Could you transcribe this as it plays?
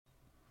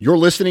You're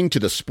listening to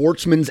the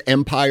Sportsman's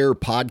Empire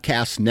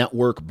Podcast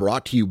Network,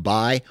 brought to you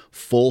by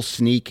Full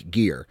Sneak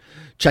Gear.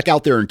 Check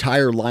out their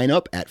entire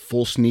lineup at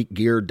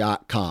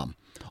fullsneakgear.com.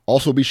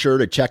 Also be sure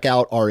to check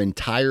out our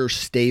entire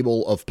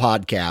stable of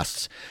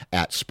podcasts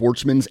at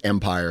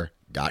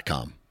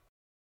sportsmansempire.com.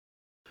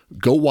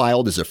 Go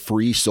Wild is a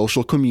free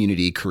social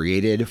community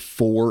created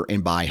for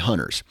and by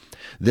hunters.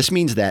 This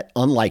means that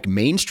unlike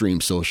mainstream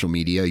social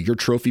media, your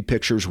trophy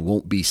pictures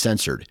won't be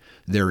censored.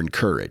 They're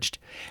encouraged.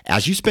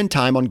 As you spend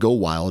time on Go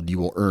Wild, you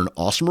will earn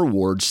awesome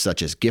rewards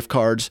such as gift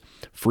cards,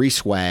 free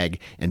swag,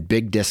 and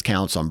big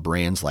discounts on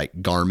brands like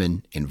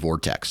Garmin and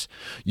Vortex.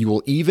 You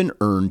will even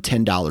earn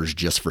 $10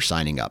 just for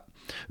signing up.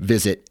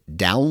 Visit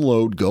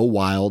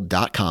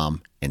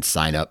downloadgowild.com and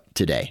sign up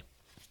today.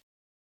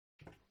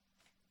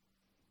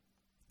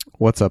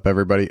 What's up,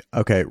 everybody?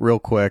 Okay, real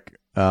quick,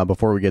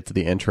 before we get to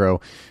the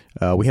intro,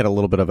 we had a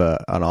little bit of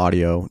an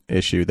audio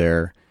issue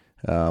there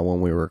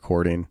when we were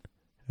recording.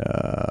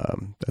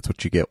 That's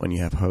what you get when you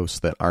have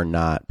hosts that are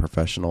not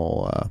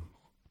professional,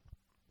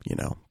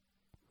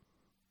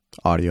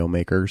 audio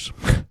makers.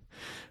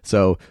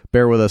 So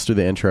bear with us through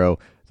the intro.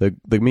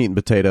 The meat and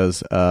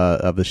potatoes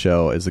of the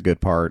show is the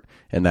good part,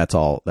 and that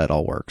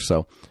all works.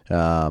 So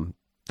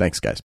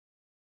thanks, guys.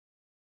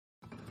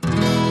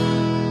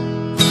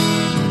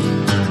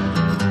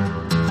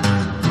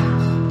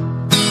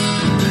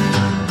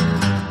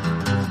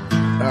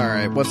 All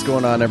right, what's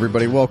going on,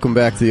 everybody? Welcome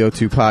back to the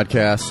O2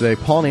 Podcast.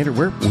 Today, Paul and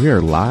Andrew, we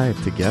are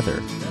live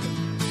together.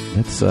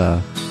 It's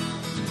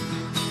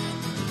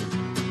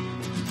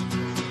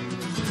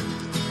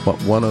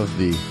one of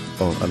the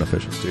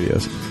unofficial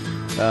studios.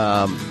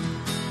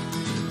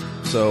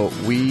 So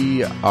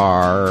we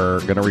are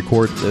going to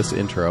record this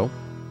intro,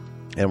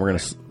 and we're going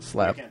to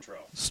slap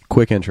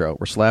quick intro.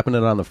 We're slapping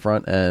it on the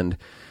front end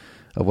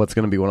of what's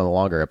going to be one of the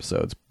longer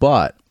episodes,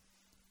 but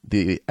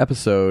the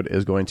episode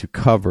is going to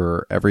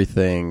cover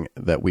everything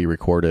that we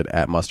recorded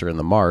at Muster in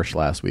the Marsh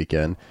last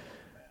weekend,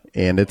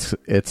 and it's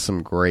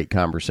some great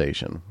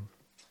conversation.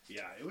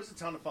 Yeah, it was a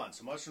ton of fun.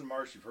 So Muster in the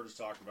Marsh, you've heard us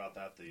talk about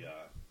that, the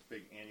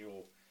big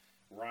annual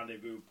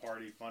rendezvous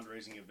party,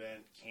 fundraising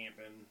event,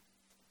 camping,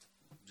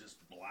 just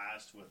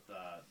blast with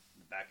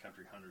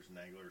backcountry hunters and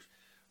anglers.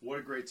 What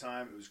a great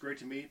time. It was great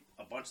to meet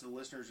a bunch of the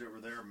listeners that were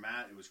there.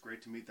 Matt, it was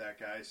great to meet that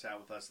guy. Sat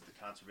with us at the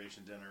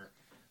conservation dinner.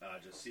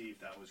 Just see if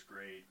that was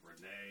great.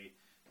 Renee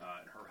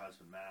and her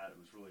husband Matt. It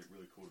was really,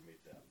 really cool to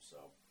meet them.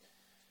 So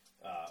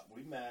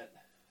we met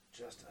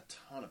just a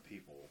ton of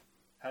people.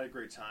 Had a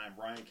great time.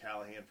 Ryan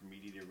Callaghan from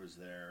Meat Eater was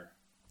there.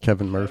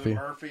 Kevin Murphy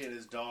and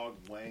his dog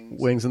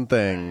Wings and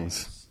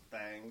Things.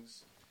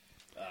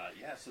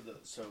 Yeah.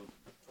 So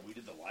we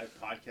did the live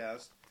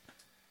podcast.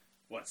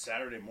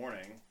 Saturday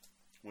morning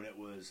when it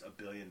was 1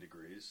 billion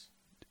degrees.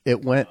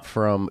 It went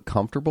from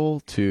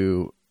comfortable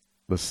to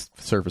the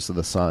surface of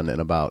the sun in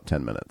about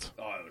 10 minutes.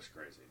 Oh, it was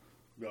crazy.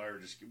 We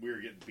were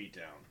getting beat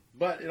down,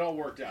 but it all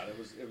worked out. It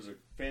was a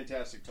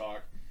fantastic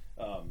talk.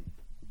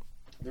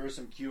 There was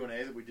some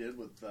Q&A that we did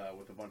with a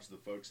bunch of the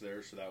folks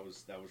there, so that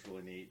was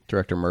really neat.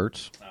 Director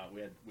Mertz.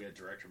 We had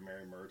Director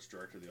Mary Mertz,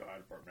 Director of the Ohio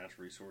Department of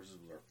Natural Resources,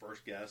 was our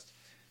first guest.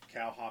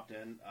 Cal hopped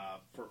in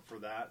for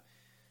that.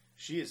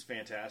 She is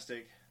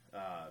fantastic.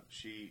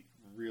 She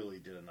really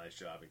did a nice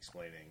job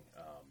explaining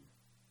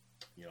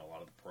a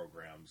lot of the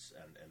programs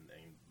and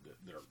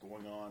that are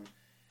going on,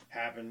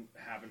 happening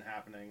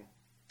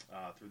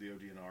through the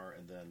ODNR,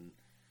 and then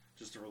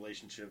just a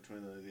relationship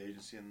between the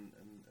agency and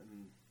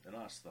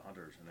us, the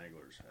hunters and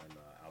anglers and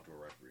outdoor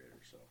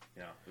recreators. So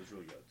yeah, it was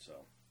really good.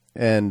 So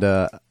and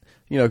a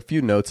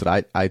few notes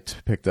that I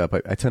picked up.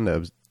 I tend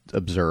to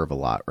observe a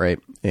lot, right?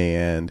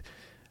 And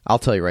I'll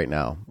tell you right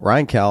now,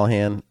 Ryan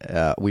Callaghan,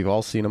 we've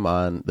all seen him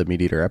on the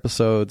Meat Eater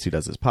episodes. He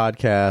does his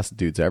podcast,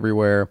 Dudes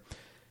Everywhere.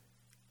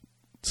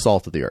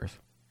 Salt of the earth.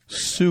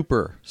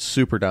 Super,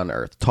 super down to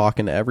earth.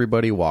 Talking to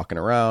everybody, walking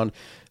around,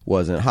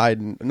 wasn't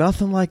hiding.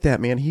 Nothing like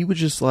that, man. He was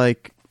just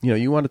like,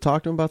 you want to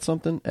talk to him about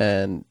something,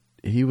 and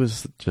he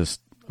was just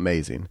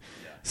amazing.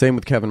 Yeah. Same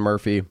with Kevin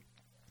Murphy.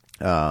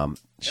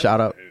 Shout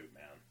out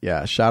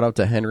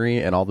to Henry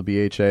and all the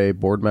BHA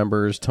board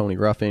members, Tony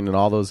Ruffing and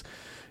all those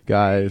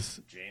guys.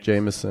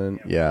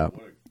 Jameson. Yeah.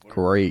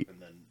 Great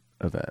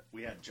event.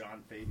 We had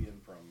John Fabian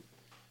from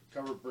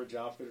Covered Bridge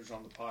Outfitters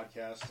on the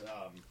podcast.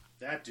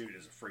 That dude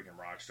is a freaking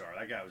rock star.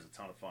 That guy was a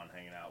ton of fun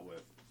hanging out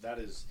with. That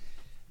is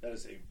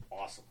an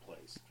awesome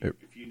place.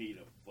 If you need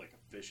a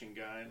fishing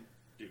guide,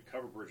 dude,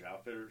 Covered Bridge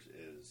Outfitters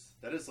is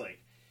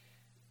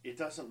it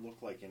doesn't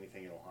look like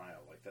anything in Ohio,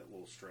 like that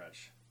little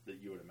stretch that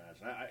you would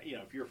imagine.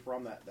 If you're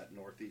from that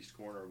northeast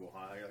corner of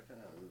Ohio, you're like,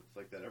 it's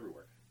like that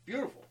everywhere.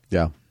 Beautiful.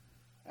 Yeah.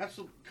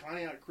 Absolutely.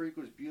 Conneaut Creek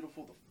was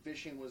beautiful. The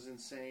fishing was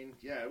insane.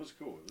 Yeah, it was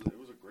cool. It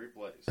was a great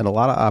place. And a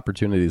lot of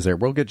opportunities there.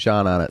 We'll get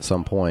John on at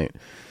some point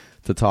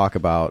to talk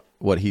about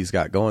what he's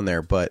got going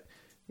there. But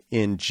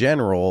in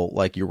general,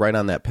 you're right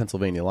on that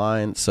Pennsylvania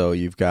line, so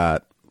you've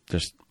got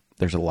there's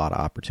a lot of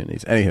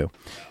opportunities. Anywho,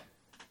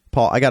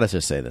 Paul, I got to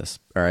just say this.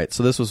 All right,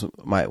 so this was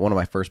one of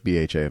my first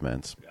BHA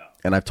events. Yeah.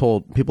 And I've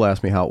told people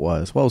ask me how it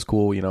was. Well, it was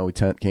cool. We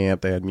tent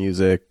camped. They had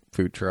music,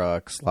 food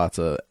trucks, lots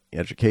of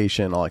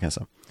education, all that kind of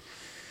stuff.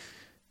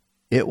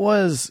 It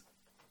was,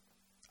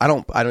 I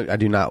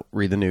do not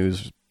read the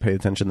news, pay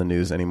attention to the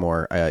news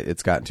anymore.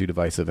 It's gotten too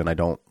divisive, and I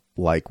don't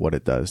like what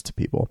it does to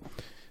people.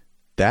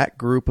 That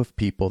group of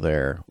people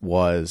there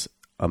was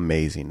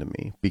amazing to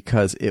me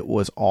because it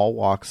was all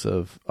walks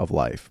of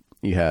life.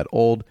 You had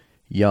old,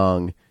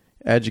 young,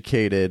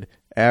 educated,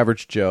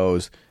 average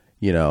Joes,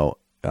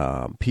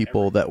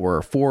 people that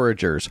were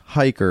foragers,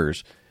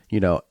 hikers,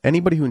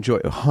 anybody who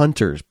enjoyed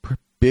hunters,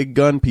 big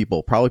gun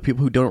people, probably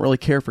people who don't really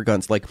care for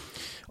guns. Like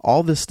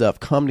all this stuff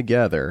come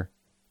together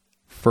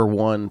for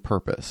one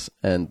purpose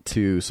and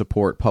to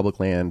support public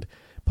land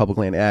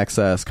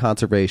access,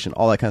 conservation,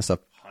 all that kind of stuff.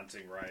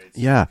 Hunting rights,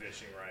 yeah,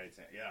 fishing rights,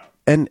 yeah.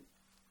 And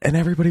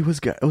everybody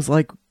was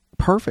like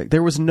perfect.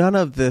 There was none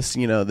of this,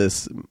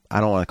 this, I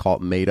don't want to call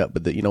it made up,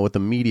 but with the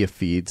media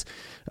feeds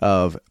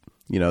of,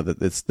 that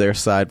it's their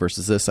side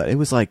versus this side. It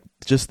was like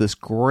just this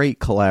great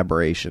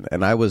collaboration.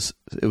 And it was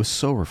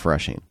so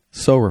refreshing.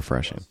 So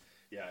refreshing.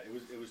 Yeah,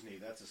 it was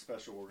neat. That's a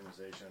special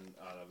organization.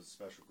 That was a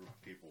special group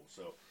of people.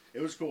 So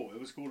it was cool. It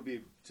was cool to be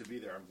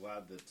there. I'm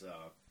glad that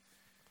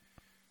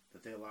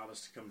they allowed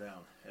us to come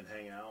down and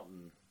hang out.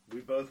 And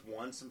we both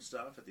won some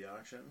stuff at the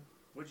auction.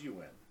 What'd you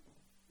win?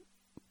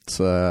 It's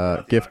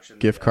a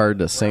gift card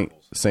to St.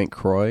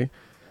 Croix. Yeah.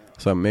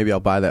 So maybe I'll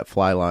buy that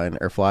fly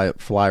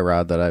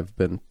rod that I've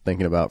been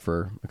thinking about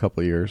for a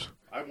couple of years.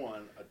 I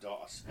won a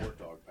sport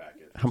dog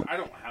package.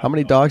 How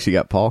many dogs you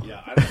got, Paul?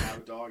 Yeah, I don't have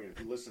a dog. And if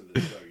you listen to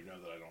the show, you know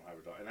that I don't have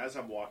a dog. And as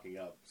I'm walking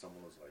up,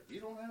 someone was like,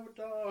 "You don't have a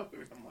dog?"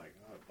 I'm like,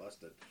 "Oh,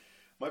 busted."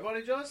 My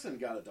buddy Justin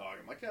got a dog.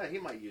 I'm like, "Yeah, he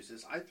might use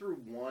this." I threw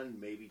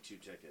one, maybe two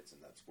tickets in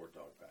that sport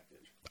dog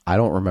package. I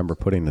don't remember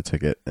putting the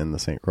ticket in the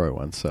St. Croix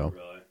one, so.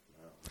 Really?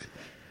 No.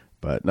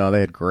 But no, they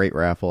had great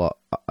raffle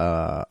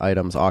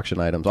items, auction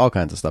items, all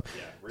kinds of stuff.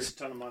 Yeah, raised a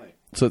ton of money.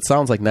 So it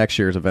sounds like next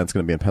year's event's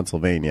going to be in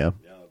Pennsylvania.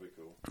 Yeah, that'll be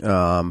cool.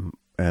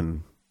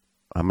 And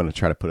I'm going to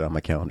try to put it on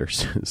my calendar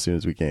as soon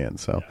as we can.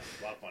 So yeah,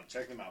 a lot of fun.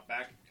 Check them out,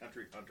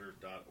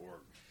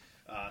 backcountryhunters.org.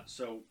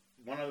 So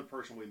one other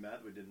person we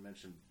met, we didn't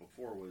mention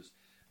before, was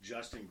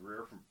Justin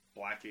Greer from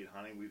Blackgate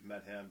Hunting. We've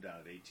met him down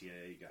at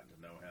ATA, gotten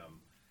to know him.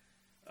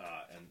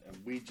 And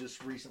we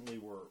just recently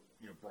were,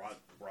 brought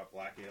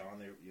Blackgate on.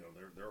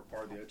 They're a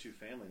part of the O2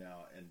 family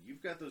now, and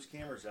you've got those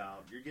cameras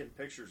out. You're getting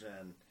pictures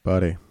in,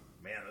 buddy.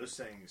 Man, those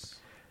things,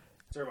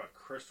 they're about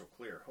crystal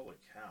clear. Holy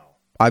cow!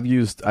 I've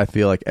used, I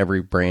feel like,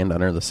 every brand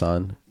under the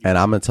sun, and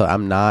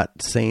I'm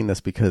not saying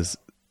this because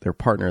they're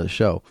partner of the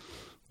show.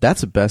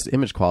 That's the best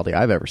image quality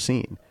I've ever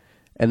seen.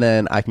 And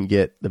then I can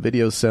get the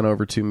videos sent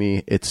over to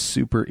me. It's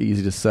super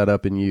easy to set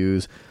up and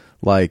use.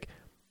 Like,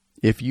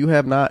 if you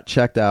have not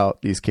checked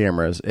out these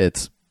cameras,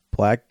 it's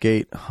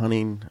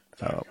blackgatehunting.com.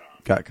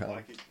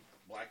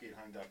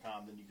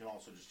 Blackgatehunting.com. Then you can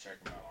also just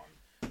check them out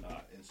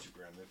on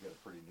Instagram. They've got a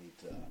pretty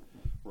neat,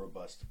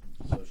 robust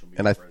social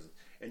media presence.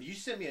 And you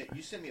sent me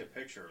a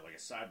picture, like a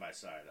side by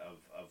side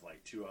of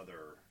like two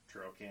other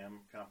trail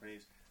cam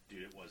companies.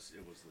 Dude, it was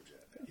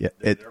legit. Yeah,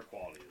 their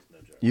quality is no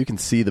joke. You can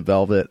see the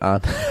velvet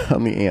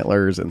on the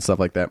antlers and stuff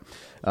like that.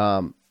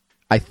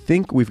 I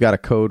think we've got a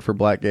code for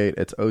Blackgate.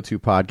 It's O2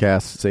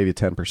 Podcast, save you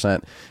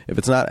 10%. If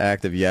it's not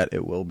active yet,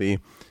 it will be.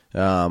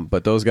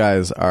 But those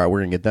guys we're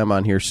going to get them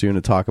on here soon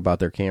to talk about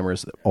their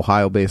cameras.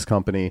 Ohio-based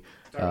company.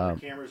 Talk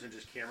about cameras and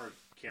just camera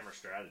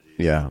strategies.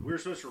 Yeah. We were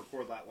supposed to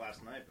record that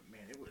last night, but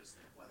man, the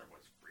weather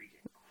was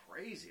freaking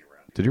crazy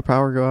around here. Did your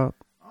power go out?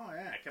 Oh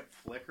yeah, I kept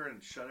flickering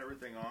and shut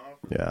everything off.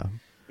 Yeah.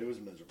 It was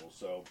miserable.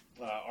 So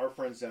our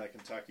friends down at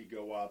Kentucky,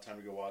 Go Wild,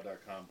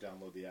 timetogowild.com.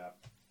 Download the app.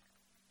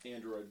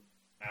 Android,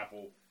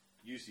 Apple.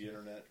 Use the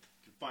internet.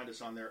 You can find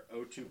us on there.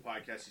 O2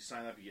 Podcast. You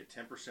sign up, you get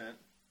 10%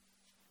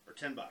 or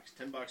 $10.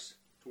 $10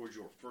 towards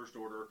your first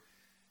order.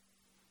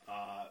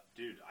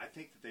 Dude, I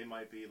think that they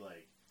might be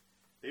like,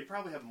 they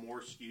probably have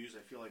more SKUs,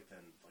 I feel like,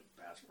 than like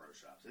Bass Pro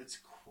Shops. It's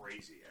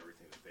crazy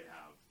everything that they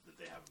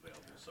have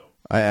available. So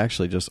I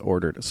actually just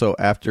ordered. So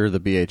after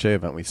the BHA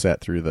event, we sat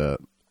through the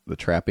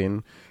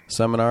trapping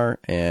seminar,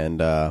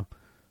 and I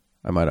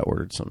might have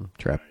ordered some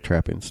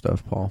trapping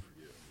stuff, Paul.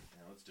 Yeah,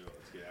 let's do it.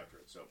 Let's get after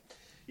it. So,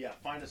 yeah,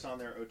 find us on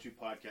there, O2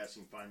 Podcast.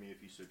 You can find me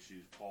if you so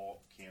choose,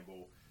 Paul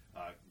Campbell.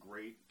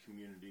 Great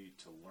community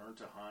to learn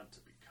to hunt, to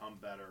become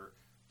better,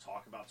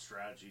 talk about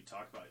strategy,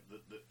 talk about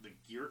the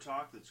gear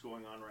talk that's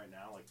going on right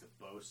now, like the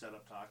bow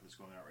setup talk that's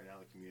going on right now.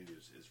 The community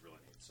is really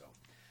neat. So,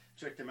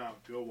 check them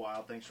out. Go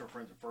Wild. Thanks to our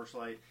friends at First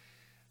Light.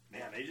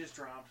 Man, they just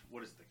dropped,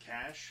 what is it, the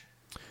Cache?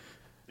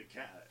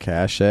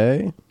 Cache.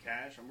 And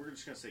we're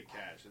just going to say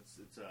Cache. It's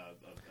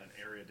an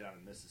area down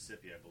in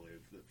Mississippi, I believe,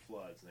 that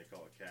floods, and they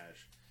call it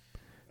Cache.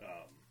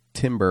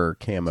 Timber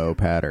camo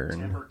pattern.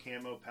 Timber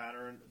camo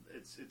pattern.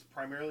 It's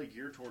primarily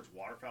geared towards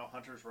waterfowl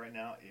hunters right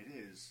now. It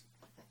is,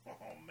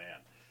 oh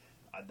man,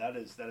 that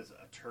is a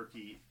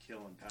turkey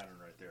killing pattern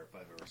right there if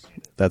I've ever seen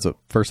it. That's what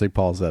first thing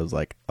Paul says,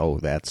 like, oh,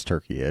 that's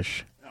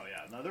turkey-ish. Oh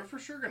yeah, no, they're for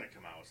sure going to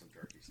come out with some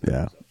turkeys.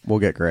 Yeah, so. We'll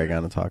get Greg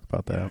on to talk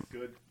about that.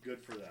 Yeah,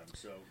 good for them.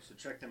 So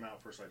check them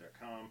out,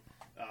 firstlight.com.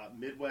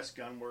 Midwest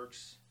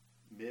Gunworks,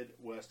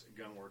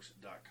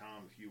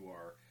 midwestgunworks.com. If you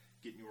are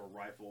getting your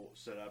rifle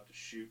set up to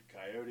shoot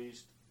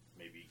coyotes,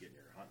 maybe getting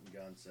your hunting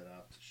gun set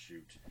up to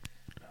shoot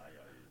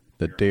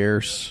the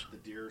deers. The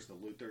deers, the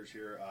Luthers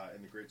here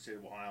in the great state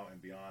of Ohio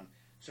and beyond.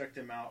 Check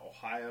them out,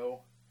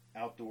 Ohio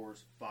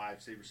Outdoors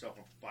 5. Save yourself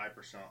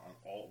 5% on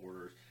all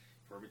orders.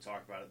 You've heard me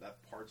talk about it. That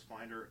parts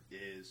finder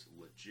is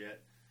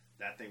legit.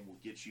 That thing will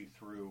get you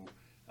through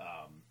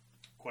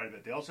quite a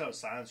bit. They also have a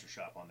silencer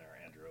shop on there,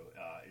 Andrew.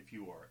 If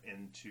you are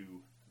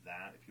into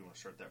that, if you want to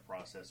start that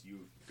process,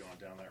 you've gone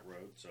down that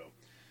road. So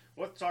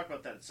we'll have to talk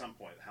about that at some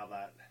point, how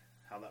that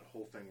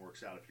whole thing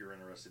works out if you're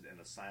interested in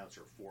a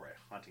silencer for a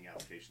hunting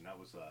application. That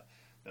was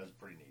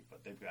pretty neat.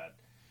 But they've got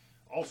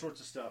all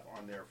sorts of stuff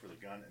on there for the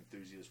gun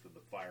enthusiast, for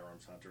the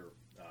firearms hunter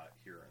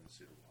here in the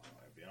state of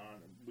Ohio and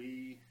beyond. And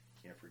we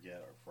can't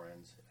forget our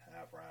friends at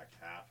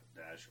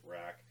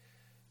Half-Rack,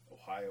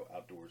 Ohio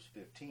Outdoors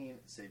 15.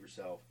 Save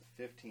yourself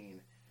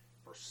 15%.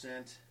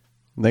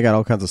 They got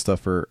all kinds of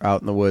stuff for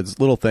out in the woods,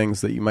 little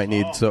things that you might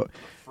need. So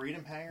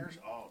freedom hangers,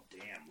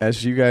 damn.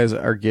 As you guys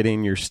are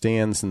getting your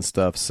stands and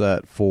stuff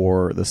set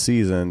for the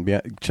season,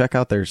 check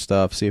out their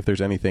stuff, see if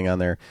there's anything on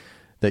there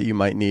that you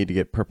might need to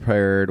get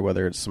prepared,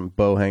 whether it's some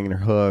bow hanger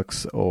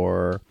hooks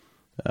or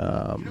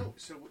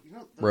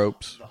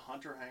ropes. The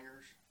hunter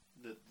hangers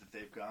that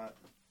they've got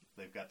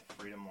the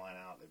freedom line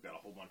out. They've got a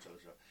whole bunch of other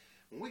stuff.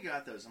 When we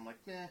got those, I'm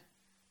like,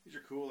 these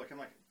are cool.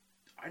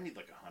 I need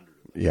 100 of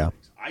those. Yeah.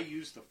 Things. I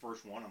used the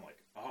first one. I'm like,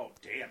 oh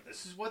damn,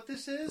 this is what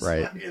this is.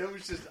 Right. It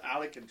was just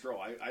out of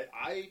control.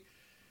 I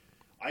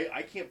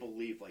can't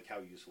believe how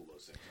useful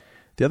those things are.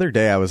 The other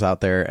day I was out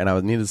there and I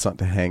needed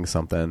something to hang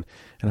something,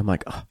 and I'm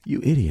like, oh,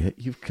 you idiot,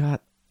 you've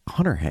got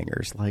hunter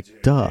hangers.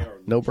 Dude, duh,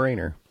 no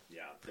brainer.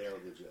 Yeah, they are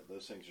legit.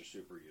 Those things are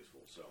super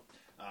useful. So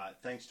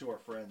thanks to our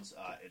friends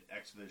at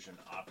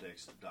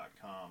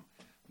xvisionoptics.com.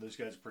 Those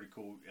guys are pretty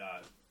cool.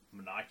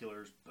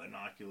 Monoculars,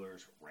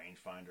 binoculars,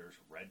 rangefinders,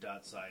 red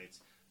dot sights,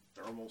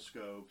 thermal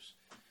scopes,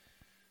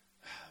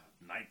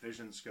 night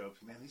vision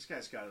scopes. Man, these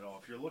guys got it all.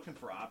 If you're looking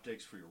for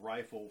optics for your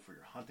rifle, for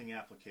your hunting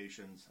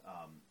applications,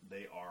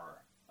 they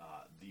are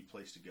the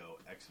place to go,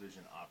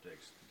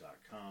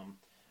 xvisionoptics.com.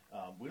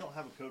 We don't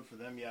have a code for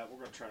them yet. We're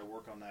going to try to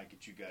work on that,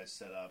 get you guys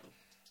set up.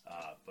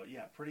 But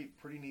yeah, pretty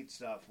neat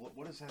stuff.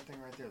 What is that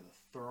thing right there? The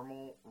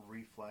thermal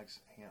reflex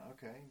hand.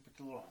 Okay, put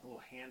the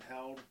little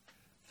handheld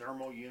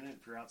thermal unit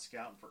if you're out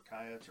scouting for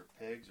coyotes or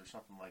pigs or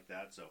something like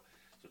that. So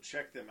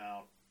check them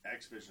out,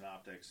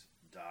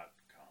 xvisionoptics.com.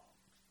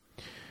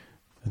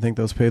 I think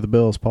those pay the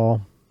bills,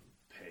 Paul.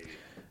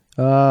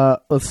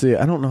 Let's see.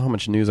 I don't know how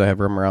much news I have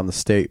from around the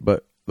state,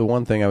 but the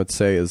one thing I would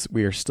say is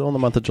we are still in the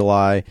month of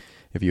July.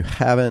 If you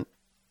haven't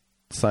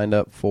signed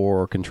up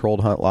for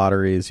controlled hunt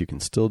lotteries, you can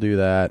still do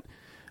that.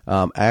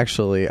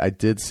 Actually, I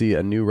did see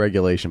a new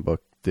regulation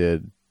book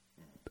did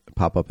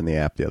pop up in the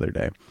app the other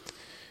day.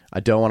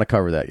 I don't want to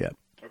cover that yet.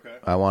 Okay.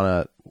 I want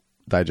to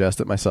digest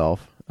it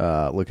myself,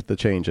 look at the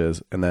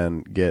changes, and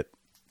then get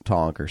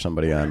Tonk or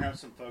somebody on. We're going to have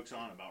some folks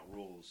on about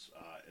rules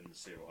in the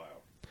state of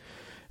Ohio.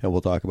 And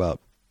we'll talk about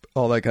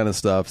all that kind of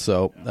stuff.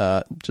 So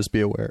just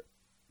be aware.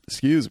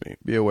 Excuse me.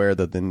 Be aware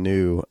that the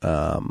new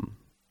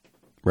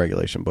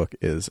regulation book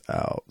is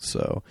out.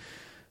 So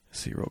let's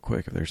see real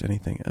quick if there's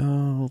anything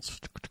else.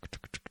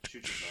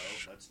 Shoot your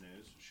bow. That's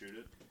news. Shoot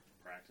it.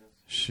 Practice.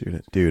 Shoot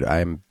it. Dude,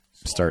 I'm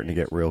starting to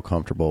get real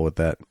comfortable with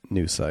that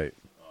new site.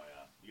 Oh,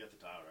 yeah. You got the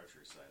dialed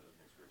archery site. That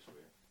thing's pretty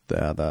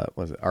sweet. That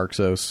was it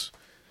Arxos.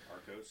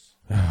 Arcos.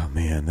 Oh,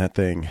 man, that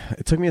thing.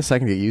 It took me a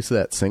second to get used to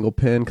that single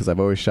pin because I've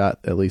always shot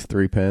at least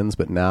 3 pins.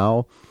 But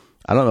now,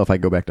 I don't know if I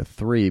go back to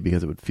 3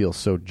 because it would feel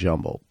so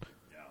jumbled.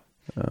 Yeah.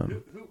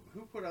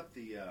 Who put up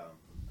the, it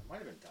might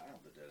have been Dial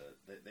that did it.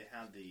 They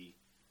had the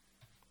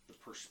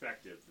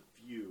perspective, the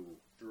view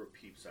through a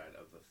peep sight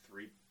of the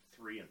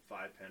 3 and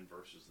 5 pin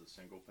versus the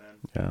single pin.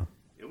 Yeah.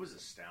 It was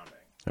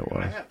astounding. It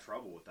was. I have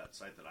trouble with that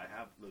sight that I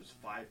have those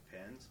 5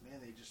 pins. Man,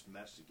 they just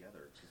mesh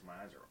together. It's because my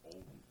eyes are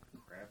old and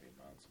crappy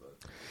months, but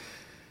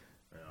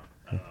I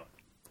don't know.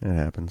 It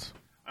happens.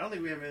 I don't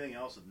think we have anything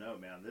else of note,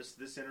 man.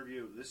 This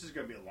interview, this is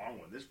going to be a long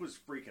one. This was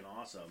freaking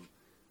awesome.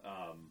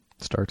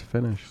 Start to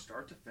finish.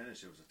 Start to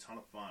finish, it was a ton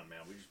of fun,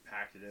 man. We just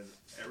packed it in.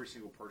 Every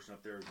single person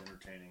up there was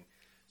entertaining.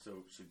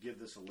 So give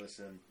this a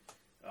listen.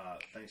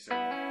 Thanks to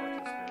everyone who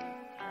participated in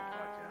our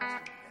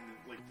podcast.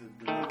 And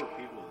the number of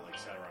people that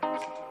sat around and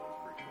listened to it was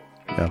pretty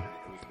cool. Yeah.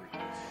 It was pretty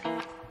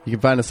cool. You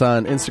can find us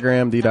on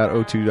Instagram,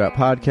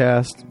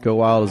 the.o2.podcast. Go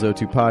Wild is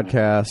O2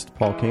 Podcast.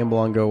 Paul Campbell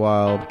on Go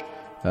Wild.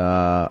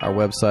 Our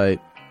website,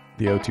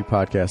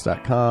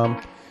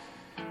 the02podcast.com.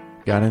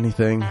 Got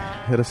anything,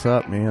 hit us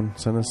up, man.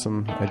 Send us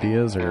some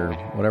ideas or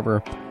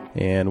whatever,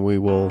 and we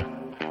will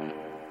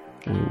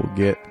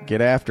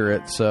get after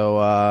it. So,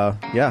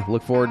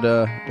 look forward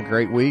to a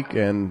great week,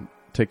 and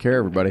take care,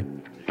 everybody.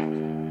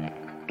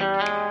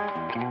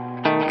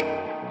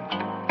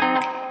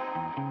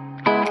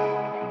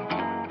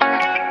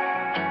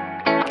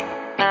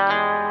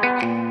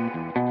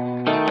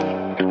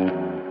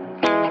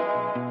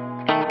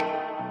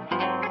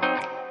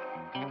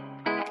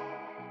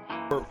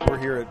 We're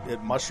here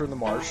at Muster in the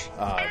Marsh.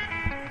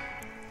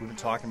 We've been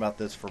talking about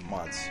this for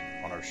months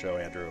on our show,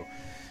 Andrew.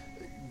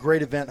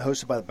 great event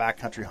hosted by the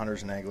Backcountry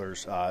Hunters and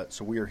Anglers.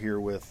 So we are here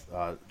with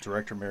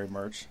Director Mary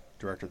Mertz,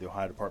 Director of the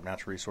Ohio Department of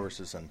Natural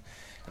Resources, and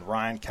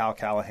Ryan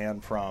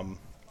Callaghan from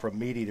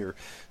Meat Eater.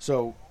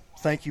 So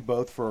thank you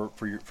both for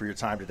your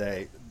time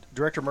today.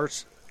 Director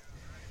Mertz,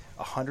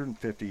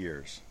 150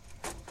 years.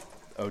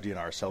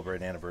 ODNR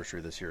celebrating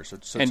anniversary this year. So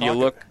and you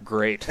look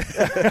great.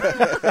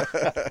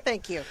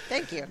 Thank you.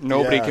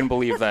 Nobody can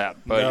believe that,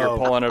 but you're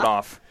pulling it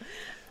off.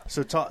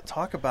 So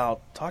talk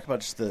about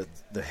just the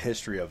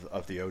history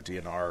of the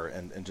ODNR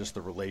and just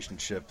the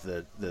relationship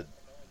that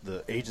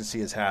the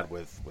agency has had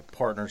with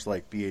partners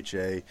like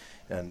BHA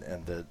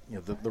and the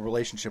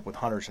relationship with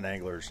hunters and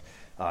anglers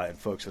and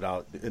folks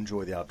that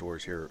enjoy the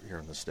outdoors here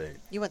in the state.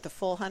 You want the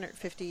full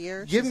 150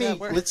 years? Give me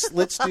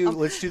let's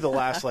do the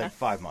last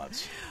 5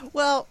 months.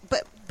 Well,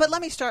 but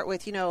let me start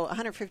with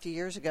 150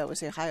 years ago was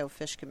the Ohio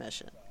Fish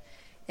Commission,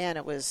 and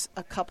it was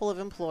a couple of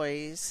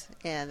employees,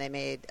 and they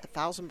made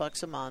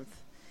 $1,000 a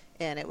month,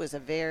 and it was a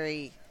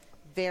very,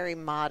 very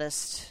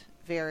modest,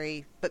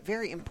 very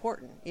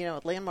important,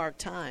 landmark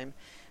time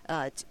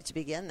to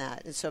begin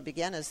that. And so it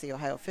began as the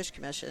Ohio Fish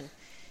Commission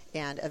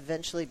and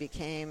eventually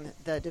became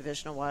the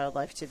Division of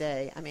Wildlife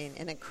today. I mean,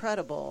 an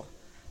incredible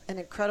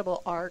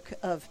arc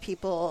of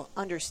people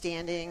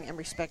understanding and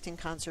respecting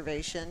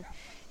conservation.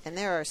 And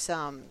there are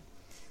some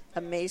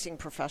amazing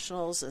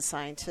professionals and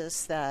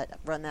scientists that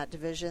run that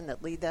division,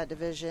 that lead that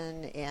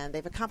division, and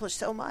they've accomplished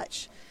so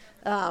much.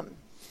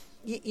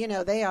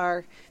 They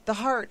are the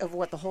heart of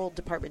what the whole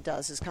department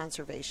does is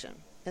conservation.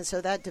 And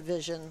so that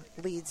division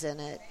leads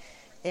in it.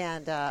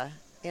 And,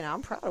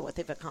 I'm proud of what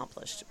they've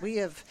accomplished. We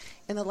have,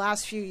 in the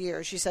last few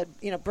years, you said,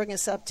 bring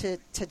us up to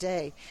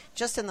today.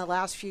 Just in the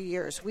last few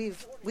years,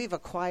 we've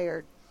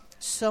acquired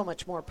so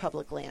much more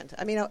public land.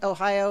 I mean,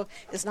 Ohio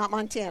is not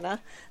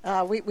Montana.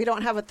 We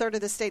don't have a third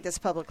of the state that's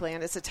public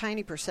land. It's a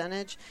tiny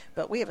percentage,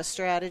 but we have a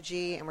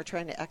strategy, and we're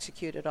trying to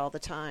execute it all the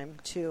time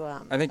to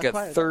I think a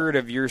third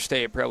of your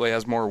state probably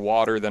has more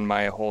water than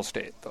my whole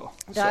state, though.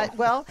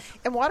 Well,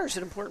 and water is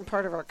an important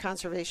part of our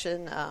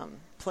conservation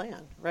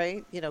plan,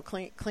 right?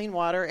 Clean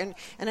water. And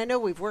I know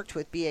we've worked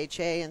with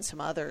BHA and some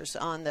others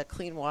on the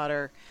clean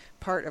water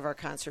part of our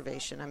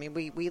conservation. I mean,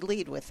 we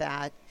lead with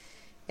that,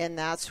 and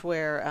that's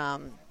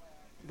where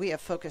we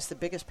have focused the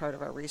biggest part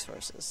of our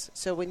resources.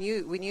 So when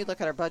you look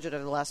at our budget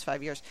over the last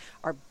 5 years,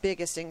 our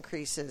biggest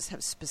increases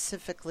have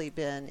specifically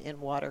been in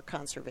water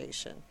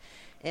conservation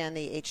and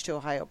the H2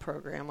 Ohio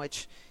program,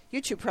 which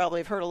you two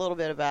probably have heard a little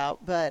bit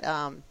about, but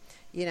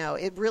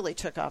it really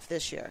took off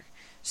this year.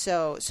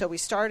 So we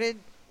started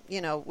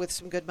with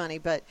some good money,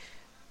 but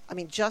I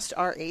mean, just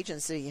our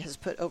agency has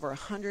put over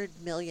 $100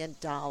 million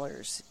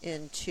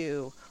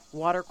into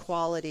water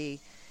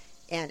quality,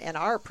 and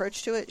our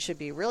approach to it should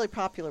be really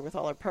popular with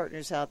all our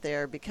partners out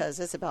there because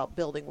it's about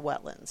building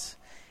wetlands.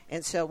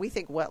 And so we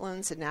think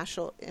wetlands and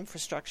national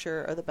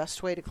infrastructure are the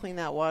best way to clean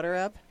that water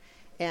up,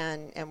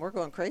 and we're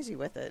going crazy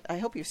with it. I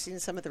hope you've seen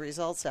some of the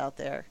results out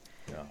there.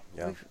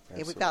 Yeah,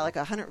 we've got like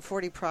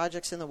 140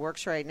 projects in the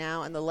works right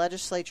now, and the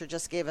legislature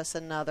just gave us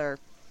another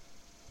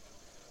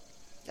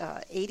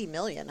 $80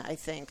 million, I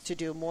think, to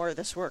do more of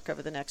this work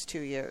over the next 2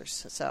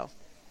 years. So,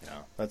 yeah,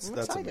 that's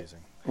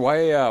amazing.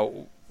 Why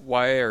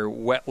are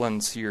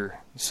wetlands your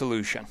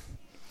solution?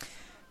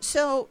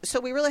 So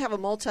we really have a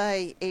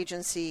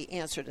multi-agency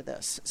answer to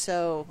this.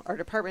 So our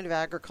Department of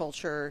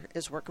Agriculture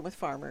is working with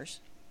farmers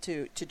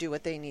to do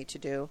what they need to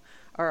do.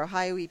 Our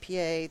Ohio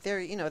EPA,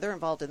 they're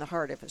involved in the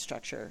hard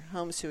infrastructure,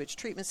 home sewage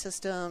treatment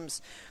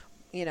systems,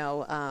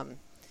 wastewater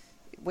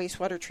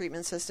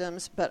treatment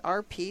systems. But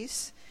our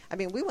piece, I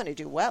mean, we want to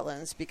do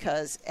wetlands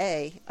because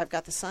A, I've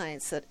got the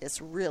science that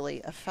it's really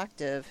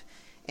effective,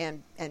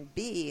 and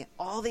B,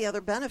 all the other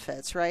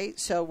benefits, right?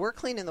 So we're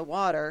cleaning the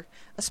water,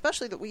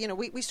 especially that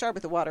we start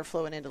with the water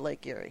flowing into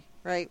Lake Erie,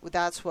 right?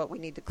 That's what we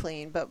need to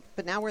clean, but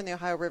now we're in the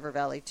Ohio River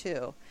Valley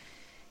too,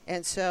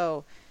 and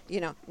so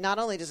not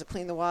only does it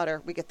clean the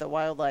water, we get the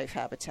wildlife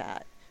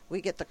habitat,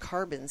 we get the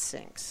carbon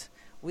sinks,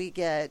 we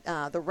get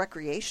the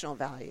recreational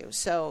value.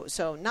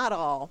 So not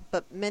all,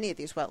 but many of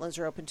these wetlands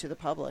are open to the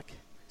public.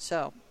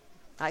 So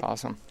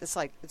awesome.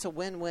 It's a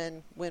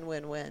win-win.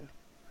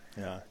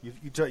 Yeah,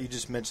 you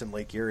just mentioned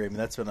Lake Erie. I mean,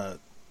 that's been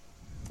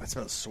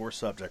a sore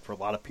subject for a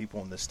lot of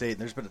people in the state,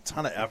 and there's been a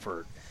ton of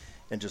effort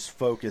and just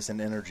focus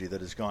and energy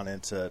that has gone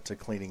into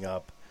cleaning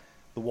up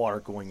the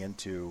water going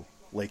into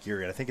Lake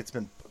Erie. And I think it's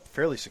been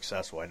fairly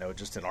successful. I know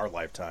just in our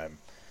lifetime,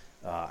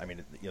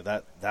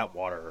 that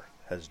water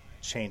has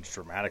changed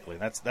dramatically,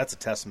 and that's a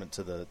testament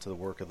to the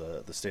work of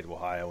the state of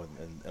Ohio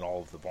and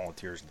all of the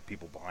volunteers and the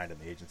people behind it,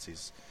 and the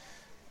agencies.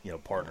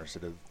 Partners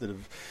that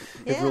have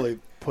really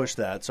pushed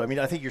that. So, I mean,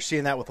 I think you're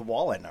seeing that with the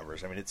walleye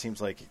numbers. I mean, it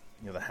seems like,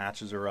 the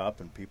hatches are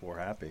up and people are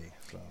happy.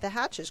 So. The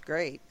hatch is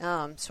great.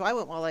 So I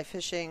went walleye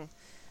fishing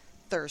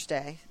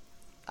Thursday.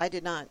 I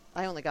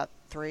only got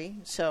 3,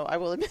 so I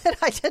will admit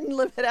I didn't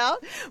live it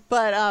out.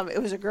 But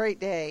it was a great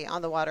day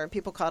on the water, and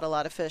people caught a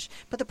lot of fish.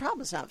 But the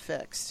problem's not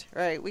fixed,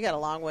 right? We got a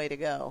long way to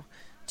go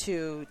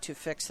to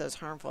fix those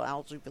harmful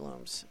algae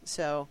blooms.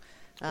 So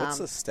What's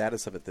the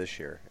status of it this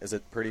year? Is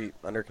it pretty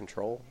under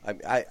control?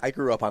 I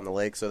grew up on the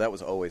lake, so that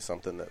was always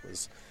something that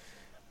was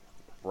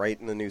right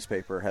in the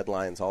newspaper,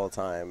 headlines all the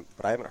time,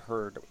 but I haven't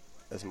heard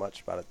as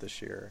much about it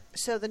this year.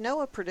 So the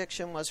NOAA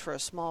prediction was for a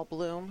small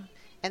bloom,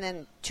 and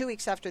then 2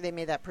 weeks after they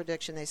made that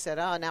prediction, they said,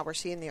 now we're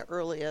seeing the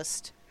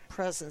earliest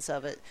presence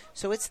of it.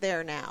 So it's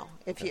there now.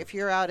 If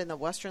you're out in the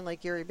western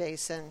Lake Erie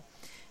Basin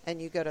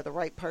and you go to the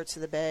right parts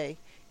of the bay,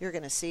 you're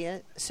going to see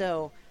it.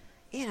 So,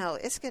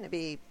 it's going to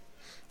be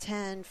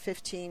 10,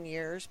 15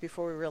 years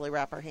before we really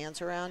wrap our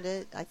hands around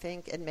it, I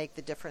think, and make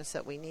the difference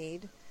that we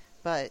need.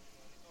 But,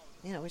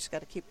 we just got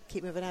to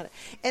keep moving at it.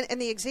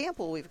 And the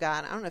example we've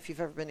got, I don't know if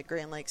you've ever been to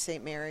Grand Lake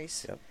St.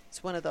 Mary's. Yep.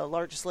 It's one of the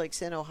largest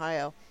lakes in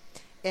Ohio.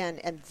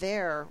 And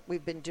there,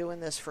 we've been doing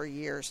this for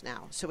years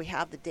now. So we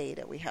have the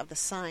data, we have the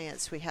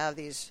science, we have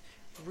these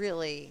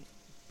really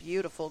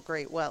beautiful,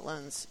 great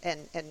wetlands,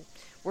 and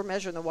we're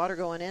measuring the water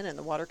going in and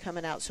the water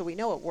coming out. So we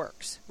know it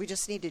works. We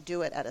just need to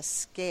do it at a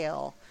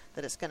scale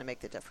that it's going to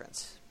make the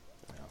difference.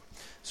 Yeah.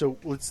 So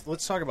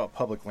let's talk about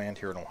public land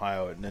here in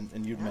Ohio,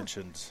 and you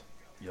mentioned,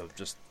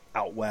 just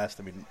out west.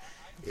 I mean,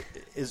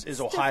 is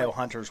Ohio different.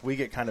 Hunters? We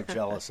get kind of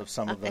jealous of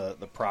some of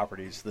the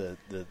properties that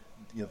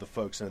the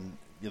folks in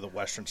the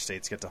western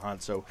states get to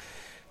hunt. So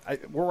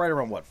we're right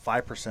around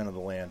 5% of the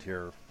land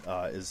here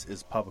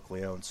is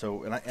publicly owned.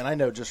 So and I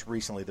know just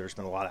recently there's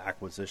been a lot of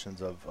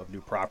acquisitions of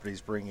new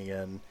properties bringing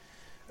in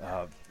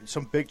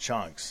some big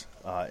chunks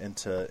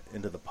into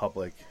the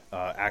public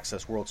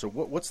access world. So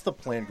what's the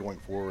plan going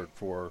forward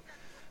for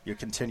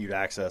continued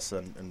access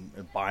and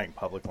buying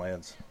public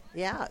lands?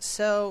 Yeah.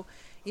 So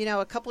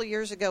a couple of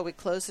years ago, we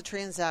closed the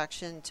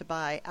transaction to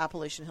buy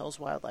Appalachian Hills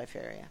Wildlife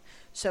Area.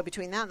 So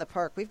between that and the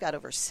park, we've got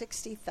over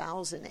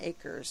 60,000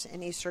 acres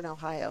in eastern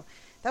Ohio.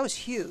 That was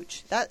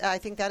huge. I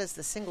think that is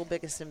the single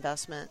biggest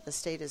investment the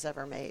state has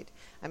ever made.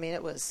 I mean,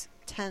 it was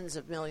tens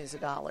of millions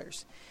of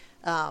dollars.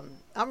 I'm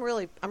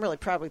really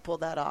proud we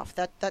pulled that off.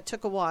 That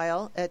took a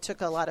while. It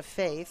took a lot of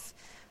faith.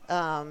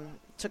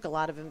 Took a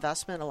lot of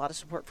investment, a lot of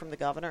support from the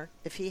governor.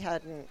 If he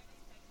hadn't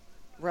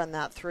run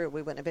that through,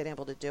 we wouldn't have been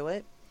able to do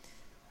it.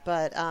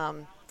 But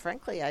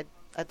frankly,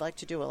 I'd like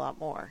to do a lot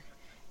more.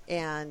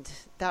 And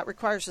that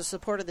requires the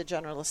support of the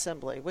General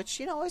Assembly,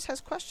 which, always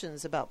has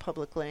questions about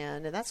public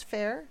land, and that's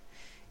fair.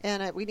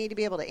 And we need to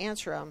be able to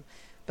answer them.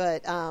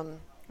 But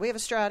we have a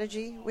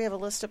strategy. We have a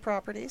list of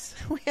properties.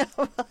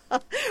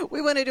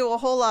 We want to do a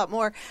whole lot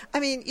more. I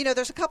mean,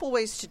 there's a couple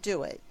ways to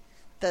do it.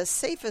 The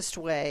safest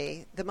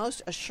way, the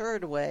most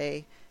assured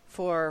way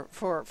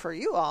for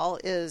you all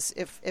is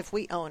if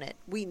we own it.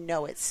 We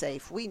know it's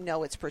safe. We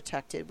know it's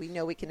protected. We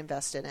know we can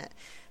invest in it.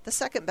 The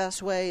second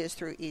best way is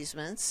through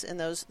easements and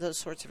those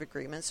sorts of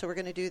agreements. So we're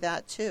going to do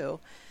that too.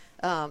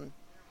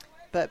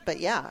 But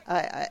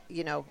yeah,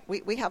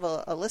 we have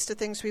a list of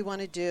things we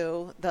want to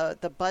do.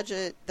 The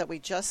budget that we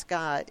just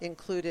got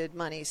included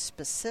money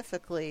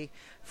specifically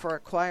for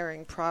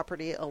acquiring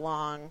property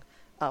along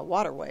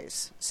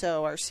waterways.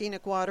 So our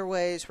scenic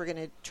waterways, we're going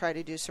to try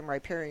to do some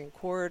riparian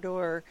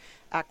corridor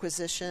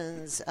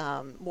acquisitions,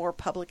 more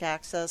public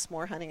access,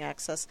 more hunting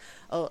access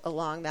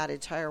along that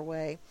entire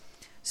way.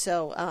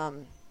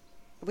 So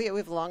we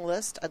have a long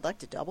list. I'd like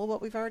to double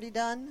what we've already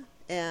done,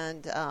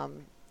 and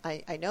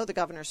I know the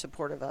governor's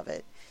supportive of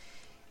it.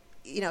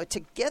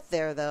 To get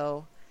there,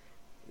 though,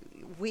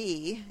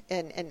 we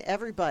and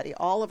everybody,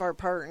 all of our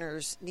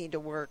partners need to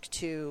work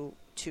to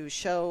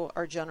show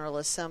our General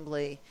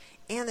Assembly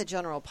and the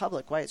general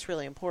public why it's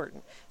really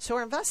important. So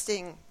we're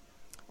investing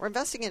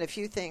in a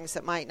few things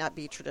that might not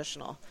be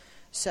traditional.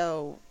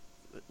 So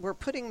we're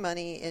putting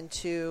money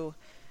into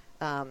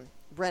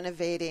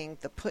renovating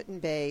the Put-in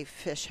Bay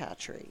Fish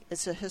Hatchery.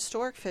 It's a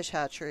historic fish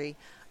hatchery.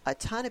 A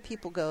ton of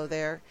people go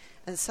there,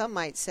 and some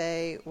might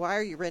say, why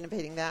are you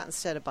renovating that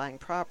instead of buying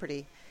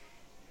property?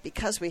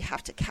 Because we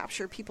have to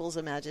capture people's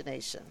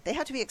imagination. They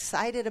have to be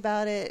excited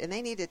about it, and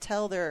they need to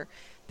tell their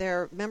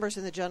members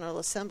in the General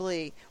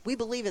Assembly, we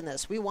believe in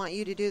this. We want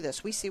you to do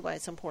this. We see why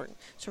it's important.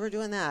 So we're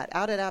doing that.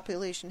 Out at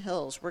Appalachian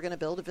Hills, we're going to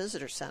build a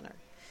visitor center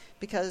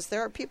because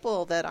there are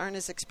people that aren't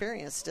as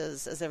experienced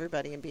as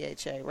everybody in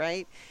BHA,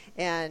 right?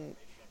 And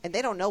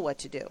they don't know what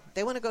to do.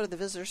 They want to go to the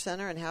visitor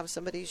center and have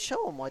somebody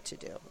show them what to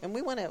do. And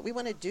we want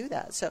to do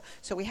that.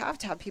 So we have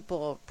to have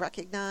people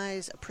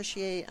recognize,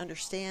 appreciate,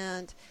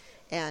 understand,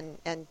 and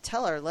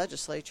tell our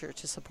legislature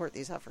to support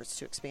these efforts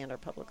to expand our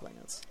public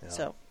lands. Yeah.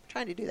 So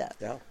trying to do that.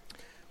 Yeah.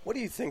 What do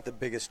you think the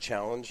biggest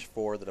challenge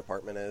for the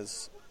department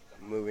is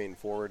moving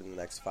forward in the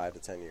next 5 to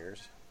 10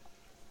 years?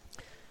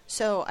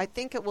 So I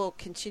think it will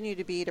continue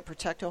to be to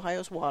protect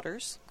Ohio's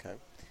waters. Okay.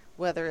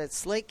 Whether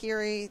it's Lake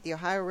Erie, the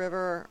Ohio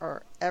River,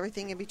 or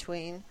everything in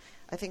between.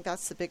 I think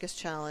that's the biggest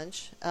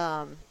challenge.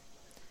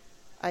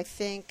 I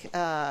think,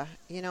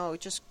 we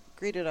just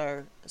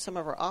greeted some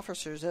of our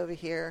officers over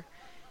here.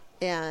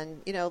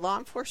 And, law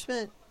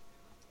enforcement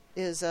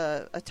is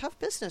a tough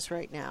business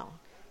right now.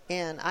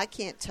 And I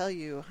can't tell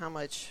you how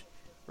much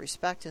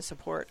respect and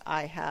support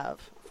I have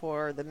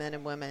for the men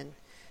and women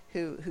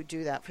who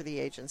do that for the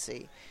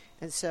agency.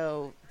 And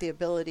so the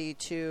ability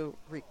to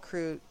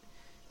recruit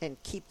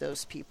keep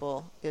those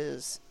people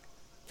is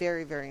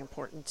very, very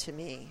important to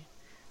me.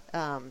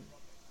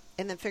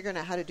 And then figuring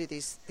out how to do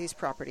these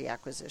property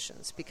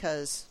acquisitions,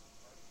 because,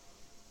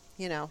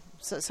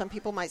 so some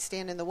people might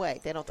stand in the way.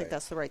 They don't think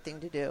that's the right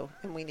thing to do,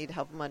 and we need to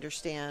help them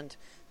understand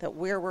that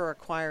where we're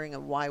acquiring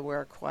and why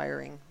we're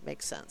acquiring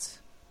makes sense.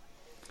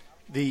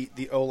 The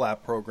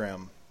OLAP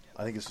program,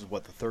 I think this is the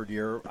third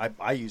year.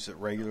 I use it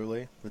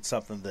regularly. It's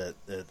something that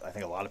I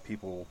think a lot of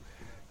people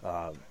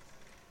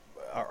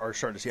are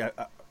starting to see.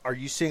 Are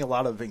you seeing a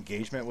lot of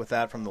engagement with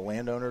that from the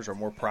landowners, or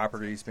more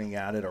properties being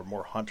added, or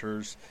more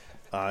hunters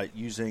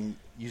using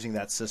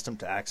that system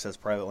to access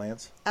private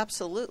lands?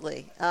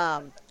 Absolutely.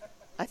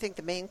 I think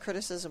the main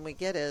criticism we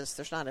get is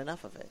there's not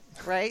enough of it,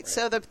 right?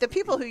 So the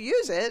people who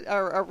use it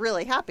are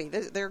really happy.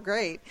 They're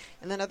great.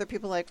 And then other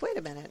people are like, wait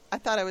a minute, I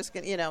thought I was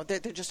going to, there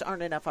just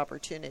aren't enough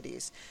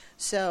opportunities.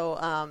 So,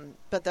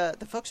 but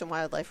the folks in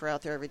wildlife are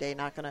out there every day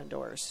knocking on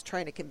doors,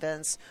 trying to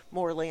convince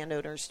more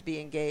landowners to be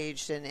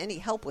engaged. And any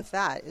help with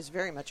that is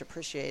very much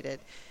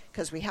appreciated,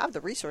 because we have the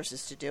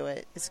resources to do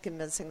it. It's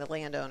convincing the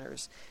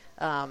landowners.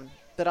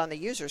 But on the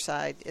user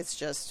side, it's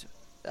just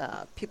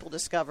people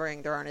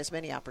discovering there aren't as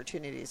many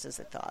opportunities as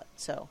they thought.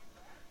 So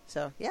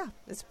yeah,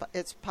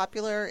 it's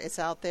popular. It's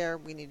out there.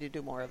 We need to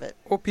do more of it.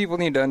 Well, people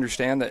need to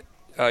understand that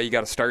you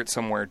got to start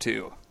somewhere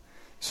too.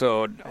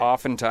 So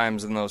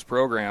oftentimes in those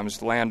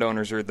programs,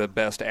 landowners are the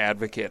best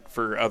advocate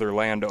for other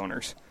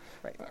landowners.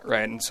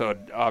 Right. And so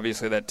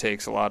obviously that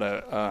takes a lot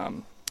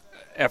of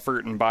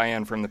effort and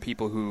buy-in from the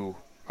people who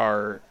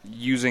are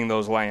using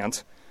those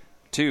lands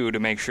too, to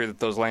make sure that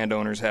those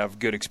landowners have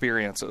good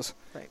experiences.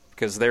 Right.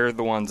 Because they're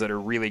the ones that are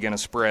really going to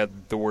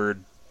spread the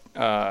word,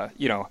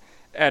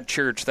 at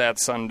church that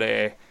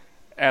Sunday,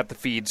 at the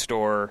feed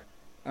store,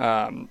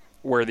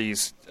 where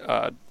these,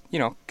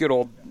 good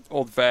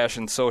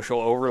old-fashioned social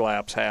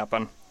overlaps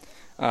happen.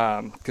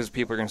 Because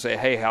people are going to say,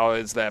 hey, how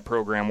is that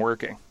program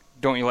working?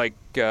 Don't you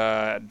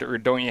or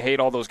don't you hate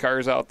all those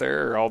cars out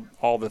there, or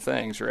all the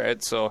things,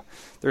 right? So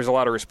there's a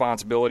lot of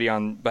responsibility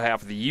on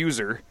behalf of the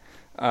user,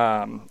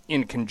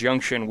 in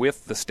conjunction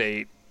with the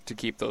state, to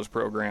keep those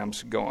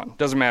programs going.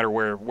 Doesn't matter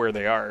where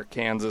they are,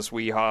 Kansas,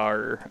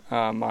 Weehaw,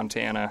 or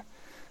Montana,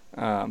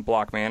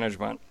 block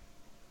management.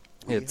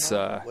 It's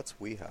what's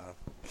Weehaw?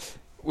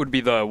 Would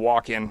be the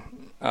walk-in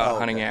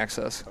hunting okay.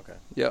 access. Okay.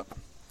 Yep.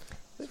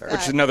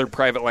 Which is another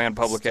private land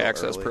public Still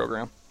access early.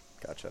 program.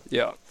 Gotcha.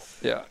 Yeah.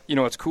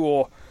 What's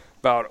cool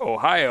about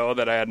Ohio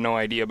that I had no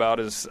idea about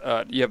is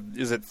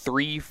is it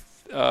 3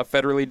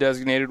 federally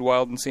designated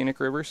wild and scenic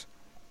rivers?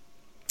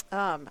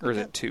 Or is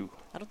it 2?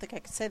 I don't think I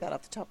could say that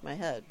off the top of my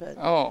head, but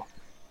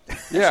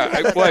yeah.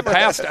 I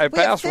passed we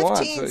have 15 one.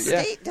 So,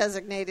 yeah. state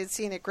designated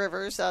scenic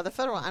rivers. The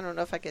federal, I don't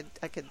know if I could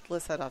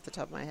list that off the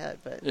top of my head,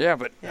 but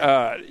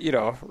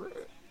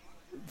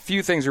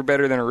few things are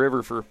better than a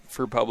river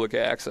for public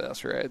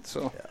access, right?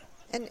 So,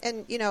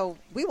 and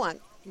we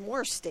want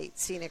more state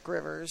scenic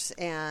rivers,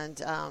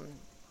 and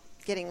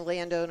getting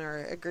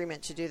landowner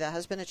agreement to do that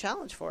has been a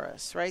challenge for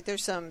us, right?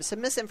 There's some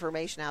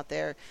misinformation out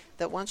there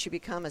that once you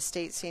become a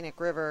state scenic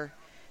river,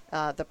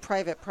 the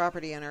private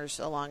property owners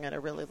along it are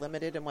really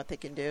limited in what they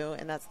can do,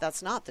 and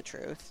that's not the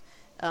truth.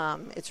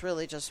 It's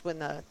really just when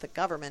the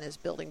government is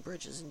building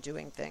bridges and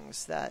doing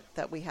things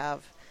that we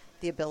have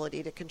the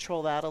ability to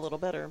control that a little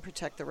better and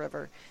protect the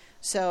river.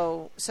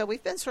 So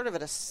we've been sort of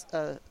at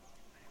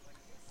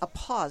a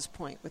pause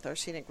point with our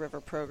scenic river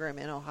program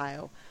in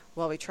Ohio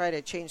while we try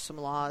to change some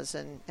laws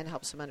and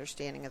help some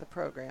understanding of the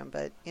program.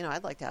 But,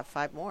 I'd like to have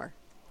 5 more.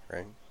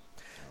 Right.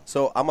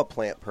 So I'm a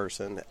plant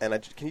person,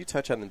 and can you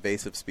touch on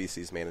invasive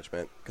species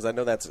management? Because I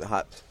know that's a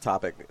hot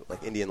topic.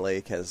 Like Indian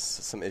Lake has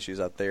some issues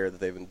out there that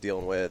they've been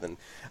dealing with, and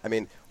I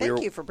mean,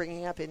 thank you for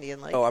bringing up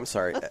Indian Lake. Oh, I'm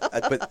sorry,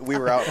 but we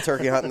were out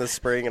turkey hunting this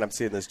spring, and I'm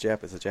seeing this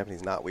Japanese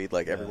knotweed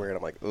everywhere, and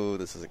I'm like, oh,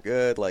 this isn't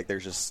good.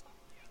 It's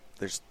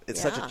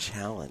such a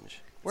challenge.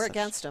 We're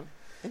against them,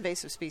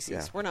 invasive species.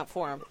 Yeah. We're not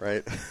for them,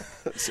 right?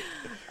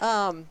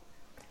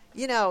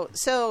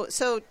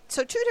 So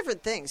 2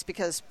 different things,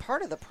 because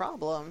part of the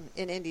problem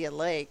in Indian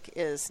Lake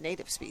is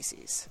native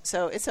species.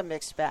 So it's a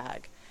mixed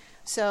bag.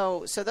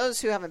 So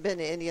those who haven't been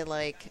to Indian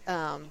Lake,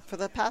 for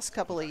the past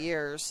couple of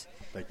years,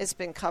 it's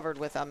been covered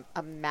with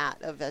a mat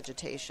of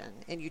vegetation.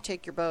 And you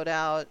take your boat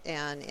out,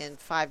 and in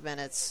 5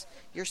 minutes,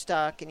 you're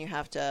stuck, and you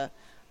have to,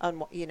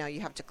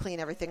 you have to clean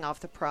everything off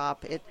the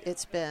prop.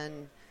 It's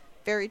been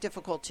very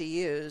difficult to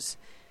use.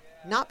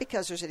 Not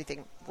because there's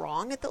anything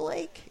wrong at the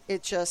lake.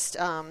 It's just,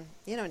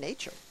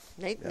 nature.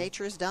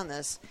 Nature has done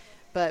this.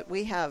 But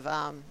we have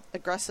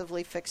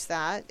aggressively fixed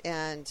that,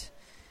 and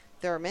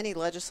there are many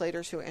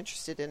legislators who are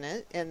interested in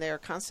it, and they're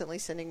constantly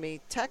sending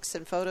me texts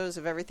and photos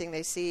of everything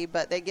they see,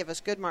 but they give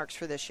us good marks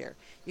for this year.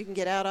 You can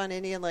get out on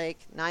Indian Lake.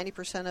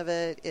 90% of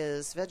it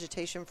is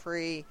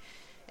vegetation-free,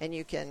 and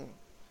you can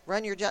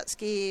run your jet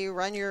ski,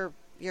 run your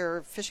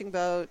fishing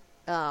boat,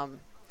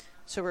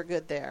 so we're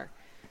good there.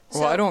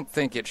 Well, I don't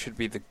think it should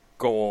be the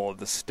goal of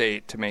the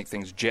state to make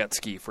things jet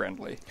ski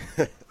friendly.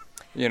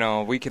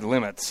 we could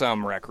limit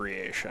some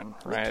recreation,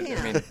 right? We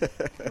I mean,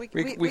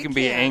 we can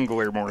be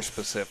angler more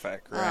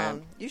specific,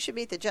 right? You should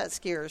meet the jet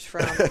skiers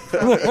from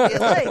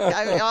Indian Lake.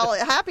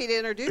 I'm happy to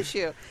introduce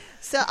you.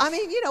 So, I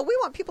mean, we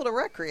want people to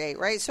recreate,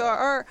 right? So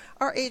our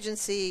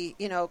agency,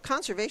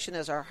 conservation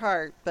is our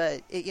heart,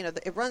 but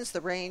it runs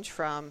the range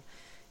from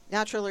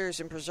natural areas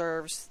and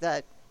preserves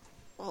that,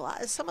 well,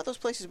 some of those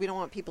places we don't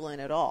want people in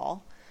at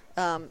all.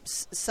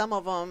 Some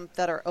of them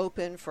that are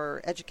open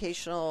for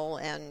educational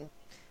and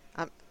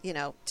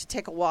to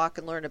take a walk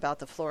and learn about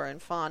the flora and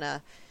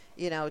fauna,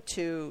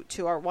 to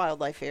our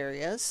wildlife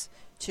areas,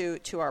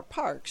 to our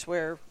parks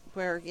where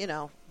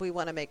we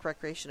want to make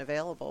recreation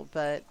available.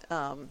 But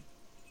so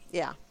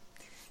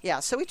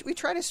we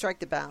try to strike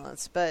the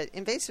balance. But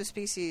invasive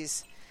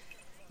species,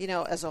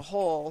 as a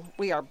whole,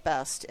 we are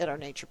best at our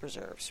nature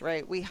preserves,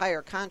 right? We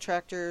hire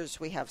contractors,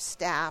 we have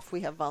staff,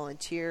 we have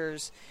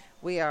volunteers,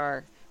 we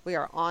are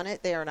on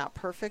it. They are not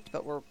perfect,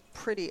 but we're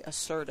pretty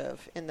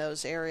assertive in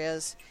those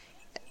areas.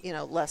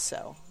 Less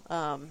so.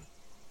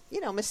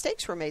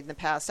 Mistakes were made in the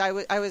past. I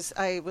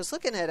was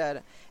looking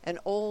at an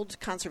old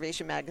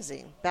conservation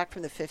magazine back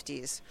from the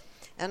 50s,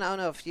 and I don't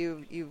know if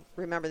you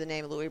remember the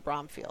name Louis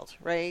Bromfield,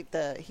 right?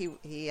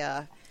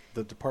 The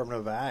Department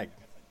of Ag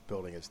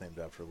building is named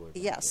after Louis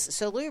Bromfield. Yes.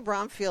 So Louis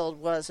Bromfield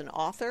was an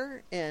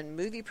author and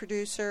movie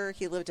producer.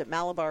 He lived at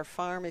Malabar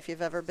Farm, if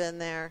you've ever been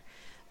there.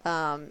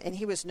 And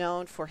he was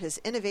known for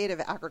his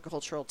innovative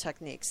agricultural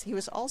techniques. He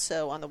was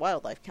also on the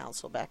Wildlife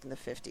Council back in the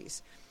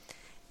 50s.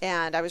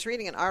 And I was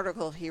reading an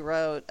article he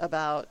wrote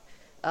about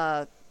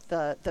the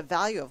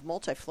value of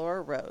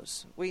multiflora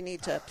rows. We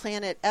need to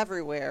plant it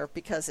everywhere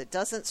because it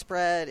doesn't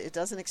spread, it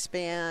doesn't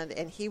expand,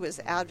 and he was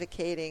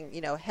advocating,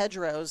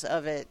 hedgerows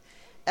of it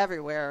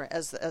everywhere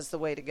as the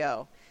way to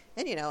go.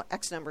 And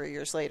X number of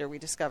years later, we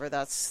discover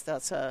that's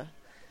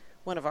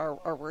one of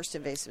our worst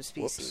invasive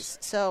species.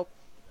 Whoops. So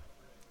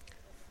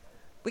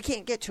we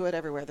can't get to it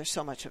everywhere. There's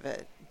so much of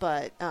it,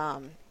 but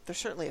there's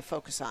certainly a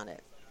focus on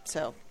it.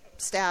 So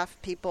staff,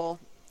 people,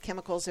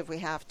 chemicals if we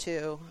have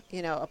to.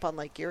 Up on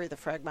Lake Erie, the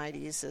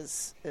Phragmites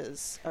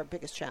is our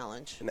biggest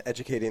challenge. And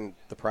educating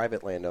the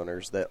private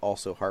landowners that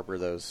also harbor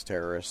those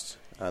terrorists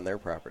on their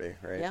property,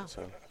 right? Yeah.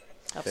 So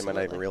Absolutely. they might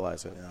not even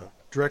realize it. Yeah.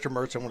 Director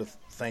Mertz, I want to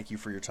thank you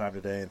for your time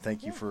today, and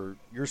thank you for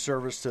your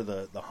service to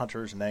the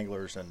hunters and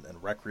anglers and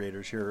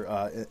recreators here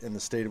in the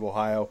state of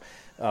Ohio.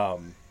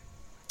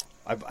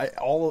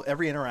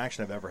 Every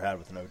interaction I've ever had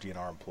with an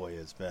ODNR employee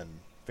has been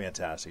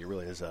fantastic. It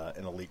really is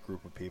an elite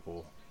group of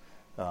people,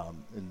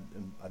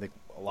 and I think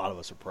a lot of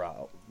us are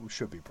proud. We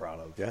should be proud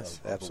of,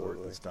 yes, of absolutely. the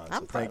work that's done.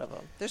 I'm proud of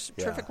them. There's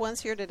terrific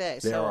ones here today,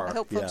 There so are, I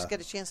hope folks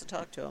get a chance to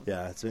talk to them.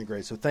 Yeah, it's been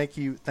great. So thank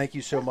you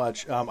so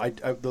much.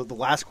 The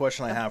last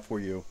question I have for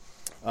you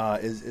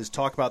is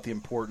talk about the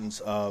importance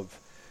of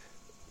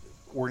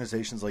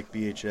organizations like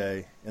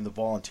BHA and the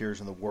volunteers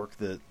and the work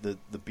that the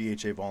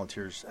BHA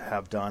volunteers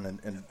have done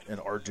and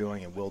are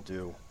doing and will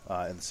do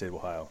in the state of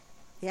Ohio.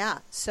 Yeah,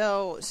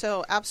 so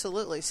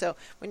absolutely. So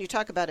when you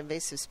talk about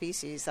invasive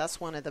species,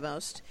 that's one of the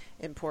most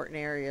important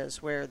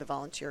areas where the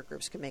volunteer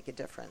groups can make a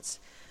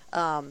difference.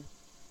 A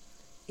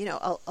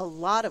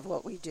lot of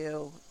what we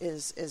do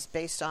is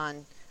based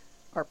on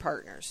our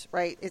partners,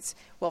 right?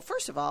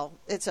 First of all,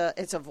 it's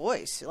a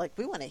voice. Like,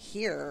 we want to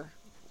hear.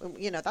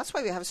 That's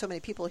why we have so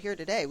many people here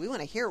today. We want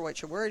to hear what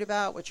you're worried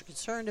about, what you're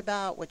concerned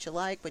about, what you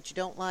like, what you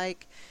don't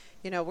like.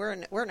 We're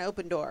an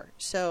open door.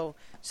 So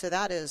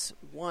that is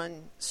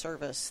one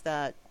service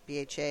that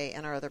BHA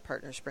and our other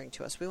partners bring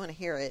to us. We want to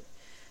hear it.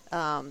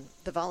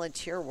 The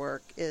volunteer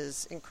work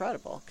is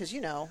incredible because,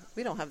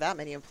 we don't have that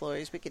many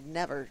employees. We could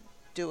never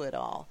do it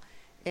all.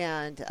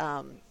 And,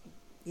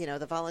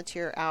 the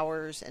volunteer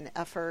hours and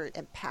effort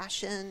and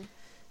passion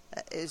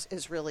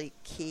is really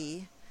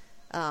key.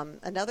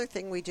 Another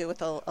thing we do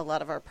with a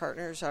lot of our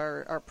partners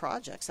are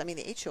projects. I mean,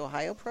 the H2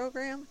 Ohio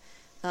program,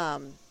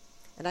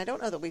 and I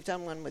don't know that we've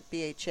done one with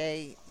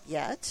BHA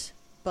yet,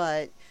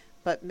 but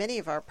many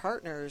of our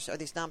partners are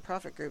these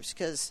nonprofit groups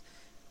because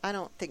I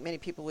don't think many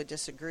people would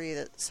disagree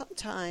that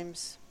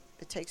sometimes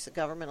it takes the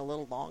government a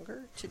little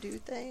longer to do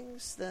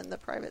things than the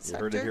private sector.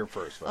 You heard it here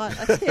first,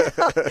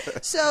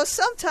 folks. So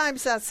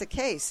sometimes that's the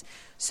case.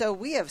 So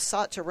we have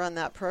sought to run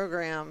that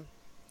program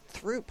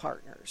through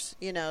partners,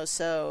 Ducks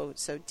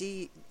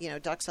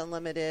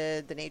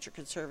Unlimited, the Nature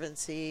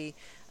Conservancy,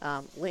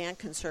 land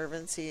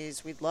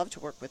conservancies. We'd love to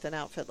work with an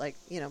outfit like,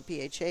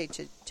 BHA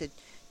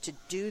to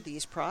do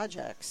these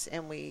projects,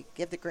 and we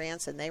give the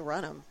grants and they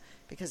run them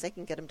because they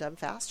can get them done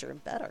faster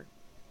and better.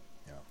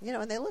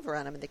 Yeah. And they live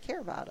around them and they care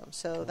about them.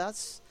 So cool.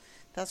 That's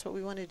what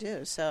we want to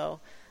do. So,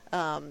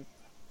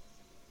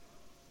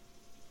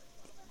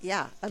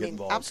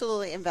 Involved.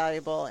 Absolutely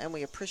invaluable, and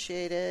we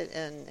appreciate it.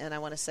 And I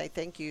want to say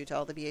thank you to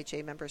all the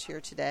BHA members here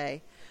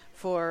today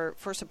for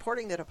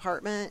supporting the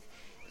department.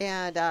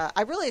 And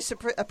I really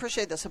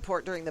appreciate the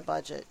support during the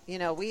budget.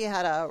 We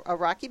had a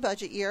rocky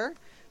budget year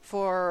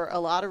for a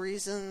lot of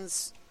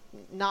reasons,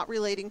 not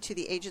relating to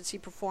the agency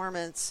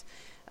performance,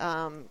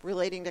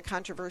 relating to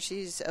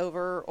controversies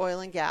over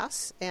oil and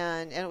gas,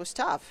 and it was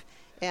tough.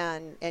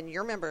 And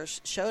your members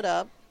showed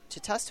up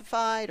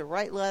testify, to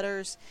write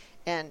letters,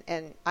 and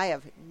I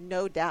have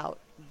no doubt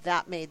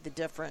that made the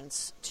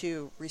difference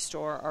to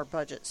restore our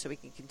budget so we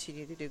can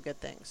continue to do good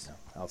things.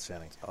 Yeah,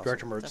 outstanding. Awesome.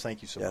 Director Mertz,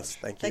 thank you so much. Yes,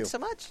 thank you. Thanks so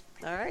much.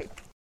 All right.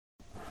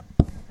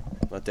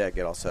 Let Dad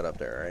get all set up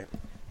there,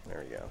 right?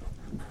 There we go.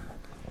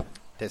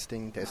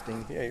 Testing.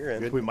 Yeah, you're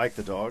in. Did we mic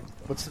the dog?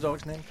 What's the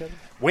dog's name, Kevin?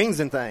 Wings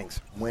and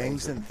things.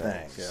 Wings and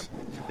Thangs.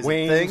 Yeah. Is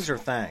Wings. it things or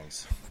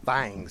thangs?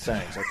 Fangs.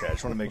 Thangs. Okay, I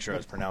just want to make sure I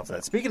was pronouncing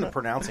that. Speaking of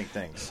pronouncing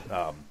things,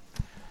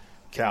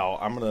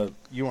 Cal,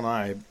 you and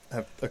I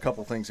have a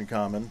couple things in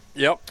common.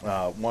 Yep.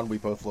 One, we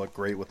both look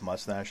great with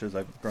mustaches.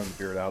 I've grown the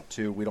beard out.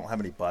 Two, we don't have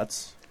any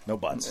butts. No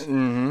butts.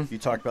 Mm-hmm. You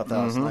talked about that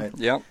last night.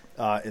 Yep.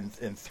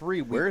 And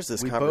three, Where is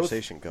this we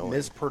conversation both going?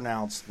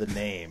 mispronounced the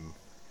name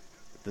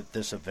that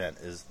this event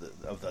is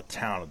of the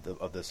town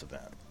of this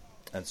event,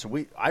 and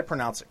so I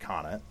pronounce it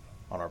Connet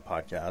on our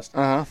podcast.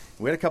 Uh-huh.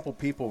 We had a couple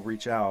people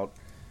reach out.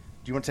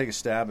 Do you want to take a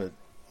stab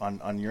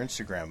on your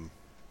Instagram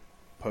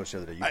post the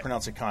other day? You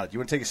pronounce it Connet. Do you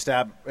want to take a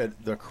stab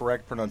at the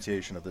correct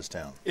pronunciation of this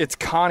town? It's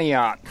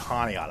Conneaut.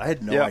 Conneaut. I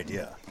had no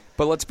idea.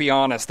 But let's be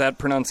honest, that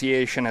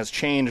pronunciation has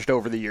changed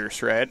over the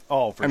years, right?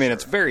 Oh, for I mean, sure.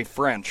 it's very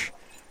French.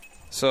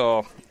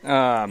 So,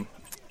 I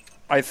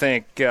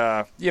think,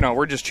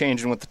 we're just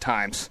changing with the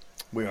times.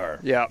 We are.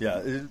 Yeah. Yeah.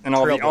 And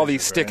all Trailblazers,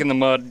 these stick right? in the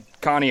mud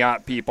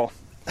Conneaut people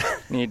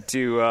need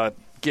to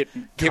get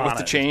with the Connet.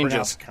 It's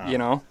changes, pronounced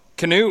Connet.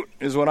 Canute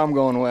is what I'm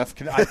going with.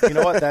 You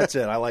know what? That's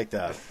it. I like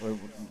that.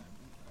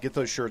 Get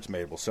those shirts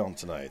made. We'll sell them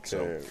tonight.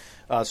 So,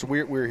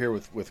 we're here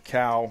with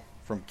Cal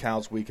from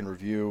Cal's Week in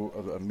Review,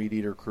 a Meat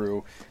Eater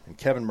crew, and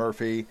Kevin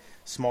Murphy,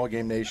 Small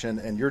Game Nation,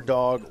 and your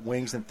dog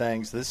Wings and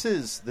Things. This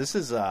is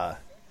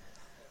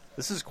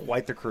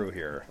quite the crew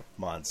here,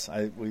 Muntz.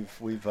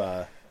 We've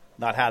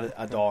not had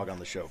a dog on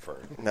the show for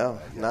No,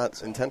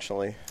 not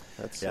intentionally.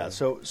 That's yeah.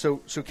 So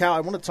Cal,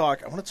 I want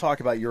to talk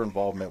about your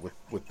involvement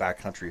with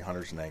backcountry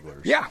hunters and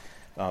anglers. Yeah.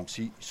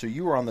 So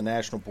you were on the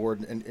national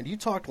board, and you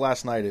talked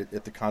last night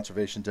at the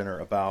conservation dinner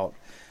about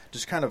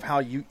just kind of how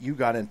you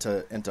got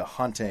into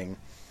hunting.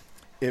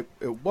 At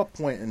what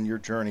point in your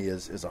journey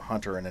as a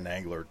hunter and an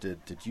angler did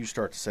you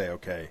start to say,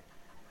 okay,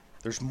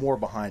 there's more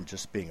behind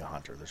just being a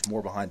hunter. There's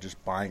more behind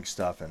just buying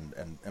stuff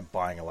and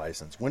buying a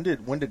license. When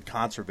did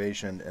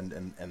conservation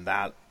and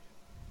that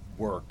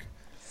work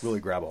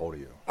really grab a hold of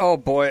you? Oh,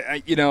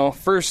 boy.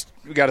 First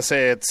we got to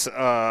say it's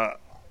a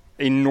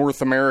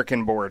North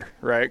American board,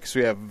 right? Because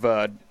we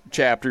have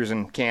chapters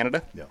in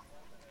Canada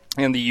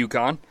and the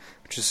Yukon,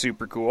 which is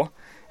super cool.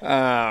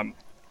 And,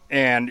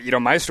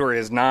 my story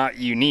is not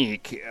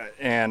unique,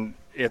 and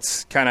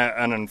it's kind of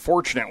an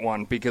unfortunate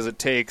one because it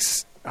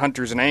takes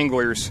hunters and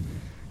anglers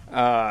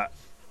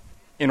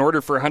in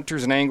order for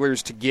hunters and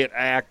anglers to get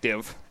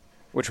active,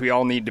 which we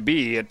all need to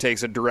be, it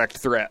takes a direct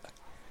threat,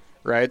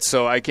 right?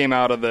 So I came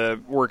out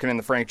of working in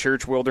the Frank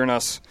Church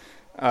Wilderness,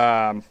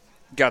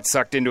 got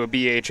sucked into a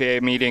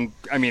BHA meeting,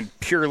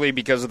 purely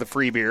because of the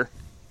free beer.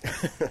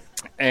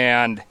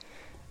 And,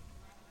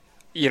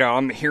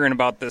 I'm hearing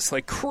about this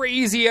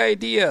crazy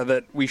idea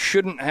that we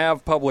shouldn't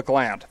have public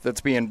land that's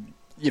being,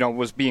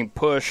 was being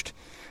pushed.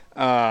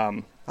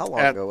 How long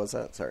ago was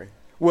that? Sorry.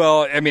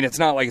 Well, it's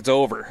not like it's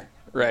over,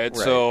 right?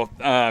 So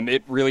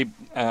it really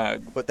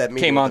But that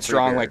came on with the free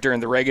strong beer. during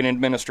the Reagan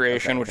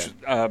administration, which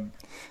I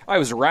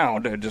was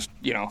around. I just,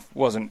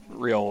 wasn't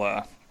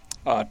real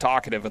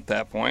talkative at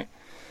that point.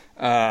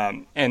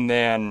 And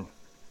then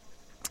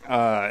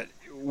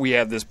we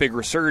had this big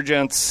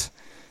resurgence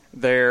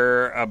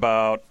there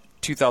about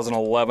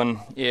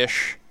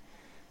 2011-ish,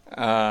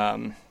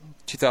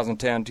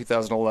 2010,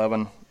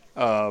 2011.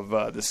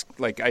 Of this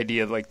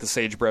idea of the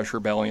Sagebrush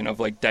Rebellion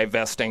of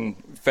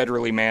divesting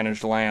federally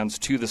managed lands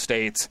to the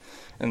states,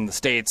 and the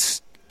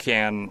states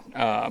can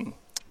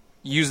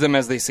use them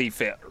as they see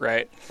fit,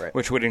 right?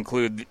 Which would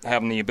include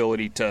having the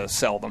ability to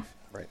sell them.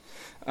 Right.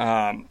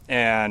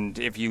 And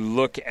if you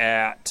look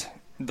at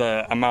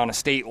the amount of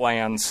state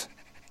lands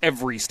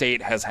every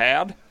state has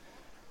had,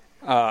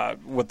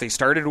 what they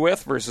started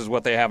with versus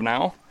what they have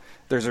now,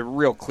 there's a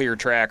real clear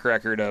track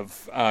record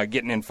of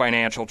getting in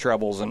financial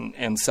troubles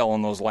and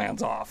selling those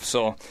lands off.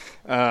 So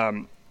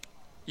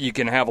you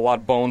can have a lot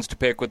of bones to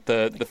pick with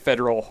the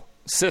federal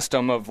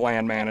system of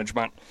land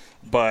management,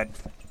 but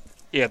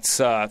it's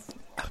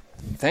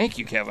thank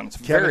you, Kevin. It's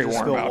very Kevin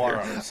just warm spilled water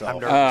out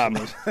on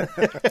here.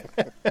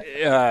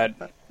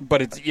 himself.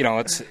 But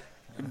it's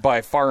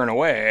by far and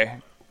away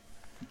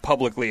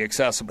publicly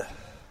accessible.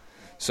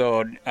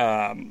 So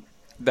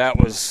that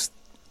was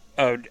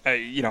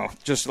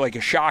just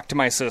a shock to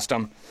my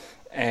system.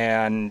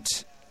 And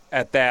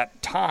at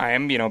that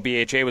time,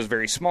 BHA was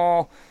very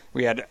small.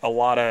 We had a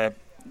lot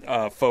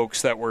of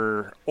folks that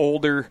were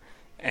older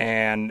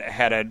and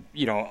had a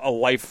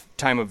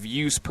lifetime of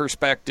use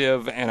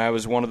perspective. And I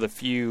was one of the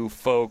few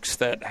folks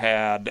that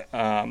had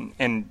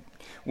and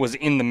was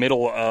in the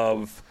middle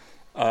of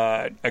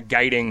a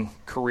guiding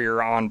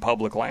career on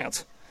public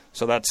lands.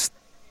 So that's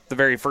the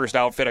very first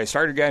outfit I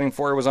started guiding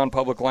for was on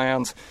public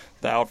lands.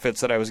 The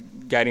outfits that I was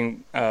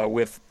guiding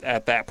with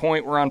at that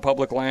point were on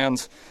public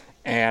lands.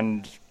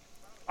 And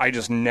I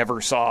just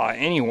never saw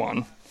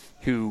anyone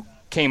who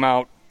came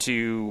out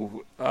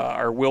to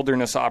our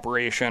wilderness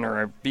operation or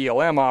our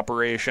BLM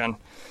operation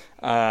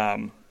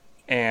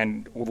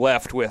and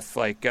left with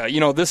like,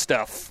 this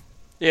stuff,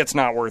 it's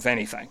not worth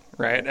anything,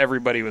 right?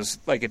 Everybody was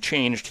like a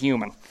changed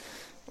human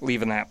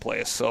leaving that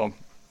place. So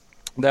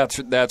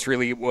that's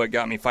really what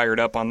got me fired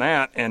up on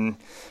that. And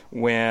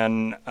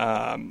when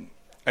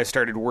I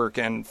started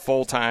working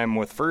full-time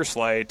with First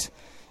Light,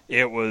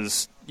 it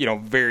was,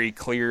 very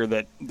clear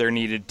that there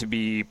needed to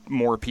be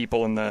more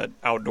people in the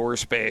outdoor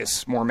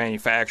space, more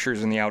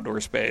manufacturers in the outdoor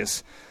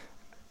space,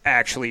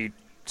 actually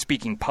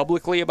speaking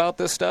publicly about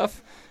this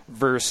stuff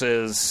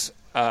versus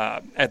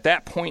at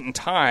that point in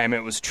time,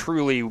 it was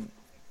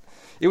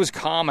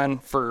common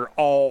for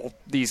all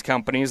these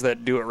companies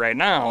that do it right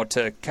now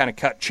to kind of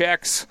cut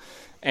checks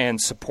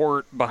and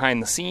support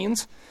behind the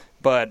scenes,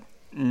 but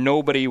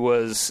nobody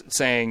was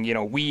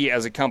saying, we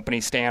as a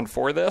company stand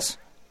for this.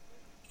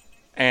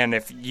 And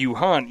if you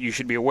hunt, you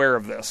should be aware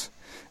of this,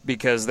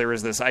 because there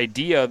was this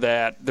idea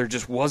that there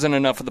just wasn't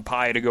enough of the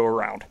pie to go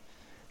around.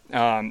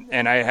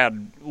 And I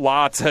had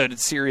lots of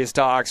serious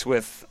talks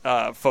with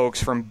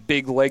folks from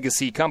big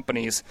legacy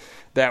companies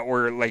that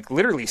were like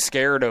literally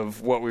scared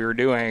of what we were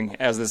doing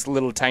as this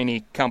little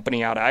tiny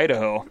company out of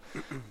Idaho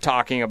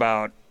talking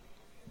about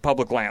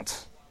public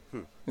lands.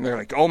 And they're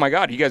like, oh my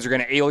God, you guys are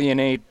going to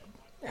alienate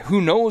who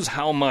knows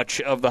how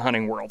much of the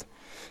hunting world.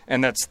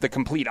 And that's the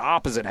complete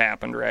opposite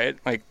happened, right?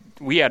 Like,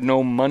 we had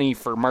no money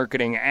for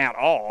marketing at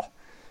all.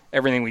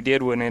 Everything we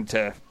did went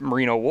into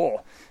merino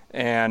wool.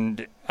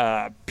 And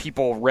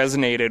people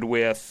resonated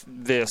with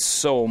this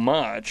so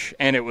much,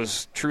 and it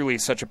was truly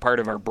such a part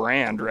of our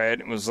brand, right?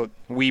 It was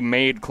we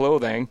made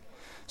clothing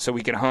so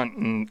we could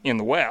hunt in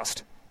the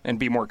West and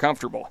be more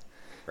comfortable.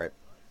 Right.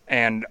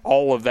 And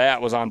all of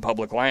that was on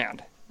public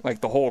land,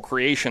 like the whole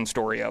creation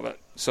story of it.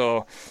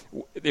 So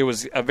it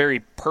was a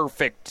very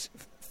perfect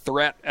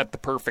threat at the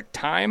perfect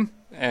time,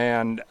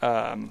 and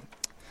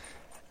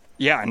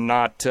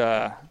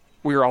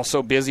we were all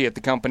so busy at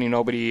the company,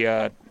 nobody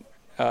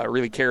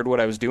really cared what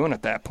I was doing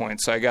at that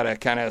point. So I got to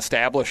kind of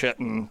establish it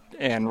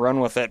and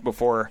run with it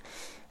before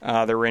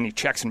there were any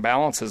checks and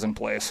balances in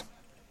place.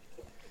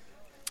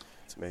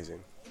 It's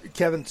amazing.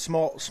 Kevin,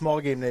 small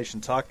game nation.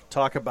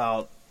 Talk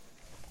about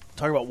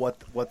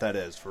what that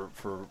is for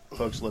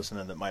folks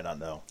listening that might not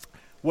know.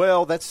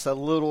 Well, that's a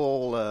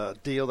little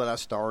deal that I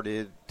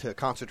started to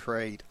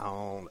concentrate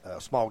on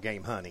small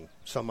game hunting.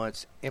 So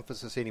much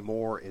emphasis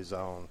anymore is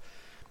on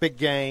big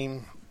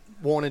game,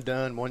 one and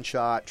done, one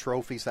shot,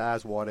 trophy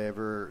size,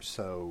 whatever.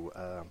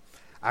 So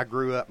I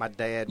grew up, my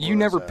dad was... You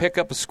never pick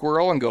up a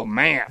squirrel and go,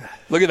 man,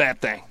 look at that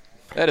thing.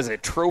 That is a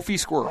trophy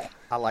squirrel.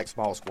 I like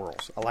small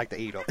squirrels. I like to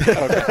eat them. Okay.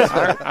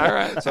 All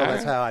right. So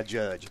that's how I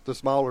judge. The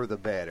smaller, the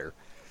better.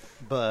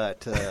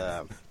 But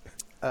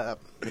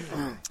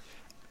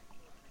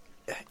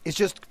it's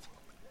just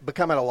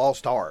becoming a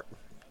lost art.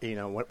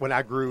 When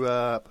I grew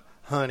up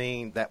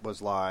hunting, that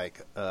was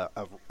like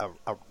a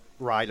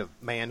rite of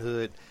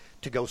manhood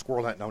to go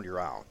squirrel hunting on your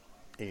own.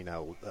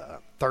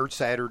 Third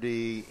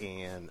Saturday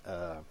in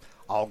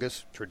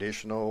August,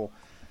 traditional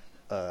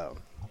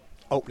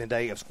opening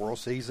day of squirrel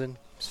season.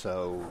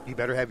 So you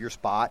better have your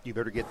spot. You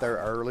better get there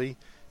early.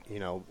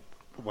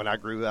 When I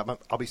grew up,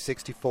 I'll be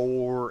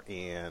 64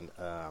 in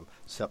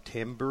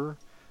September.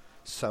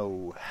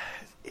 So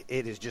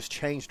it has just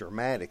changed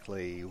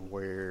dramatically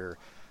where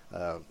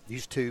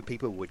used to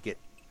people would get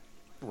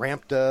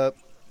ramped up,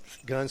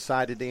 gun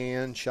sighted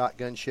in,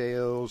 shotgun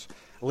shells,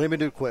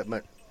 limited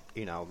equipment.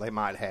 They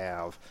might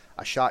have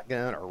a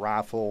shotgun, a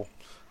rifle,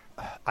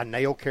 a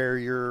nail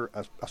carrier,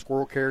 a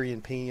squirrel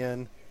carrying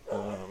pin,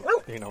 a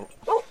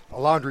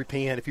laundry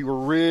pin. If you were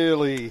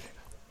really,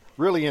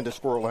 really into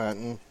squirrel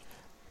hunting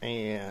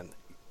and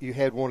you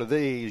had one of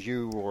these,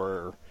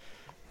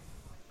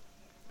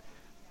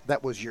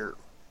 that was your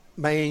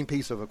main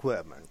piece of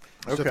equipment.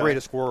 Okay. So create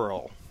a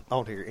squirrel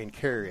on here and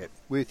carry it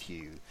with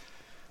you.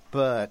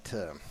 But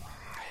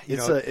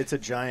it's a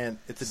giant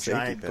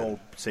pin. gold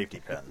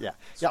safety pin. Yeah,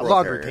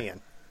 laundry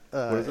pin.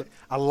 What is it?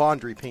 A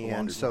laundry pin.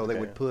 Laundry so pin, they okay.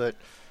 would put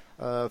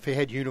if they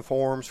had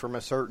uniforms from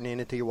a certain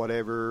entity or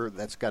whatever,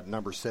 that's got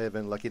number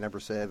 7, lucky number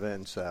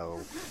 7.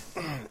 So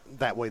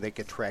that way they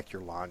could track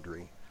your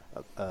laundry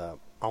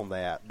on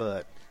that.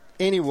 But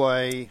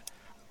anyway,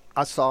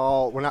 I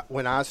saw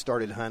when I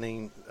started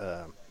hunting,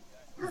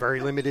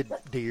 very limited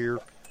deer,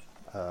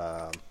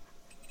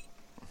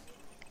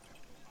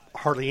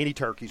 hardly any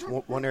turkeys,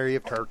 one area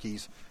of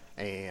turkeys,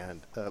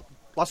 and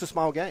lots of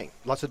small game,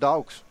 lots of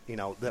dogs,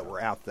 that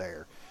were out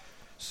there.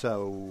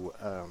 So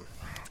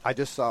I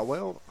just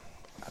saw,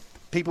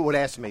 people would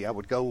ask me, I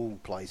would go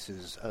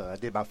places. I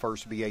did my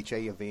first BHA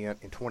event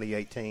in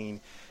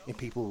 2018, and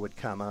people would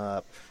come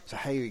up, say,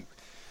 hey,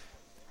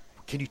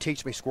 can you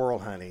teach me squirrel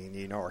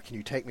hunting, or can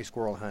you take me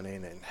squirrel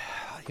hunting? And,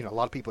 a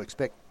lot of people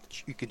expect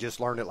you could just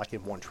learn it like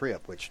in one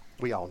trip, which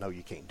we all know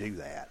you can't do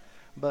that.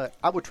 But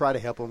I would try to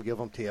help them, give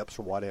them tips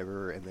or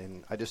whatever, and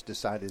then I just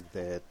decided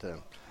that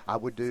I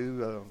would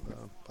do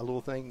a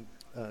little thing,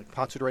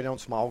 concentrate on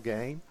small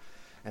game,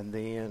 And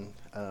then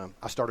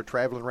I started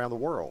traveling around the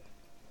world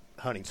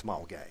hunting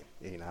small game.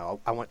 You know,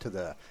 I went to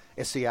the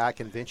SCI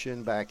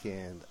convention back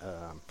in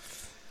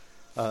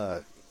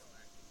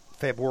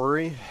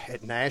February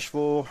at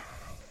Nashville.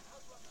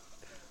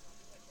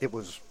 It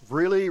was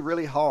really,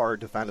 really hard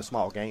to find a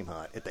small game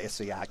hunt at the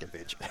SCI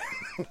convention.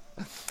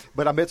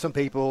 But I met some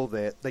people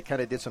that they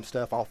kind of did some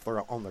stuff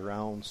on their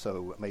own.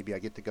 So maybe I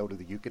get to go to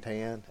the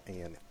Yucatan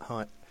and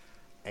hunt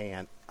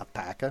an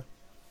alpaca.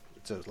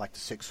 It's like the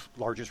 6th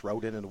largest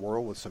rodent in the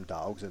world with some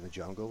dogs in the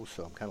jungle.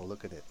 So I'm kind of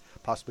looking at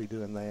possibly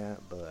doing that.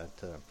 But,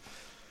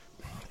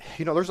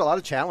 you know, there's a lot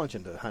of challenge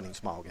into hunting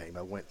small game.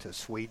 I went to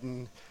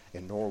Sweden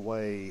and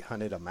Norway,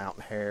 hunted a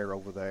mountain hare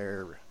over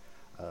there.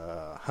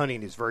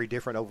 Hunting is very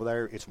different over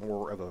there. It's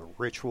more of a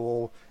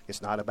ritual.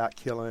 It's not about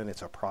killing.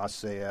 It's a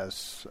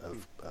process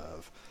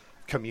of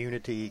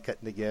community,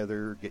 cutting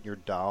together, getting your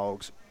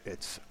dogs.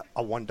 It's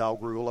a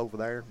 1-dog rule over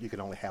there. You can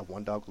only have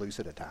 1 dog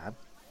loose at a time.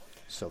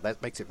 So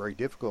that makes it very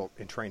difficult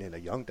in training a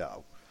young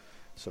dog.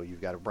 So you've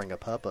got to bring a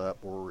pup up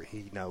where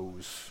he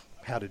knows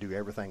how to do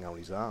everything on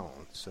his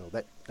own. So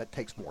that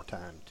takes more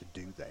time to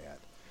do that.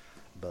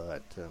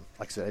 But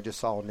like I said, I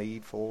just saw a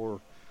need for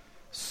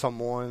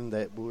someone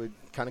that would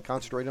kind of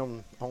concentrate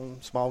on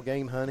small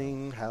game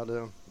hunting,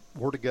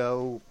 where to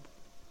go,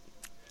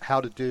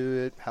 how to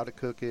do it, how to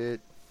cook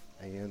it,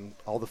 and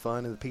all the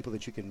fun and the people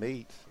that you can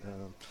meet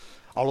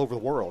all over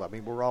the world. I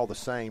mean, we're all the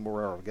same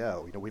wherever we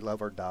go. You know, we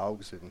love our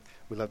dogs, and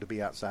we love to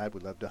be outside. We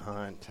love to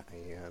hunt,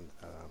 and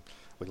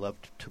we love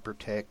to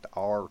protect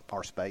our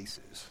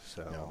spaces.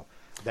 So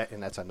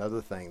that's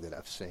another thing that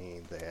I've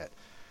seen, that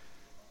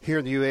here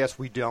in the U.S.,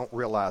 we don't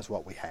realize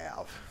what we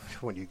have.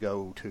 When you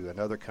go to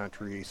another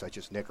country, such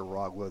as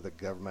Nicaragua, the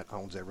government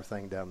owns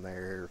everything down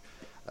there.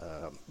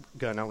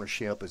 Gun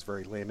ownership is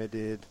very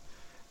limited.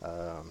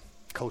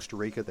 Costa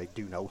Rica, they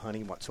do no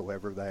hunting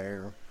whatsoever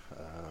there.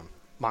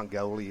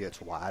 Mongolia,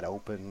 it's wide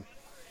open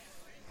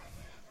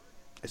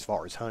as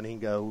far as hunting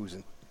goes,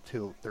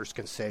 until there's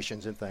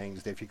concessions and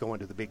things that if you go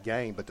into the big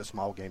game, but the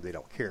small game they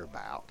don't care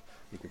about.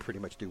 You can pretty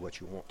much do what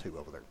you want to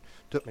over there.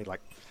 It took me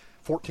like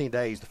 14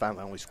 days to find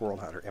the only squirrel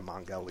hunter in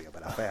Mongolia,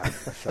 but I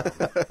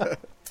found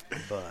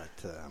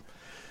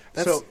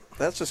it.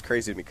 That's just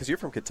crazy to me, because you're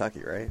from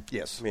Kentucky, right?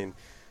 Yes. I mean,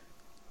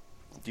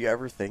 do you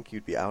ever think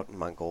you'd be out in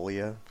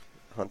Mongolia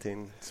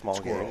hunting small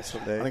game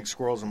someday? I think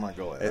squirrels in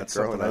Mongolia. That's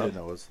growing something I up, didn't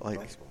know was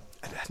possible.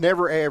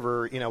 Never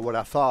ever, you know, what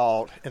I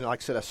thought, and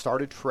like I said, I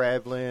started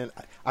traveling.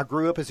 I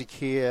grew up as a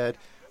kid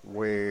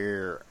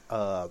where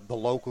the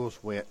locals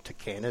went to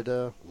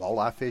Canada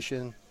walleye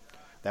fishing.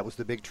 That was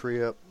the big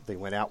trip. They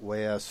went out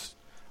west,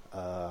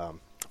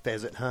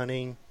 pheasant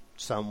hunting.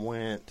 Some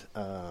went.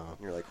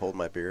 You're like, hold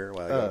my beer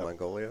while I go to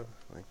Mongolia.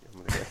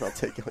 Like, I'll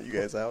take you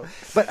guys out.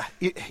 But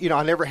you know,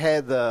 I never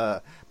had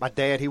my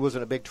dad. He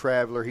wasn't a big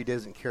traveler. He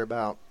doesn't care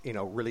about, you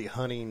know, really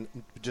hunting,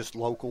 just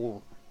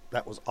local.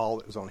 That was all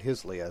that was on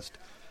his list.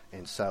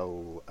 And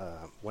so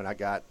when I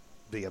got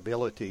the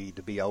ability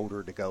to be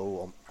older to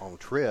go on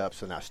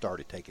trips, and I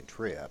started taking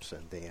trips,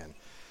 and then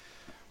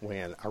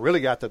when I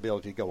really got the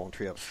ability to go on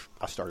trips,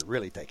 I started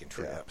really taking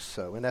trips.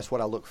 Yeah. So, and that's what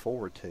I look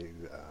forward to,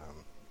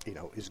 you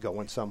know, is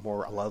going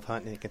somewhere. I love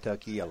hunting in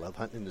Kentucky. I love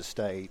hunting in the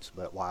States,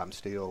 but while I'm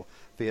still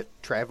fit,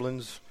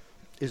 traveling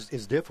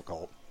is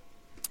difficult.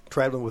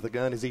 Traveling with a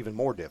gun is even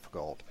more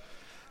difficult.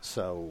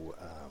 So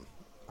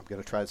I'm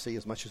going to try to see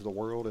as much of the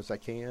world as I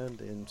can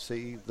and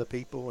see the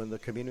people and the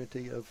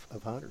community of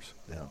hunters.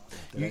 Yeah,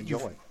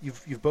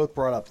 you've both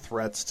brought up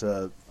threats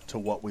to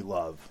what we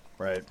love,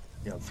 right?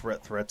 You know,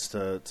 threats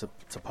to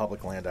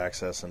public land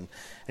access, and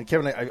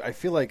Kevin, I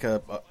feel like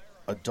a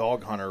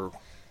dog hunter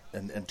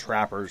and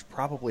trappers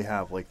probably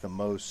have like the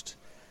most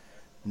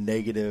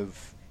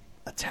negative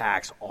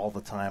attacks all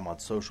the time on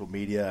social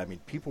media. I mean,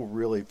 people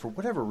really, for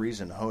whatever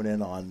reason, hone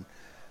in on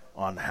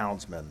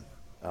houndsmen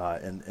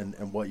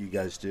and what you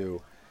guys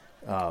do.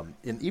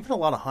 And even a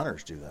lot of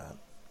hunters do that,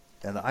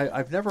 and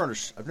I've never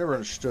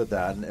understood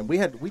that. And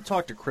we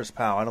talked to Chris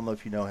Powell. I don't know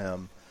if you know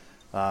him,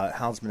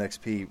 Houndsman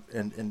XP,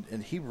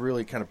 and he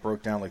really kind of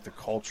broke down like the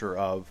culture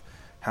of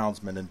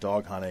houndsmen and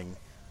dog hunting,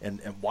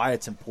 and why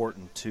it's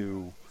important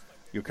to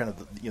kind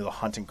of the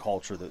hunting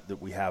culture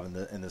that we have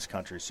in this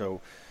country.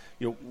 So,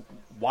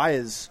 why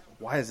is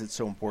it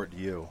so important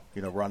to you?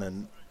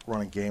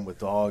 Running game with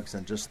dogs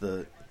and just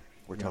the.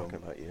 We're talking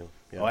about you.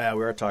 Yeah. Oh yeah,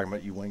 we are talking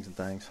about you, wings and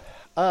things.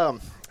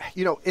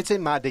 It's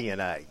in my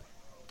DNA.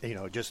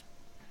 Just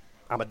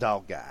I'm a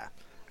dog guy,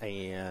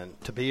 and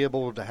to be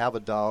able to have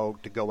a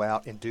dog to go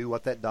out and do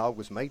what that dog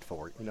was made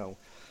for.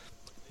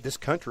 This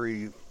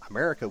country,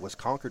 America, was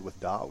conquered with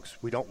dogs.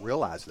 We don't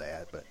realize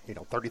that, but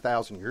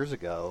 30,000 years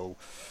ago,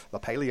 the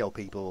Paleo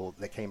people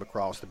that came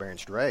across the Bering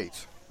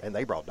Straits, and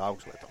they brought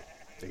dogs with them.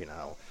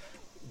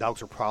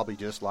 Dogs are probably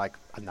just like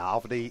a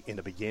novelty in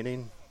the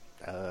beginning.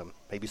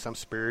 Maybe some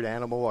spirit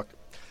animal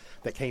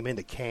that came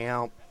into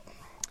camp.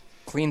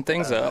 Clean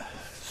things up.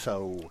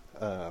 So,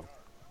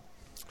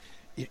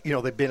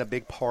 they've been a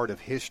big part of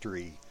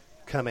history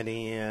coming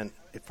in.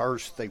 At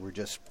first, they were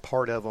just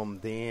part of them.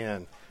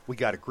 Then we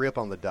got a grip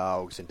on the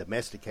dogs and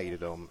domesticated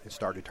them and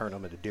started turning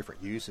them into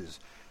different uses.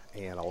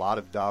 And a lot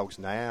of dogs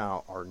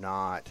now are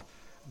not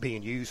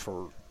being used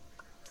for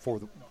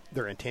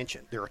their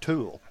intention. They're a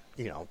tool.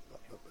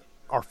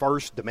 Our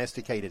first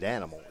domesticated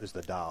animal is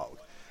the dog.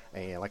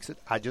 And like I said,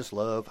 I just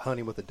love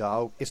hunting with a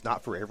dog. It's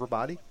not for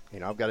everybody.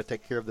 I've got to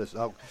take care of this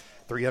dog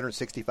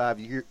 365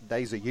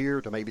 days a year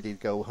to maybe to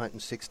go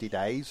hunting 60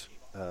 days.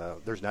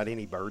 There's not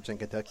any birds in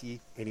Kentucky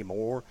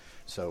anymore.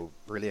 So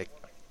really,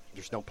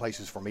 there's no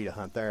places for me to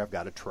hunt there. I've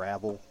got to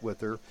travel with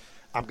her.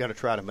 I'm going to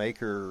try to make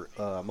her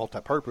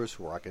multi-purpose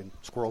where I can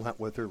squirrel hunt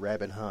with her,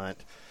 rabbit hunt.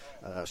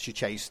 She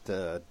chased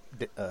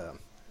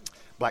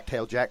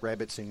black-tailed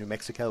jackrabbits in New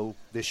Mexico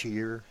this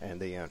year,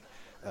 and then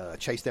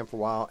chased them for a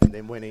while, and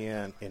then went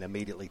in and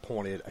immediately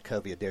pointed a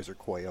covey of desert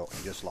quail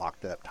and just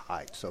locked up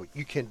tight. So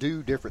you can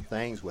do different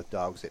things with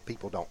dogs that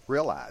people don't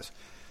realize.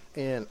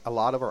 And a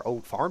lot of our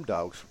old farm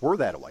dogs were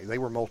that way. They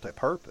were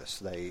multi-purpose.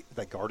 They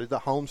guarded the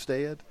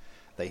homestead.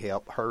 They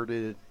helped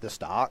herded the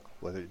stock,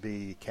 whether it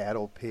be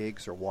cattle,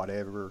 pigs, or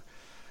whatever.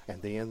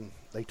 And then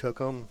they took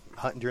them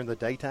hunting during the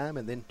daytime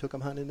and then took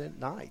them hunting at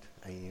night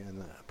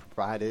and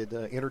provided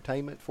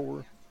entertainment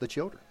for the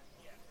children.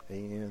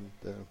 And,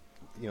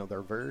 they're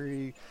a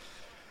very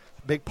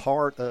big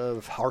part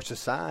of our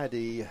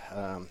society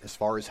as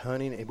far as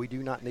hunting, and we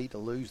do not need to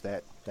lose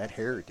that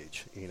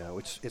heritage.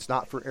 It's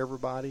not for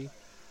everybody.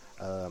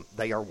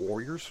 They are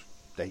warriors.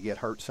 They get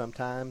hurt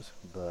sometimes,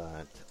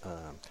 but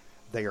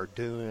they are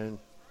doing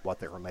what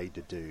they were made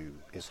to do,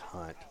 is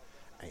hunt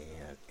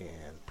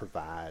and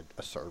provide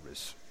a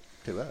service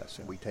to us.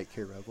 And we take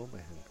care of them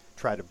and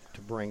try to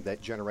bring that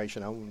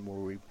generation on where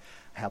we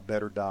have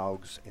better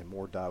dogs and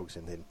more dogs,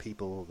 and then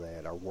people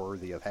that are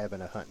worthy of having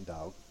a hunting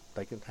dog,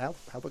 they can have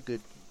a good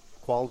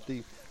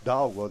quality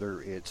dog,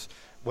 whether it's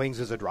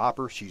Wings as a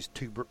dropper. She's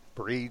two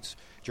breeds,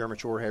 German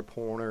Shorehead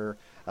Pointer,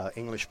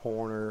 English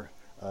Pointer,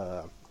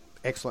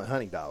 excellent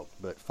hunting dog.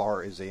 But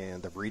far as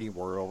in the breeding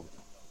world,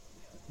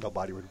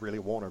 nobody would really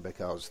want her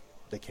because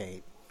they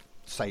can't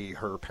say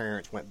her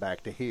parents went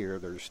back to here.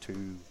 There's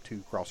two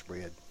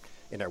crossbred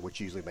in there,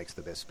 which usually makes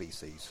the best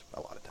species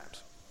a lot of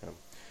times.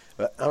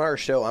 But on our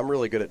show, I'm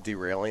really good at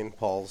derailing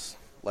Paul's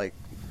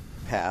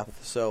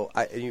path. So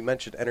you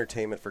mentioned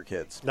entertainment for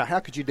kids. Now, how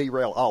could you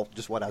derail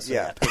just what I said?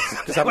 Yeah,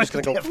 because I'm just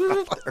going to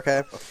go,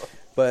 okay?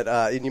 But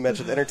and you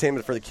mentioned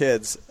entertainment for the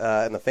kids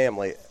and the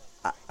family.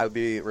 I would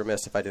be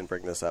remiss if I didn't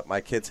bring this up.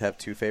 My kids have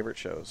two favorite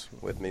shows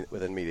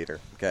within Meat Eater,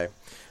 okay?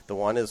 The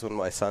one is when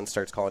my son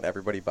starts calling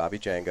everybody Bobby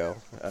Django,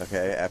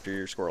 okay, after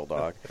your squirrel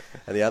dog.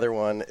 And the other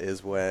one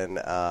is when,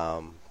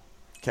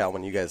 Cal,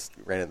 when you guys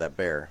ran into that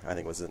bear, I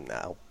think it was in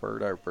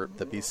Alberta or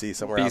the BC,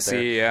 somewhere out there.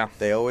 BC, yeah.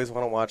 They always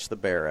want to watch the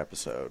bear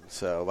episode.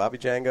 So Bobby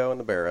Django and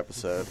the bear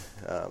episode.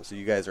 So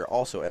you guys are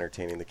also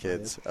entertaining the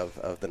kids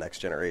of the next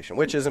generation,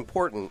 which is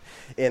important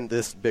in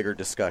this bigger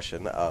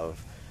discussion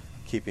of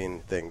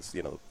keeping things,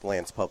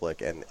 lands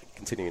public and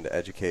continuing to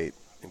educate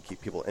and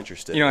keep people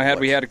interested. Had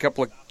we had a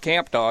couple of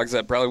camp dogs,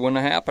 that probably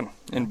wouldn't have happened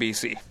in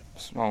BC.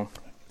 So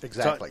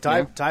exactly.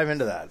 Dive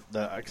into that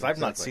because I've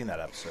not seen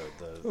that episode.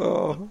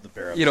 The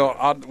bear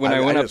episode. When I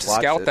went up to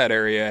scout that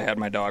area, I had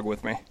my dog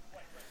with me.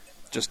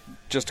 Just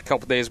a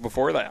couple days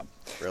before that.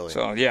 Really?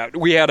 So yeah,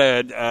 we had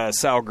a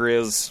sow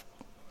grizz.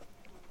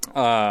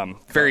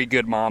 Very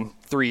good mom.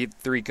 Three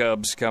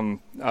cubs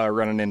come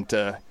running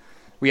into.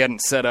 We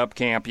hadn't set up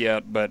camp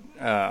yet, but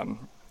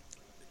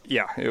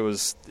it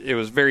was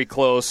very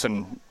close,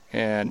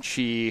 and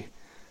she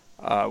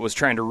was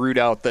trying to root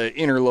out the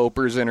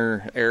interlopers in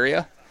her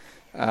area,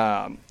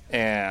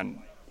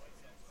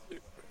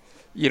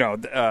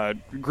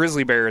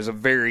 grizzly bear is a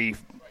very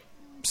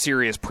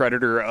serious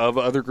predator of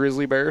other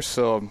grizzly bears,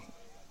 so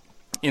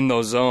in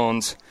those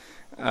zones,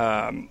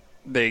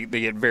 they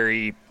get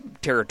very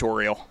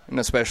territorial, and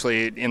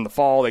especially in the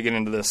fall, they get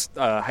into this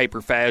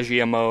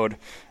hyperphagia mode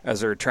as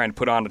they're trying to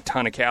put on a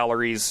ton of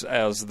calories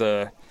as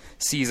the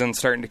season's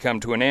starting to come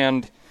to an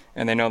end,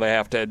 and they know they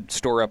have to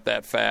store up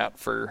that fat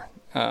for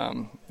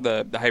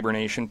the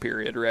hibernation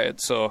period, right?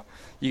 So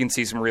you can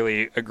see some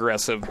really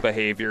aggressive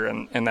behavior,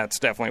 and that's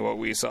definitely what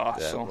we saw.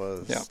 That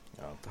was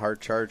hard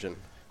charging.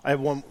 I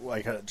have one,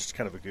 just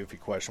kind of a goofy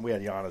question. We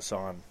had Giannis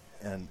on,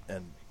 and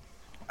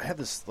I have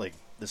this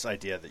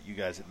idea that you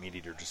guys at Meat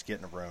Eater just get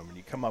in a room and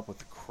you come up with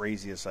the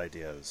craziest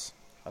ideas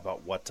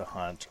about what to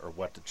hunt or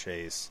what to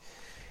chase.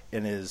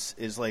 And is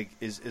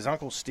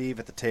Uncle Steve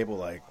at the table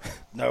like,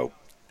 nope,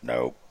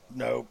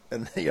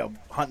 and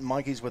hunting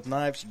monkeys with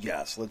knives?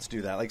 Yes, let's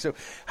do that. So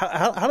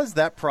how does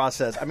that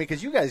process? I mean,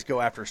 because you guys go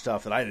after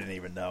stuff that I didn't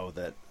even know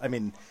that. I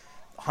mean,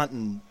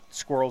 hunting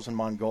squirrels in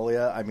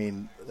Mongolia. I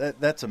mean,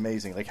 that's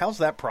amazing. How's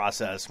that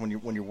process when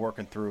you're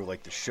working through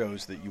the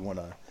shows that you want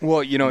to?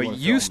 Well, it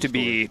used to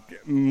be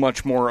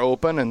much more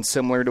open and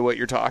similar to what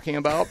you're talking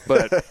about,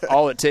 but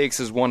all it takes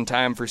is one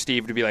time for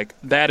Steve to be like,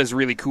 "That is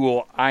really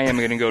cool. I am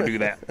going to go do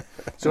that."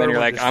 So then you're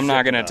like, "I'm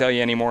not going to tell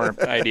you any more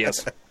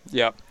ideas."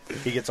 Yep.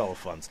 He gets all the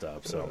fun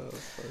stuff. So,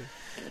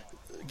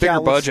 bigger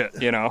budget,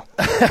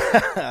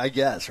 I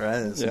guess,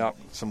 right? Yeah.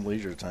 Some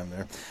leisure time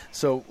there.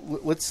 So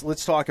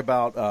let's talk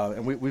about,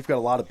 and we've got a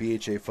lot of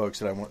BHA folks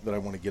that I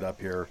want to get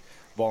up here,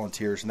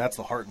 volunteers, and that's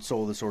the heart and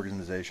soul of this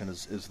organization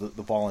is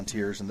the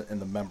volunteers and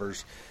the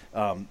members.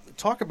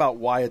 Talk about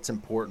why it's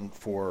important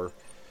for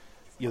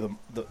the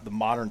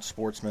modern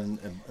sportsman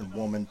and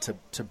woman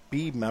to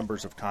be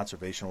members of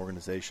conservation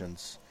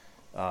organizations,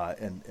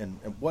 and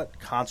what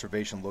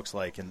conservation looks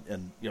like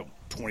in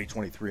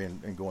 2023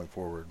 and going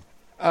forward.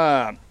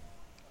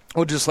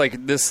 Well, just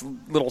like this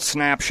little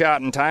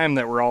snapshot in time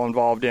that we're all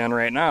involved in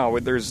right now,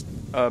 there's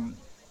a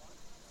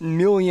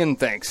million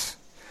things.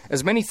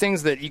 As many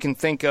things that you can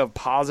think of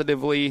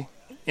positively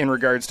in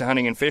regards to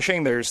hunting and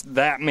fishing, there's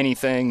that many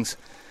things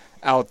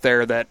out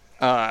there that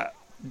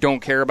don't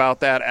care about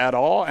that at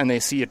all, and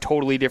they see a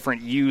totally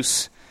different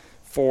use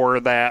for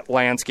that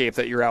landscape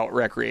that you're out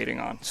recreating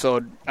on. So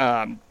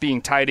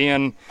being tied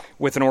in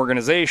with an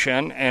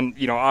organization, and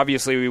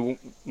obviously we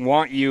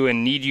want you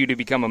and need you to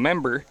become a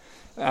member,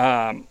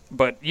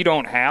 but you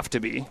don't have to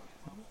be.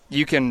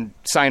 You can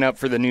sign up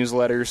for the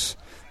newsletters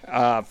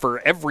for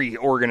every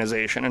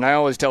organization, and I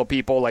always tell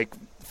people,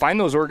 find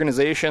those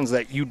organizations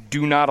that you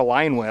do not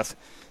align with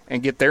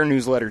and get their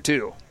newsletter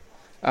too.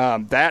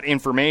 That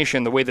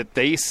information, the way that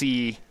they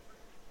see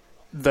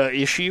the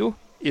issue,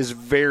 is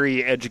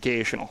very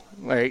educational.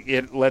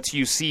 It lets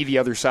you see the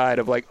other side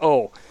of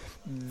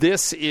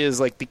this is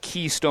the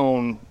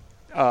keystone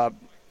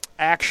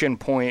action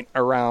point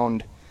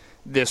around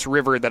this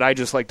river that I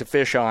just like to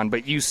fish on,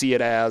 but you see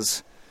it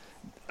as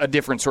a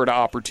different sort of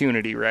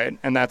opportunity, right?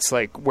 And that's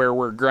where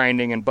we're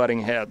grinding and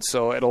butting heads.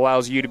 So it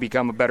allows you to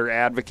become a better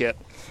advocate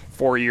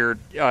for your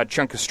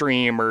chunk of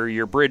stream or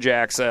your bridge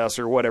access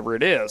or whatever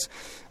it is.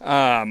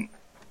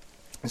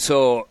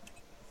 So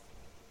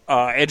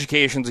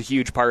education's a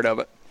huge part of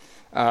it.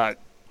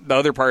 The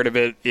other part of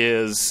it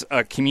is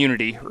a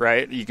community,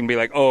 right? You can be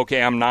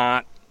okay, I'm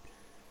not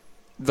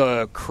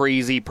the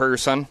crazy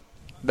person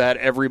that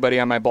everybody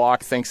on my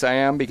block thinks I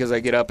am because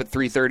I get up at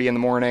 3:30 in the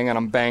morning and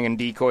I'm banging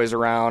decoys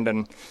around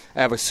and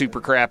I have a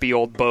super crappy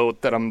old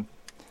boat that I'm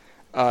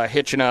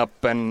hitching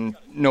up and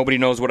nobody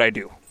knows what I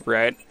do,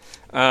 right?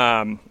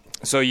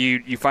 So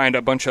you find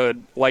a bunch of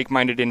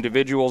like-minded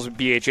individuals.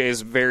 BHA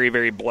is very,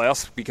 very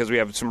blessed because we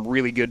have some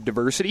really good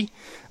diversity.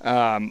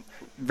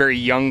 Very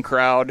young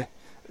crowd,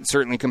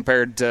 certainly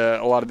compared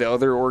to a lot of the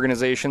other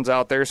organizations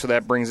out there. So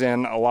that brings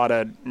in a lot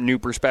of new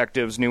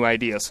perspectives, new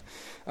ideas.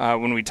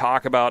 When we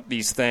talk about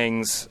these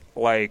things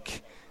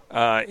like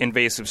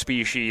invasive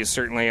species,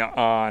 certainly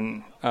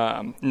on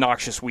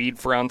noxious weed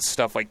fronts,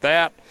 stuff like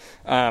that,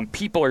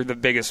 people are the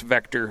biggest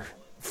vector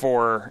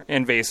for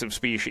invasive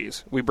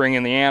species. We bring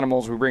in the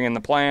animals, we bring in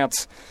the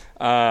plants.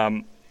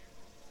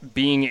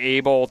 Being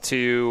able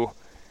to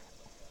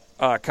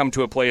come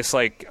to a place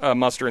like a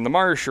muster in the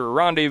marsh or a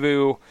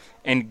rendezvous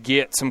and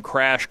get some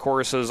crash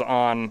courses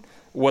on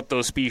what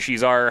those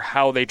species are,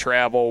 how they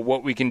travel,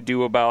 what we can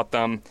do about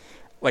them,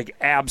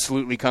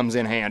 absolutely comes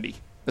in handy.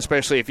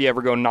 Especially if you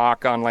ever go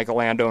knock on a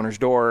landowner's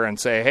door and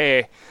say,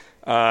 hey,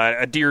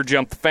 a deer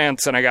jumped the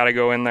fence and I got to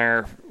go in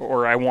there,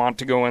 or I want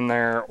to go in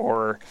there,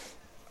 or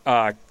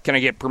can I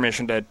get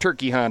permission to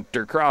turkey hunt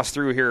or cross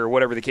through here, or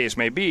whatever the case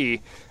may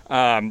be.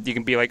 You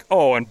can be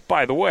oh, and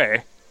by the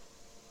way,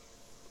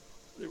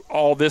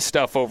 all this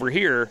stuff over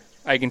here,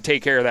 I can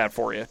take care of that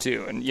for you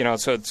too. And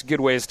so it's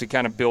good ways to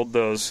kind of build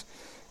those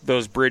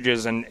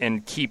bridges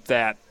and keep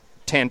that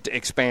tent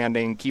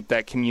expanding, keep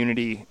that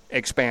community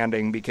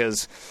expanding.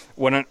 Because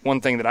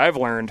one thing that I've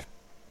learned,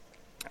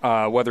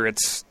 whether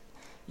it's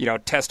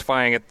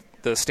testifying at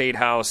the State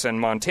House in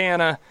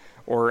Montana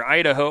or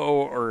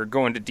Idaho or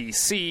going to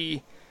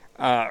D.C.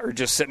 Or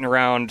just sitting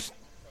around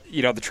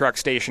the truck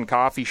station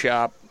coffee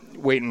shop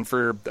waiting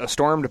for a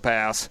storm to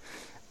pass,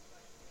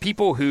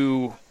 people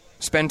who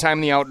spend time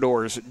in the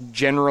outdoors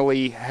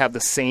generally have the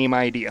same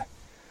idea.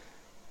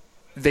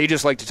 They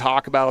just like to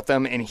talk about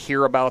them and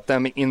hear about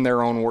them in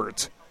their own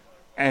words.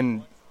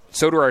 And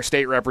so do our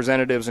state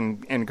representatives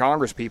and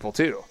Congress people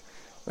too.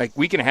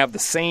 We can have the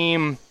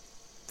same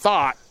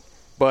thought,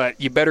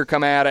 but you better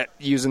come at it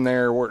using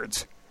their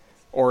words,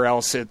 or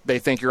else they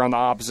think you're on the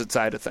opposite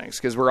side of things,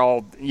 because we're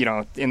all,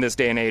 in this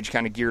day and age,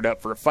 kind of geared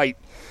up for a fight.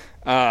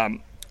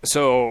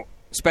 So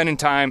spending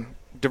time,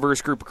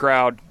 diverse group of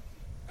crowd,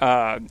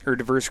 or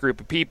diverse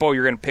group of people,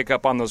 you're going to pick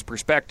up on those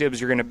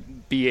perspectives. You're going to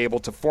be able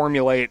to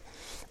formulate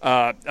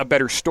a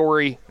better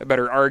story, a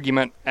better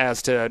argument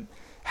as to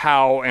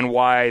how and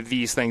why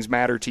these things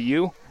matter to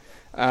you.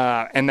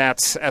 And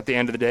that's, at the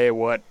end of the day,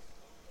 what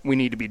we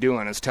need to be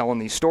doing, is telling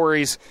these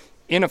stories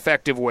in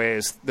effective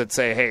ways that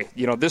say, hey,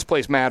 this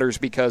place matters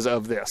because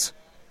of this.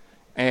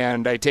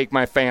 And I take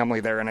my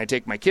family there, and I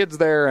take my kids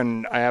there,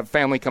 and I have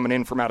family coming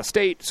in from out of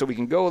state, so we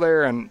can go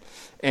there, and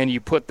you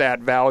put that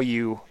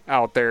value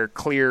out there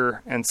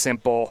clear and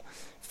simple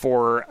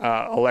for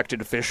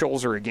elected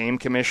officials or a game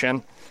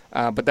commission.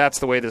 But that's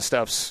the way this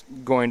stuff's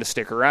going to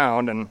stick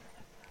around.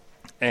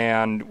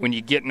 And when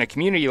you get in a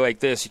community like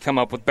this, you come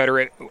up with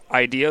better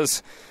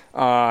ideas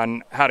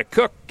on how to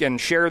cook and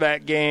share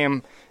that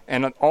game,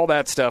 And all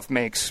that stuff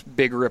makes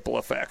big ripple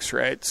effects,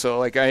 right? So,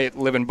 like, I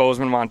live in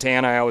Bozeman,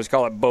 Montana. I always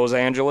call it Bose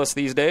Angeles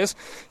these days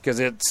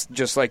because it's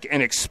just like an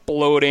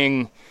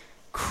exploding,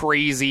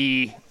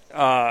 crazy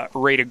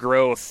rate of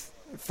growth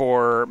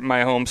for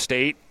my home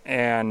state.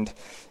 And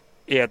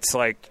it's,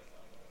 like,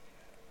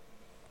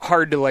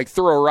 hard to, like,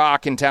 throw a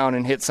rock in town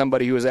and hit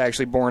somebody who was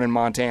actually born in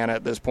Montana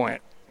at this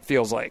point,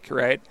 feels like,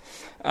 right?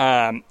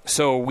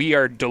 So we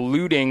are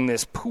diluting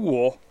this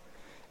pool.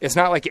 It's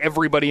not like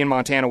everybody in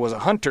Montana was a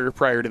hunter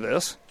prior to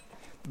this,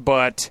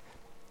 but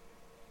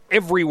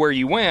everywhere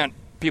you went,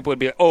 people would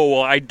be like, oh,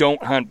 well, I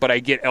don't hunt, but I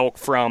get elk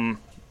from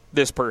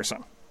this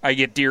person. I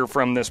get deer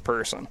from this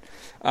person.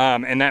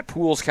 And that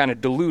pool's kind of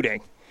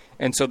diluting.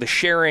 And so the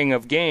sharing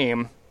of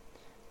game,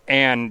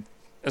 and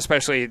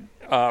especially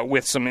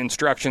with some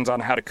instructions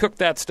on how to cook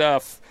that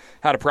stuff,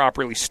 how to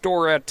properly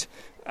store it,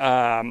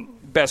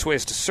 best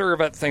ways to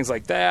serve it, things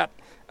like that,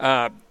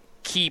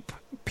 keep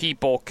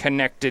people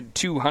connected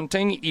to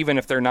hunting, even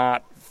if they're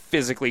not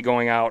physically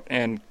going out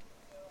and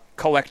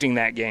collecting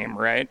that game,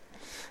 right?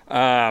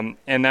 And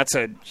that's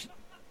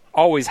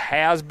always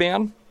has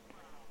been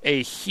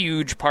a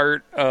huge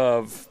part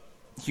of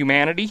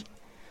humanity,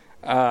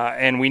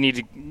 and we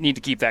need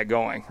to keep that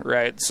going,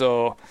 right?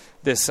 So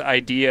this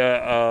idea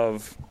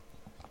of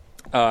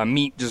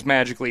meat just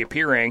magically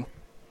appearing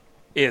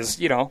is,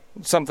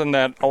 something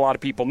that a lot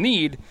of people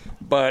need,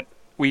 but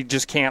we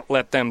just can't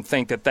let them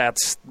think that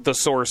that's the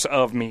source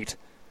of meat,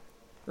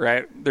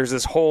 right? There's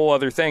this whole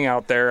other thing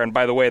out there, and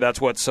by the way,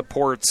 that's what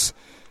supports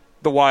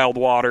the wild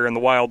water and the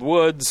wild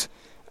woods.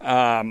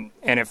 And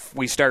if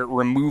we start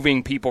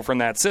removing people from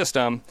that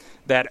system,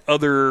 that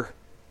other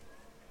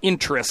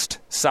interest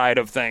side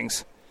of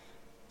things,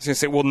 it's going to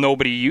say, well,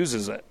 nobody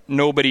uses it.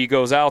 Nobody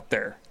goes out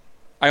there.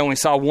 I only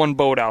saw one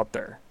boat out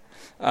there.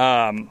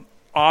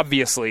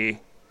 Obviously,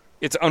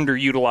 it's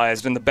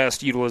underutilized, and the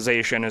best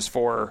utilization is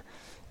for,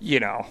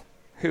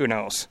 who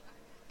knows,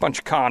 bunch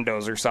of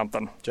condos or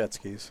something. Jet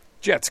skis.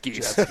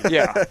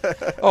 Yeah.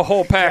 A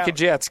whole pack of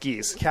jet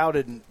skis. Cal,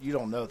 you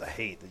don't know the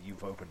hate that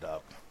you've opened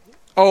up.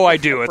 Oh, I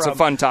do. It's a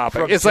fun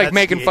topic. It's like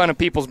making fun of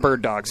people's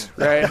bird dogs,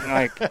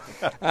 right?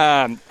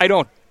 I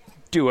don't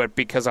do it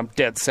because I'm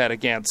dead set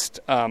against,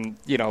 like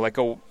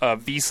a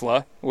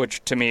Vizsla,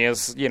 which to me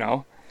is,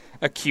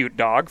 a cute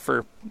dog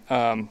for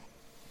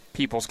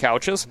people's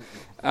couches.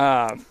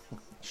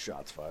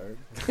 Shots fired.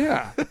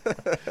 Yeah.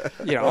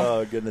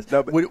 Oh goodness.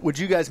 No, would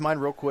you guys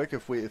mind real quick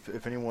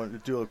if anyone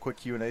would do a quick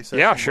Q&A session?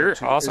 Yeah, sure.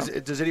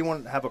 Awesome. Does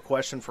anyone have a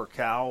question for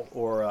Cal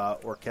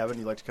or Kevin?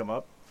 You'd like to come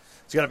up?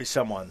 It's got to be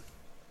someone.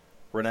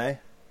 Renee?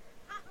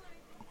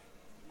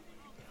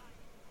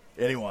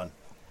 Anyone?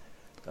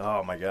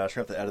 Oh my gosh,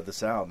 we have to edit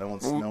this out. No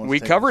one's we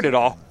covered it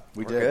all.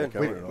 We did. We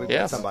covered it all.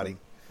 Yes. Somebody.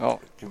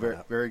 Oh, very,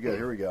 very good.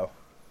 Here we go.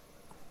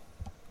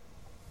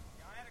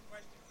 I had a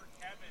question for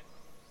Kevin.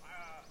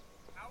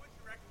 How would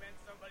you recommend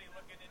somebody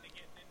looking into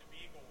getting into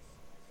beagles,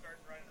 start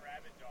running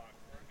rabbit dogs?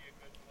 Where would be a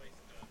good place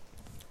to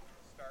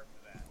start for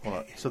that?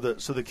 Hold on.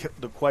 So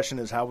the question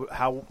is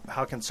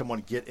how can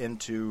someone get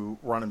into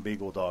running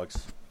beagle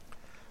dogs?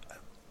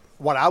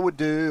 What I would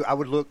do, I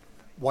would look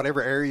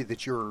whatever area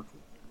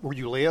where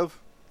you live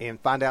and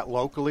find out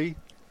locally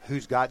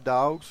who's got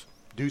dogs.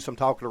 Do some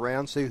talking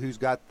around, see who's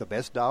got the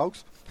best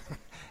dogs,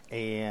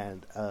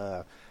 and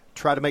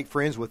try to make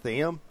friends with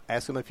them.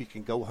 Ask them if you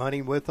can go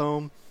hunting with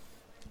them,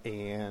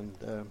 and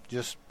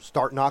just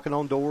start knocking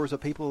on doors of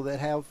people that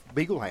have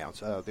beagle hounds.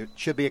 There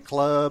should be a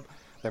club.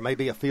 There may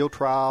be a field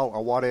trial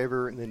or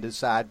whatever, and then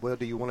decide, well,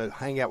 do you want to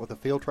hang out with the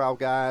field trial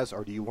guys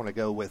or do you want to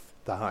go with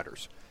the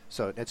hunters?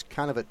 So it's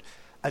kind of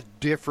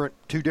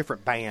two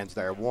different bands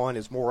there. One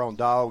is more on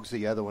dogs.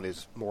 The other one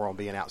is more on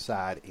being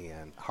outside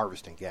and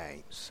harvesting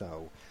game.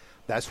 So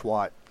that's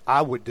what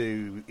I would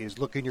do, is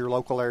look in your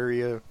local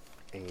area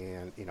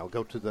and,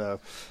 go to the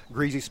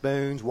Greasy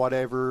Spoons,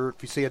 whatever.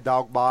 If you see a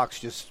dog box,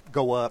 just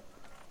go up,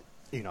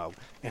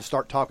 and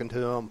start talking to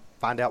them.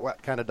 Find out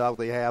what kind of dog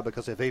they have,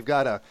 because if they've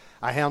got a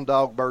hound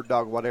dog, bird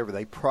dog, whatever,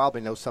 they probably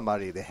know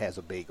somebody that has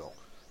a beagle.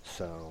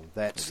 So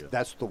that's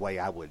the way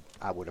I would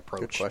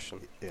approach. Good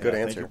question. Yeah. Good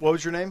answer. What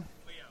was your name?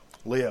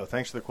 Leo.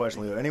 Thanks for the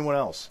question, Leo. Anyone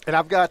else? And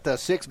I've got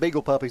 6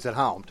 beagle puppies at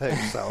home too.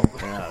 So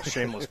yeah,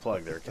 shameless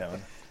plug there,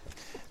 Kevin.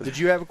 Did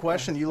you have a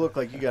question? You look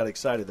like you got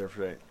excited there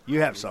for it.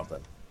 You have something.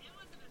 It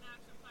wasn't an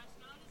actual question.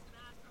 I was just going to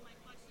ask for my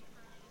question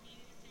for the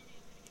meeting of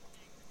series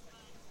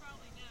and it's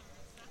probably never.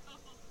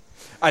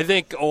 So. I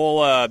think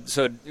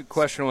so the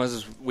question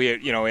was, we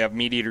have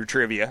Meat Eater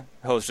Trivia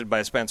hosted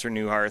by Spencer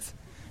Newharth,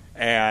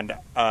 and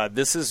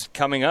this is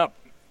coming up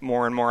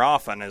more and more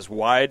often, is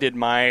why did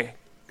my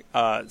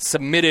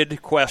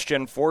submitted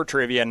question for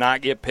trivia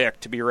not get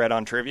picked to be read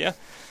on trivia?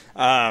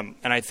 And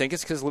I think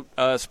it's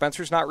because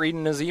Spencer's not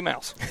reading his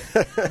emails.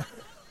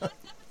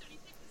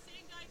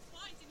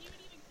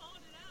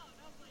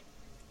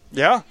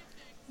 Yeah.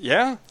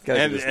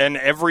 And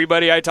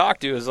everybody I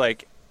talked to is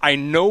like, I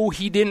know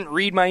he didn't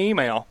read my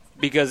email,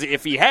 because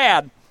if he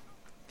had,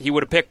 he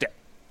would have picked it.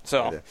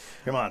 So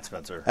come on,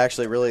 Spencer.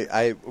 Actually, really,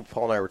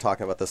 Paul and I were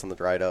talking about this on the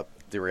Dried Up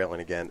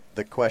derailing again.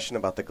 The question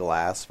about the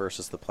glass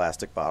versus the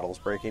plastic bottles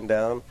breaking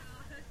down,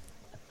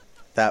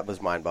 that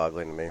was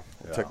mind-boggling to me.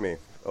 It took me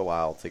a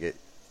while to get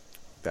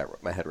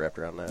my head wrapped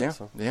around that. Yeah,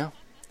 so. yeah.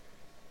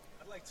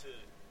 I'd like to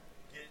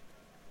get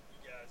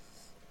you guys.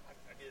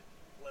 I get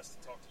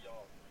blessed to talk to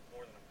y'all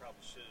more than I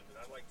probably should,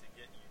 but I'd like to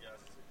get you guys'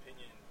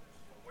 opinion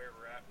on where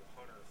we're at with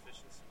hunter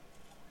efficiency.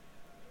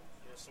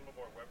 You know, some of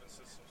our weapon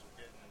systems are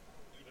getting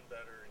even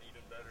better and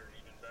even better and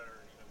even better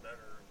and even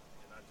better.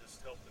 And I just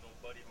helped an old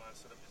buddy of mine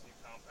set up his new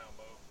compound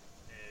bow,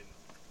 and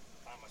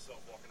find myself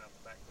walking out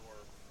the back door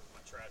with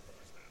my trad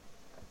bows now.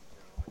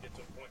 You know, I get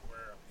to a point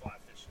where I'm fly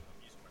fishing,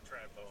 I'm using my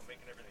trad bow, I'm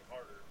making everything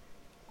harder.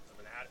 I've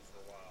been at it for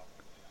a while.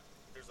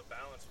 There's a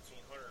balance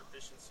between hunter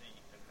efficiency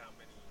and how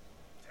many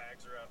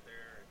tags are out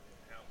there and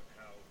how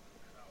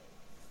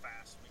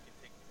fast we can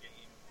take the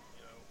game.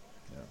 You know,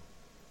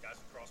 guys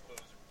with crossbows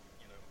are,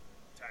 you know,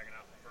 tagging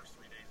out in the first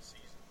 3 days of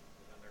season,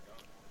 and then they're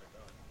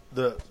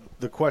done.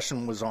 The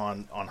question was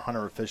on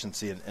hunter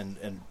efficiency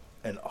and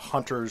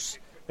hunters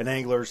and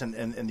anglers and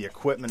the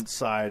equipment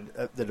side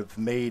that have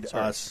made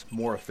us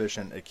more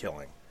efficient at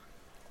killing.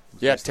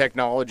 Yeah,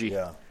 technology.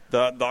 Yeah.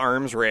 The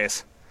arms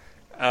race.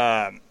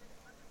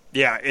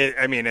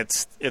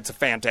 It's a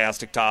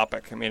fantastic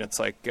topic. I mean, it's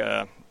like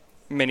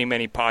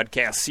many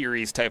podcast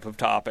series type of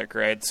topic,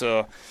 right?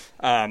 So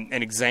an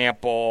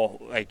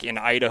example, like in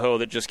Idaho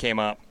that just came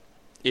up,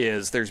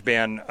 is there's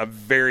been a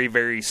very,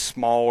 very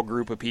small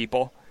group of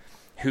people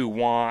who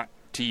want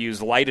to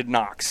use lighted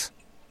knocks.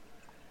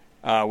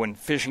 When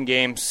Fish and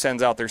Game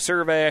sends out their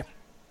survey,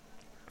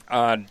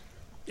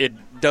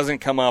 it doesn't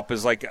come up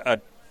as like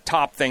a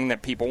top thing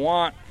that people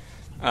want,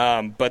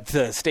 but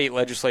the state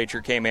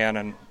legislature came in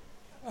and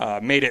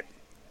made it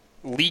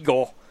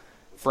legal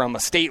from a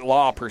state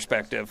law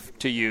perspective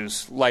to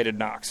use lighted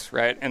knocks,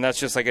 right? And that's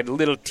just like a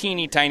little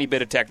teeny tiny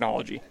bit of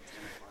technology.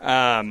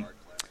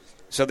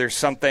 So there's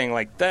something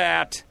like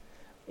that,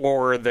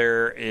 or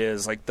there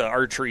is like the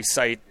archery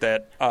sight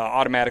that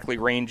automatically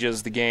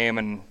ranges the game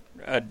and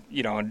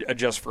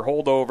adjusts for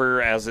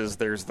holdover, as is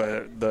there's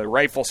the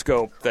rifle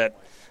scope that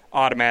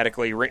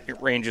automatically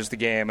ranges the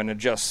game and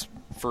adjusts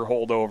for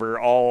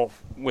holdover, all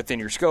within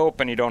your scope,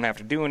 and you don't have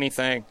to do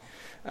anything.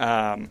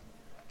 I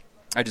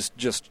just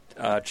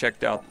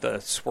checked out the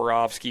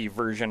Swarovski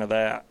version of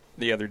that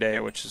the other day,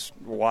 which is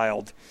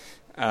wild.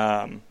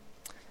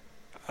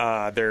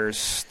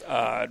 There's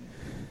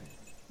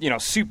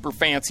super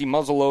fancy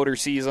muzzleloader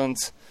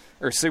seasons,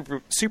 or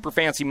super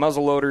fancy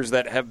muzzleloaders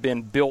that have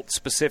been built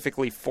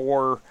specifically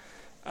for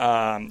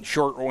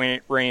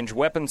short range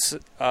weapons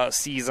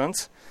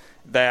seasons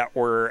that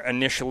were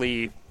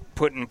initially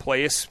put in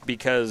place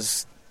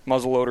because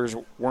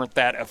muzzleloaders weren't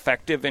that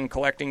effective in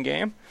collecting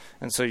game.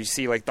 And so you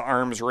see like the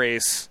arms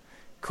race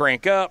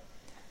crank up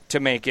to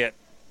make it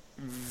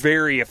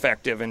very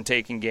effective in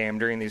taking game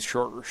during these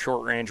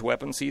short range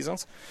weapon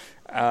seasons.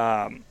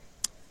 And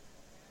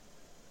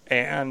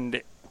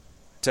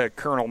to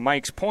Colonel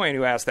Mike's point,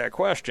 who asked that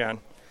question,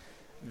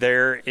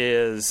 there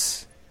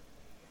is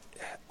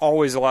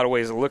always a lot of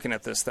ways of looking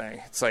at this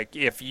thing. It's like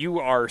if you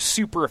are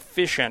super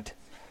efficient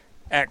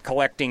at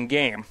collecting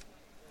game,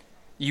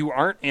 you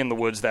aren't in the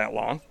woods that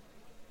long,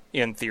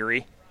 in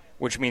theory,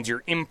 which means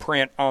your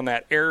imprint on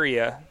that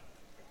area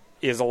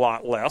is a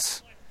lot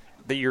less,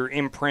 that your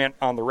imprint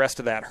on the rest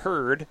of that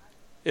herd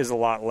is a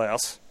lot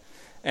less,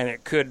 and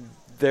it could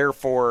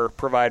therefore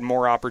provide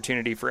more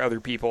opportunity for other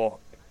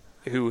people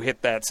who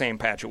hit that same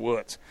patch of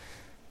woods.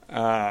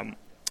 From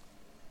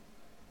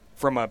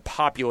a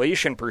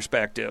population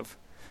perspective,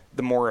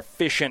 the more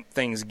efficient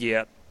things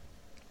get,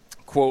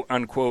 quote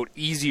unquote,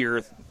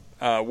 easier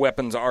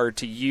weapons are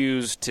to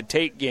use to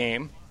take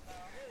game.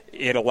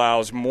 It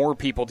allows more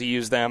people to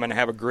use them and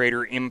have a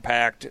greater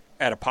impact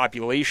at a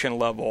population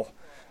level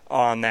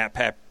on that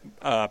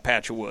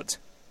patch of woods.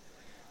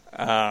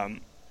 I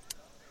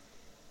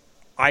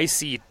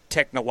see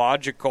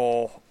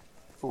technological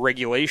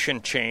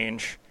regulation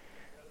change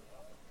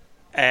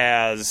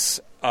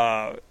as,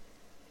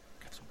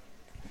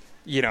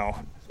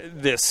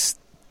 this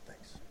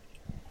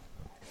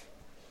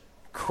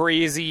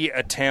crazy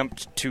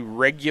attempt to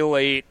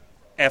regulate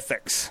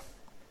ethics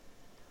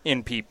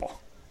in people.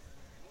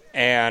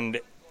 And,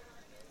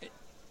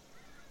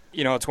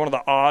 it's one of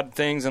the odd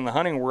things in the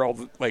hunting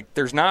world. Like,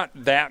 there's not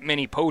that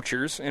many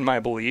poachers, in my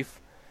belief,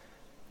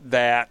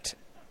 that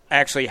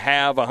actually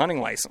have a hunting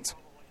license.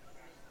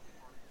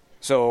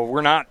 So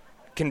we're not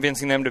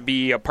convincing them to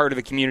be a part of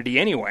the community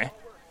anyway.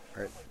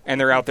 Right. And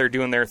they're out there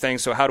doing their thing.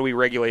 So how do we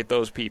regulate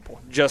those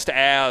people? Just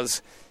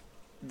as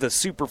the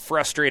super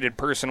frustrated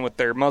person with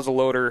their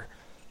muzzleloader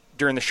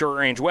during the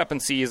short-range weapon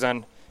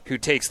season who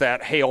takes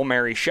that Hail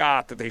Mary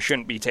shot that they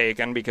shouldn't be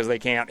taking because they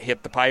can't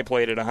hit the pie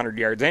plate at 100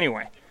 yards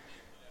anyway.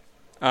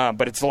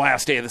 But it's the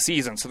last day of the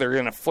season, so they're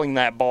going to fling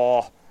that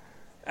ball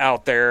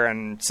out there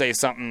and say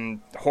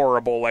something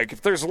horrible like,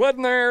 if there's lead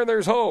in there,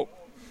 there's hope,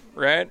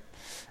 right?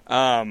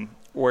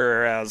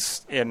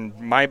 Whereas in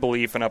my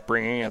belief and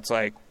upbringing, it's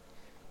like,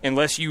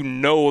 unless you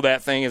know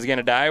that thing is going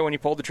to die when you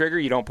pull the trigger,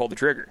 you don't pull the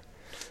trigger.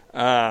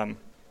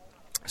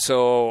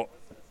 So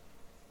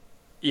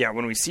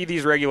when we see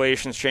these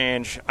regulations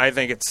change, I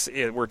think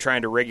we're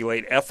trying to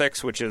regulate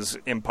ethics, which is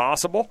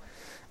impossible.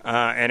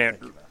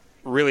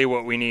 Really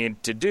what we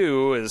need to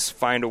do is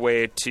find a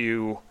way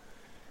to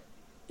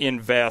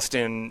invest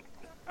in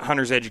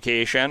hunters'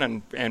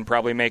 education and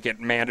probably make it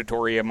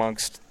mandatory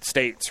amongst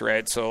states,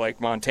 right? So like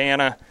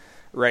Montana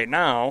right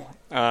now,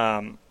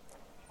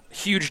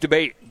 huge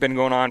debate been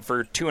going on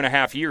for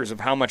 2.5 years of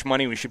how much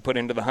money we should put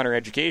into the hunter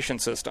education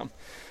system.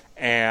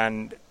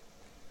 And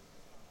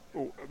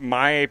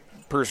my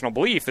personal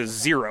belief is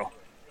zero,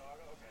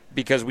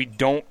 because we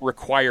don't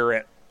require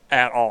it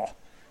at all.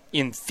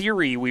 In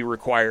theory, we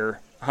require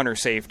hunter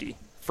safety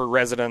for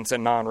residents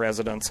and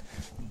non-residents,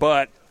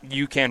 but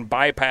you can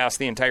bypass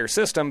the entire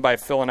system by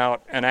filling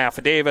out an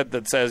affidavit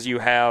that says you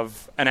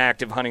have an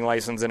active hunting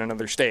license in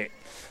another state.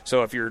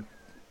 So if you're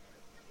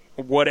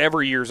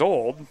whatever years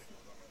old,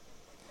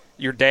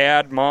 your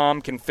dad,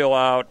 mom can fill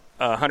out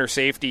a hunter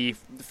safety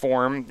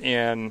form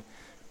in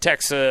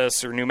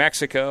Texas or New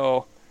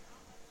Mexico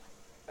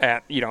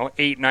at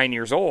 8, 9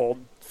 years old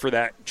for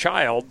that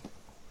child,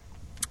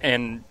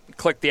 and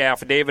click the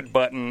affidavit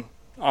button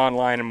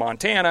online in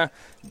Montana,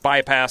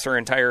 bypass our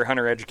entire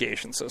hunter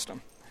education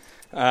system.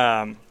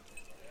 I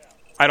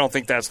don't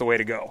think that's the way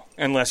to go,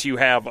 unless you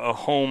have a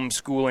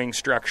homeschooling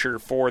structure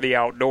for the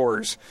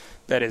outdoors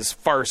that is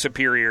far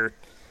superior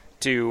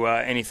to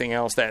anything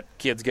else that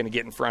kid's going to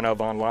get in front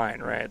of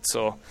online, right?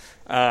 So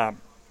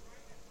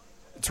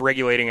it's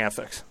regulating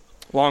ethics.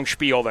 Long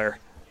spiel there,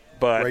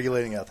 but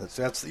regulating ethics.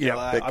 That's big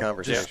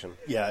conversation.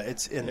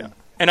 It's in. Yeah.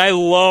 And I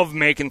love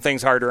making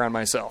things harder on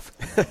myself.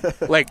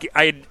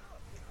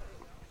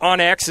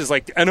 OnX is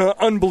like an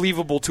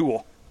unbelievable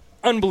tool,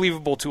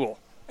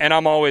 and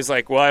I'm always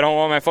like, well, I don't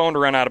want my phone to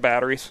run out of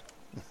batteries,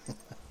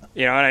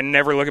 and I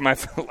never look at my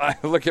I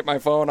look at my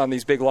phone on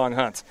these big long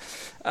hunts.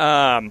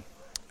 And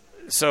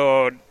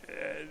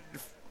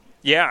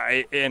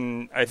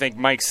I think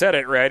Mike said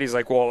it right. He's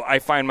like, well, I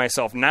find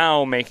myself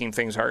now making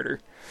things harder.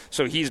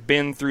 So he's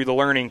been through the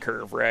learning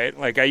curve, right?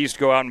 Like I used to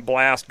go out and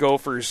blast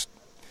gophers,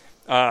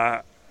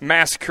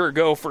 massacre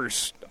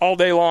gophers all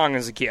day long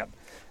as a kid,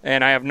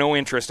 and I have no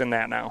interest in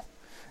that now.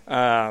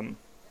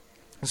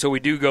 So we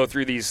do go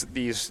through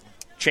these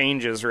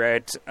changes,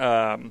 right?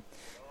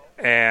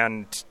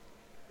 And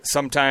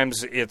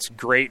sometimes it's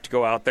great to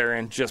go out there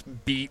and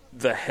just beat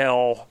the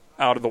hell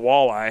out of the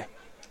walleye,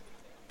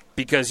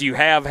 because you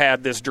have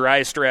had this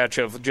dry stretch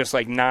of just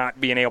like not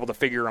being able to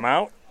figure them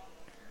out.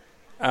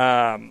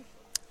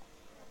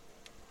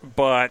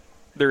 But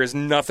there is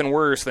nothing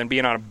worse than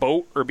being on a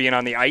boat or being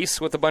on the ice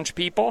with a bunch of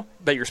people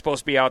that you're supposed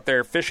to be out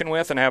there fishing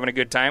with and having a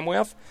good time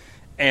with,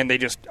 and they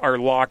just are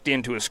locked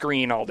into a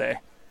screen all day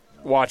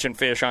watching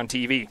fish on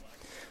TV.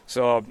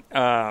 So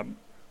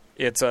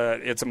it's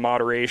a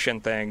moderation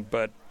thing,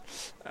 but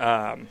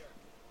I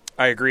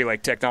agree,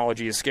 like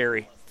technology is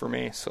scary for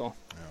me. So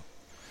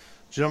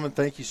gentlemen,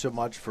 thank you so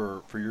much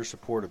for your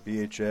support of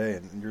BHA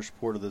and your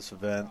support of this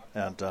event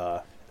and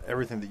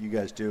everything that you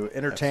guys do.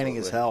 Entertaining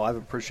as hell. I've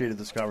appreciated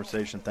this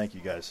conversation. Thank you,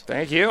 guys.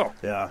 Thank you.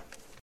 Yeah.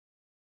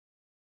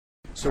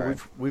 So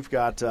we've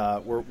got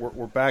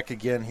we're back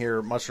again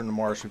here, Mustard and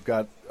Marsh. We've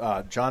got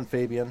John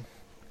Fabian,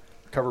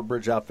 Covered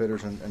Bridge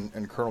Outfitters,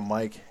 and Colonel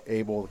Mike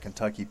Abel, the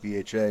Kentucky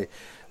BHA.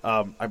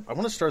 I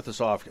want to start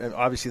this off. And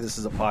obviously, this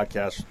is a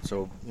podcast,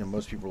 so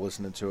most people are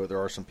listening to it. There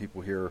are some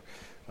people here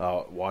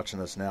watching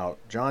us now.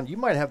 John, you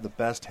might have the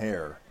best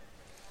hair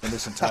in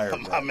this entire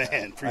my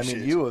man,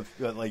 appreciate you have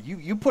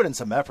you put in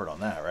some effort on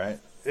that, right?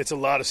 It's a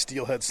lot of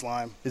steelhead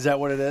slime. Is that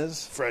what it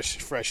is?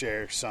 Fresh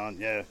air, sun.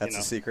 Yeah, that's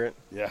the secret.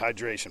 Yeah,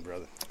 hydration,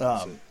 brother.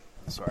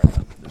 Sorry.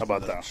 How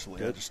about that?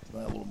 Good. Just a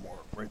little more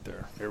right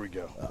there. There we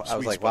go. I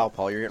was like, wow,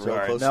 Paul, you're getting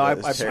real close. No,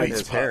 to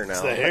his hair now.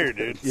 It's the hair,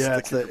 dude. Yeah,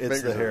 it's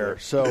the hair.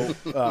 So,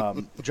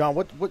 John,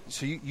 what?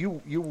 So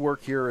you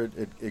work here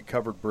at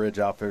Covered Bridge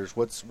Outfitters.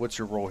 What's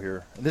your role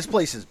here? And this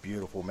place is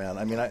beautiful, man.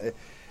 I mean,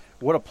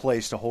 what a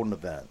place to hold an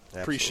event.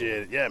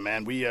 Appreciate it. Yeah,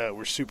 man.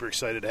 We're super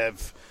excited to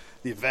have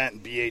the event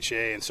and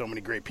BHA and so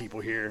many great people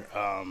here.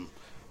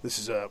 This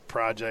is a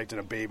project and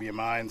a baby of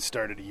mine.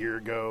 Started a year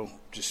ago,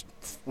 just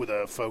with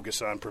a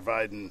focus on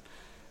providing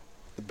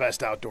the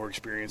best outdoor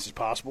experiences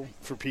possible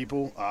for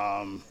people.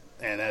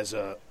 And as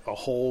a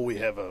whole, we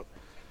have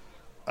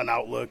an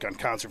outlook on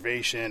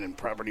conservation and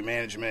property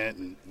management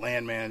and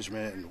land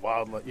management and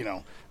wildlife,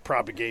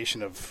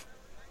 propagation of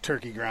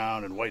turkey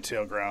ground and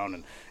whitetail ground.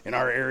 And in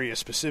our area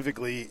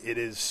specifically, it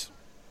is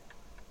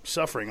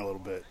suffering a little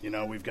bit.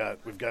 We've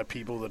got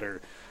people that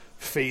are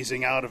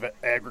phasing out of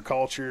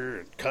agriculture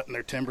and cutting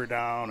their timber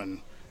down,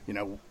 and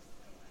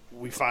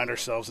we find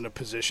ourselves in a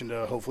position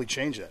to hopefully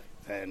change that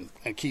and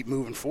keep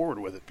moving forward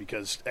with it,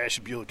 because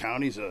Ashtabula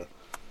County's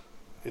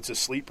it's a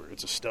sleeper.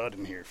 It's a stud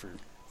in here for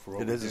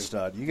what it is a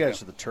stud. You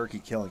guys are the turkey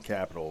killing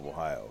capital of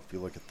Ohio. If you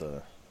look at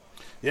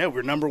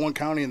we're number one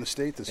county in the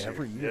state this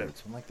every year. Yeah.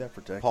 It's been like that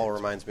for decades. Paul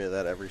reminds me of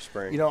that every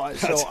spring.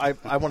 So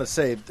I want to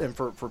say, and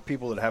for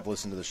people that have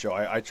listened to the show,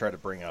 I try to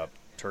bring up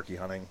turkey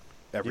hunting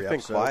every You've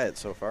episode. Been quiet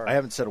so far. I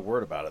haven't said a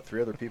word about it.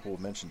 3 other people have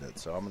mentioned it,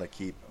 so I'm not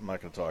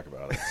going to talk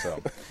about it.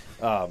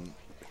 So,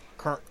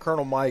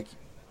 Colonel Mike,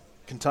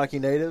 Kentucky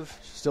native,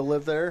 still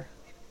live there?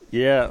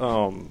 Yeah,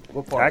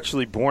 What part?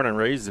 actually born and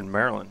raised in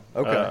Maryland.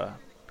 Okay.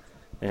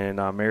 And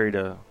I married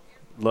a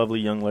lovely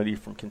young lady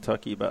from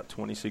Kentucky about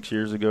 26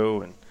 years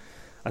ago, and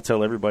I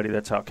tell everybody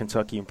that's how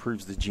Kentucky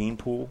improves the gene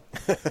pool.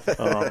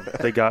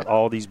 They got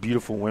all these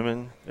beautiful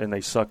women, and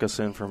they suck us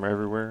in from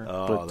everywhere.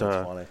 Oh,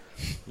 that's funny.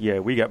 Yeah,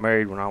 we got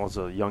married when I was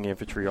a young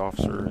infantry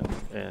officer,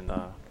 and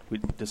we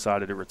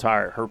decided to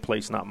retire. Her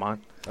place, not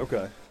mine.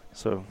 Okay.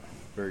 So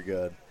Very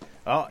good.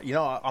 I'm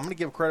going to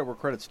give credit where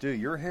credit's due.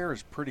 Your hair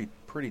is pretty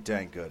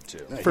dang good,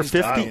 too. Yeah, for he's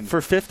 50, dying.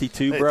 for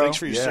 52, Hey, bro. thanks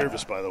for your Yeah.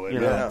 service, by the way.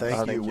 You man. know, Yeah,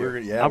 thank you. you. We're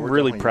I'm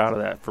really definitely- proud of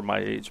that for my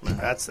age, man.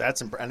 That's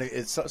and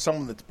it's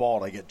someone that's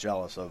bald. I get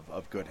jealous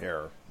of good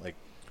hair, like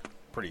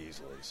pretty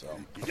easily. So, You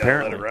got to let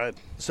Apparently. it ride.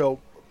 so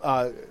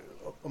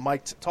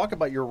Mike, talk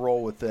about your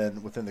role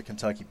within the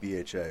Kentucky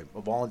BHA.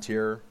 A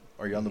volunteer?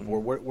 Are you on the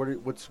board?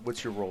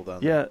 What's your role down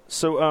there? Yeah,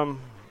 so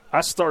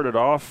I started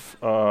off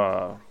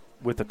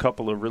with a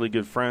couple of really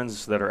good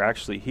friends that are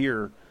actually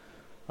here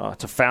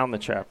to found the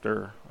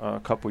chapter a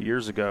couple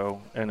years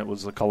ago, and it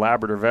was a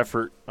collaborative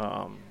effort.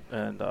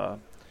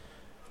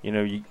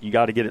 You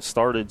got to get it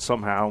started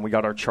somehow. And we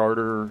got our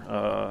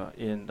charter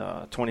in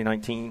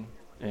 2019,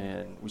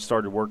 and we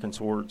started working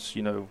towards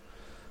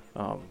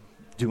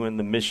doing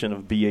the mission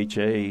of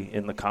BHA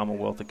in the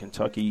Commonwealth of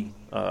Kentucky,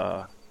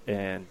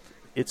 and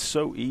it's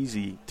so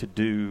easy to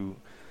do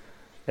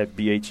at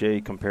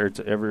BHA compared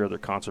to every other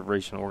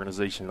conservation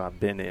organization I've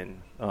been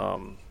in.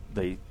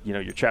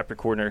 Your chapter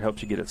coordinator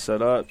helps you get it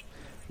set up.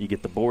 You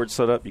get the board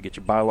set up. You get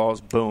your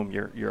bylaws. Boom,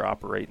 you're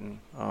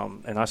operating.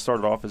 And I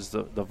started off as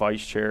the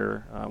vice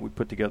chair. We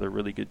put together a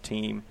really good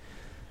team.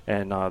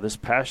 And this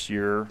past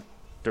year,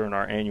 during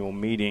our annual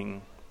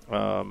meeting,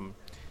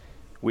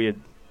 we had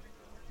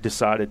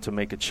decided to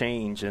make a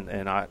change,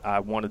 and I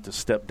wanted to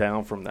step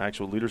down from the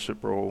actual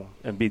leadership role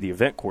and be the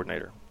event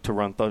coordinator to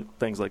run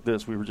things like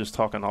this. We were just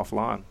talking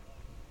offline.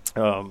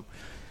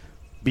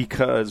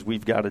 Because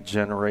we've got to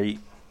generate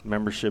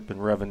membership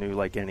and revenue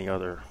like any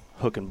other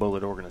hook and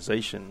bullet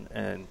organization.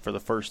 And for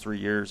the first 3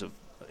 years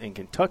in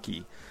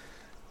Kentucky,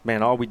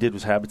 man, all we did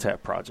was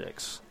habitat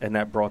projects, and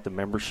that brought the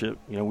membership.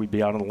 We'd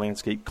be out on the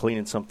landscape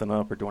cleaning something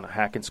up or doing a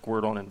hack and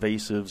squirt on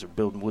invasives or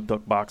building wood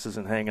duck boxes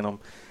and hanging them,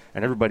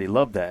 and everybody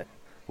loved that.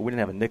 But we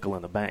didn't have a nickel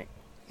in the bank.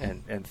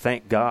 And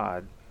thank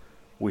God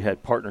we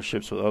had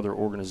partnerships with other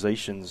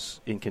organizations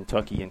in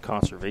Kentucky in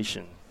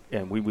conservation.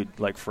 And we would,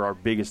 like, for our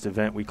biggest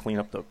event, we clean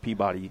up the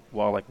Peabody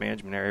Wildlife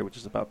Management Area, which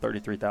is about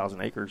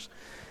 33,000 acres.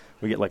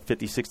 We get like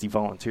 50, 60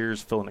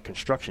 volunteers filling a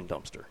construction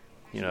dumpster,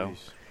 Jeez.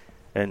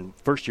 And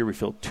first year we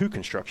filled 2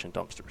 construction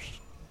dumpsters.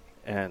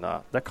 And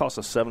that cost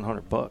us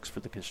 $700 for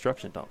the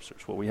construction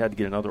dumpsters. Well, we had to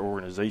get another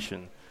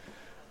organization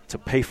to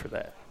pay for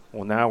that.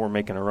 Well, now we're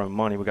making our own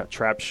money. We got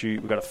Trap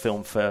Shoot. We got a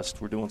film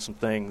fest. We're doing some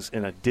things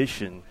in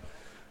addition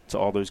to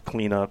all those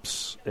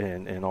cleanups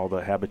and all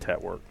the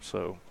habitat work.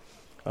 So,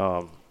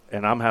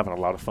 and I'm having a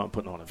lot of fun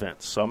putting on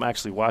events. So I'm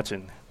actually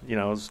watching,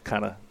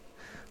 kind of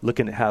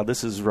looking at how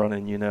this is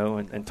running,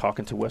 and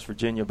talking to West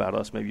Virginia about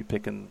us maybe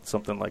picking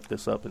something like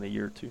this up in a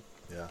year or two.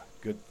 Yeah,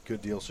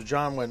 good deal. So,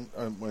 John,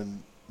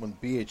 when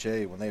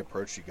BHA, when they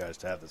approached you guys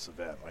to have this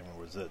event,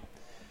 was it?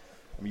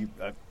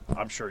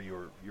 I'm sure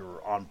you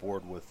were on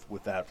board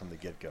with that from the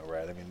get-go,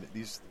 right?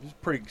 These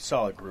pretty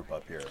solid group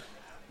up here.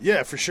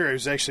 Yeah, for sure. It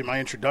was actually my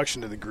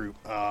introduction to the group,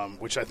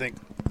 which I think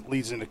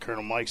leads into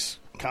Colonel Mike's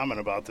comment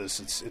about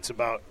this. It's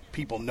about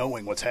people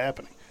knowing what's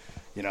happening,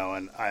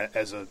 and I,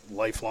 as a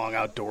lifelong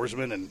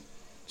outdoorsman and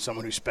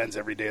someone who spends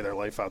every day of their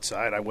life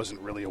outside, I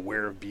wasn't really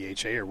aware of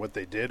BHA or what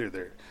they did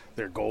or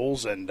their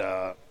goals. And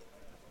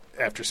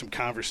after some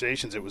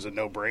conversations, it was a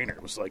no-brainer.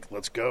 It was like,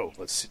 let's go.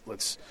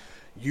 Let's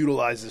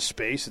utilize this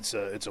space.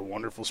 It's a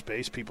wonderful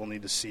space. People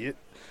need to see it.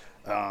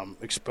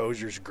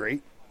 Exposure's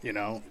great.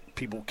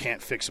 People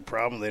can't fix a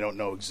problem they don't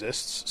know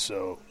exists.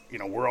 So,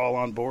 we're all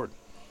on board.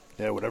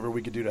 Yeah, whatever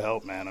we could do to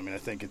help, man. I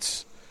think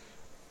it's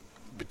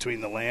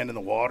between the land and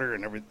the water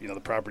and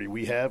the property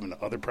we have and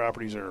other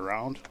properties that are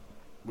around.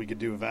 We could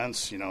do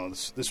events.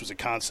 This was a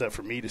concept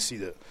for me to see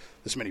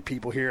this many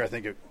people here. I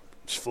think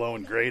it's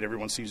flowing great.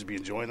 Everyone seems to be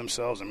enjoying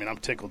themselves. I'm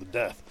tickled to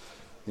death.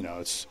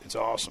 It's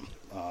awesome.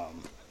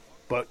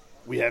 But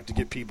we have to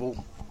get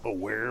people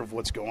aware of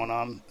what's going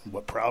on,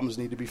 what problems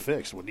need to be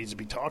fixed, what needs to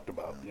be talked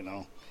about.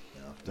 Yeah,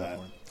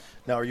 definitely.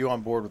 Now, are you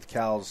on board with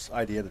Cal's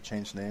idea to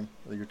change the name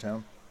of your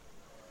town?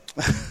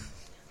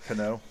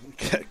 Cano.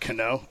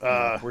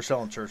 We're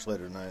selling church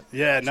later tonight.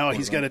 Yeah, no,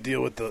 he's got to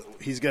deal with the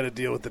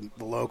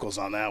locals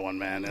on that one,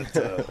 man.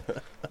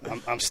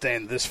 I'm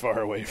staying this far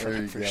away from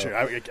him for sure.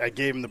 I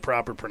gave him the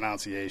proper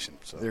pronunciation.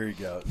 So there you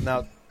go.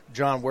 Now,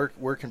 John,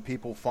 where can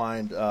people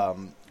find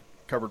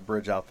Covered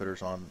Bridge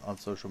Outfitters on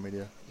social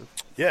media?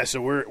 Yeah,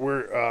 so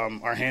we're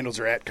our handles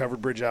are at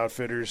Covered Bridge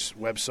Outfitters,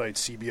 website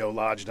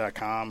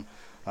cbolodge.com.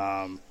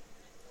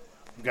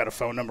 We've got a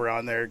phone number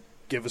on there.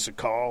 Give us a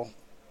call.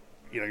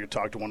 You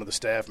talk to one of the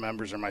staff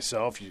members or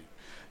myself. You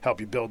help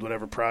you build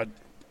whatever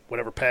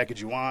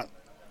package you want,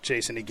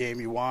 chase any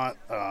game you want.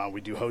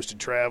 We do hosted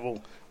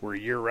travel. We're a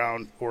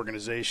year-round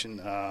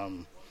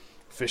organization.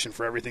 fishing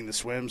for everything that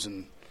swims,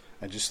 and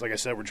just like I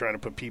said, we're trying to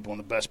put people in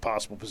the best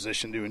possible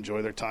position to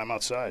enjoy their time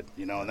outside,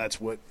 and that's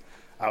what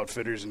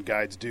outfitters and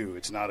guides do.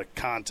 It's not a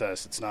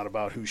contest. It's not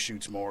about who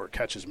shoots more or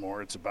catches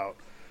more. It's about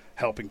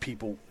helping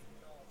people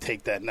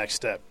take that next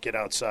step, get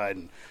outside.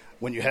 And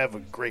when you have a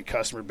great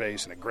customer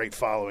base and a great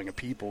following of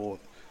people,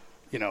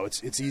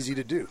 it's easy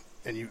to do.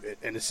 And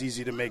it's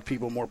easy to make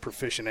people more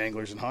proficient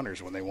anglers and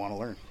hunters when they want to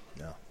learn.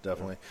 Yeah,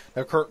 definitely.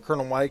 Now,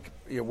 Colonel Mike,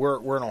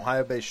 we're an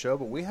Ohio-based show,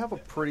 but we have a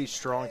pretty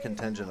strong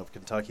contingent of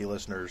Kentucky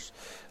listeners.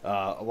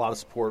 A lot of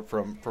support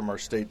from our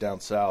state down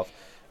south.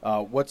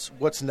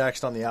 What's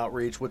next on the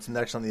outreach? What's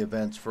next on the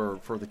events for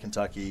the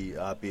Kentucky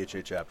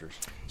BHA chapters?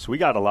 So we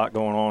got a lot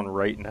going on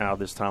right now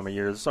this time of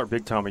year. This is our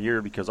big time of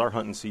year because our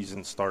hunting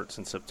season starts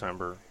in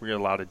September. We got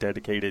a lot of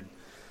dedicated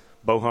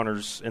bow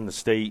hunters in the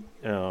state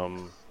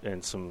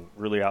and some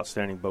really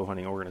outstanding bow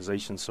hunting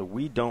organizations. So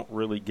we don't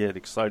really get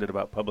excited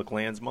about Public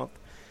Lands Month.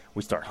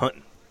 We start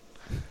hunting.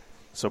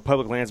 So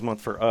Public Lands Month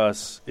for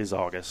us is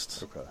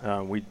August.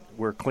 Okay.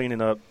 We're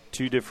cleaning up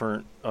 2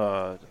 different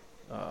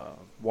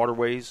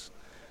waterways.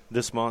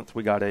 This month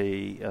we got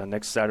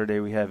next Saturday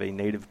we have a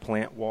native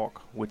plant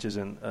walk, which is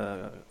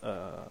a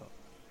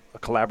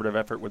collaborative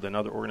effort with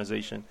another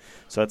organization.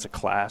 So that's a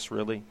class,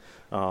 really.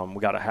 We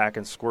got a hack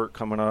and squirt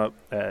coming up.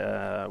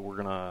 We're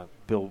going to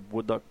build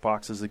wood duck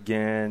boxes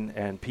again.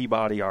 And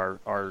Peabody, our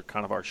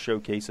kind of our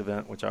showcase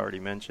event, which I already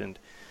mentioned,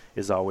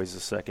 is always the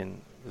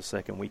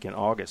second week in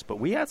August. But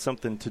we had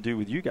something to do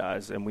with you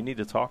guys, and we need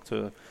to talk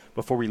to,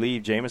 before we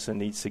leave, Jameson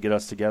needs to get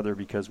us together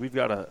because we've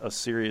got a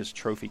serious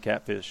trophy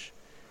catfish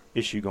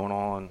issue going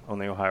on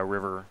the Ohio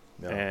River.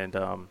 Yeah.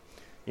 And,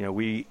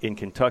 we in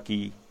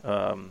Kentucky,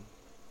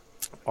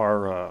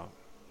 our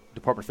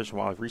Department of Fish and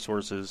Wildlife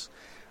Resources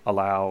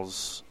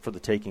allows for the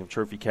taking of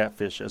trophy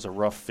catfish as a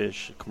rough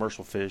fish,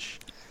 commercial fish,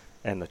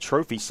 and the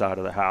trophy side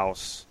of the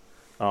house,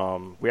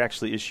 we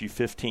actually issue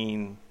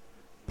 15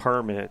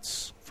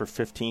 permits for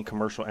 15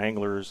 commercial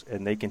anglers,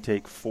 and they can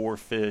take 4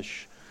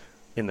 fish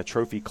in the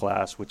trophy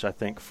class, which I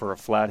think for a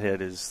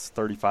flathead is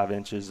 35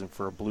 inches and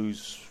for a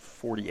blues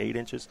 48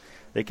 inches.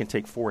 They can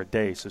take 4 a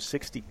day, so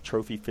 60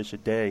 trophy fish a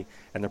day,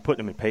 and they're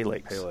putting them in pay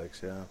lakes. Pay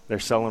lakes, yeah. They're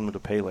selling them to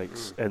pay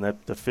lakes, and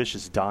that the fish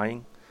is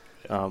dying.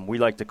 We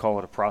like to call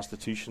it a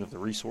prostitution of the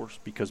resource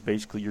because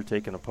basically you're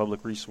taking a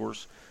public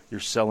resource, you're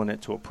selling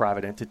it to a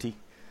private entity,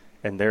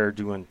 and they're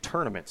doing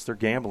tournaments. They're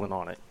gambling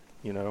on it,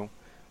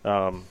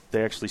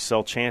 They actually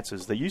sell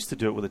chances. They used to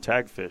do it with a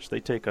tag fish. They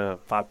take a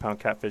 5-pound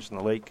catfish in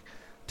the lake,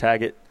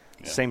 tag it,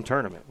 same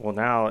tournament. Well,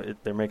 now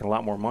they're making a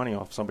lot more money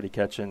off somebody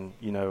catching,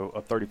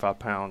 a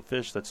 35-pound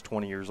fish that's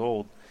 20 years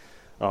old.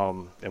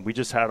 And we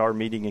just had our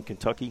meeting in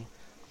Kentucky,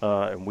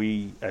 and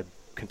we at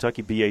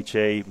Kentucky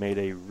BHA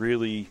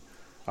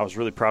I was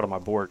really proud of my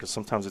board because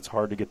sometimes it's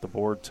hard to get the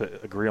board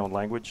to agree on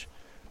language.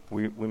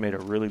 We made a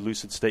really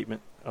lucid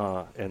statement,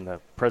 and the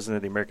president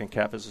of the American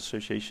Catfish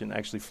Association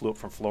actually flew up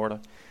from Florida.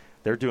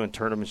 They're doing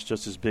tournaments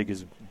just as big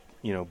as,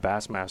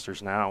 Bass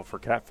Masters now for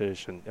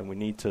catfish, and we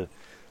need to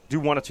do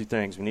one of 2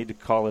 things. We need to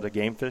call it a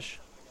game fish,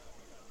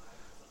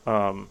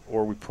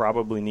 or we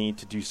probably need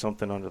to do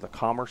something under the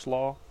commerce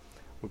law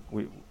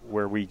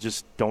where we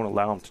just don't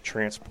allow them to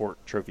transport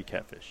trophy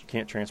catfish. You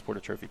can't transport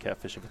a trophy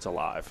catfish if it's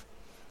alive.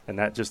 And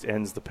that just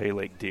ends the pay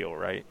lake deal,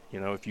 right?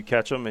 If you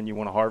catch them and you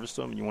want to harvest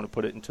them and you want to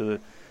put it into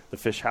the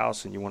fish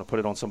house and you want to put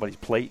it on somebody's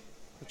plate,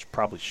 which you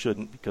probably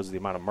shouldn't because of the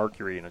amount of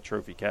mercury in a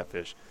trophy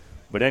catfish.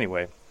 But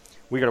anyway,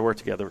 we got to work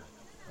together.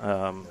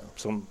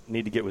 So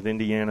need to get with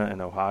Indiana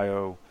and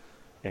Ohio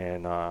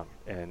and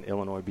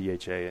Illinois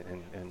BHA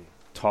and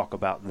talk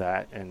about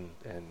that and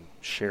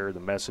share the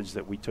message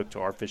that we took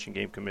to our Fish and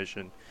Game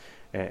Commission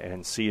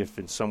and see if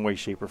in some way,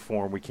 shape, or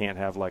form we can't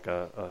have like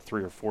a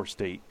 3 or 4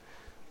 state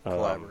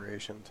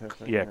collaboration.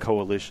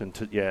 Collaboration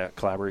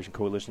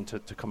coalition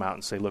to come out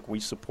and say, look, we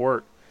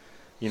support,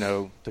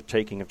 the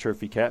taking of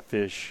trophy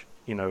catfish,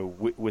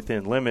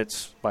 within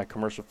limits by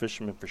commercial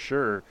fishermen for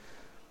sure,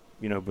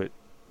 but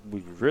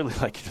we'd really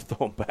like you to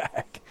throw them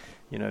back.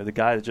 The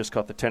guy that just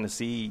caught the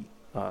Tennessee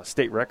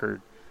state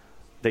record,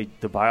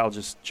 the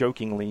biologist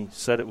jokingly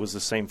said it was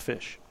the same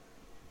fish.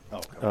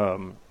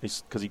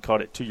 Because he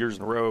caught it 2 years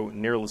in a row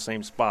near the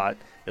same spot.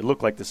 It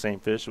looked like the same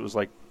fish. It was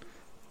like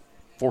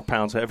 4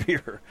 pounds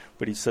heavier,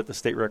 but he set the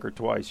state record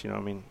twice.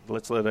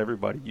 Let's let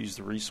everybody use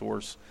the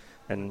resource,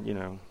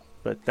 and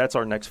but that's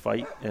our next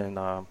fight, and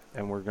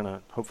we're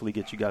gonna hopefully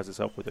get you guys'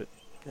 help with it.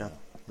 Yeah,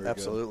 Very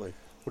absolutely. Good.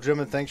 Well,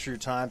 gentlemen, thanks for your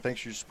time.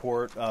 Thanks for your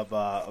support of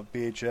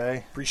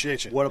BHA.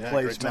 Appreciate you. What a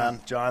place,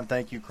 man. John,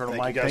 thank you. Colonel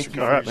Mike, thank you for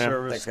your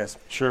service. Thanks,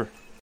 guys. Sure.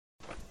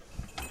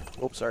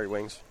 Oops, sorry,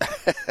 Wings.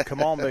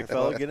 Come on, big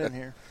fella, get in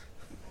here.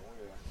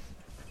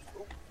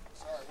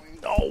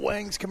 Oh,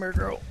 Wings, come here,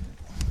 girl.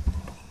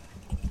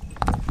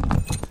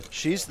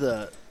 She's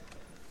the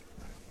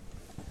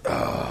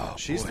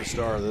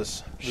star of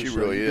this. She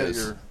really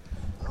is.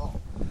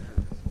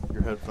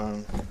 Your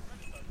headphone.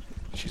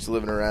 She's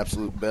living her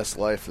absolute best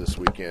life this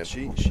weekend.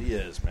 She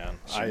is, man.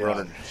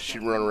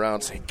 She'd run around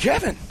and say,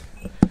 Kevin,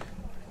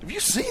 Have you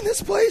seen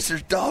this place?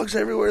 There's dogs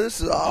everywhere.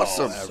 This is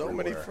awesome. So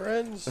many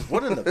friends.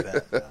 What an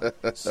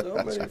event. So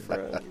many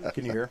friends.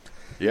 Can you hear?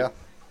 Yeah.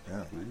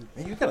 Yeah.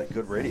 Man, you got a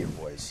good radio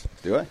voice.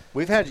 Do I?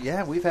 We've had you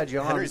on.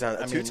 Henry's on a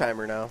I mean,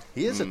 two-timer now.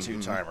 He is a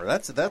two-timer.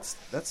 That's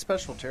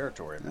special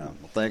territory, Yeah. man.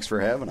 Well, thanks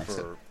for having us.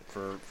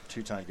 For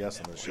two-time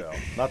guests on the show.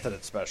 Not that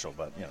it's special,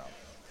 but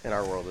In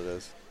our world, it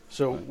is.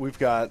 So we've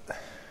got.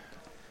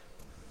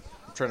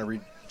 I'm trying to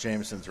read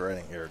Jameson's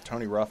writing here.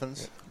 Tony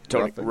Ruffins.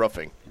 Tony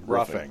Ruffing.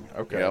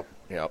 Okay.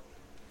 Yep.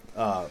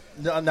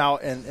 Now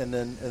and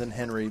then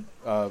Henry.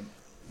 You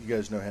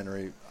guys know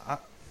Henry.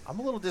 I'm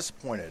a little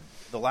disappointed.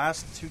 The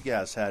last two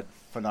guests had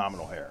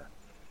phenomenal hair.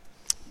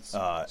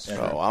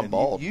 I'm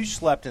bald. You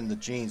slept in the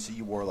jeans that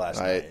you wore last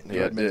night.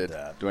 You admitted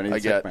that. Do I need to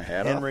take my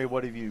hat Henry,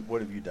 what have you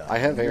done? I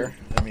have hair.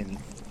 I mean,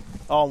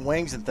 all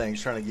wings and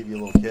things. Trying to give you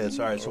a little kiss.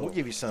 All right, so we'll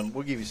give you some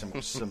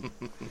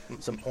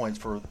some points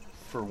for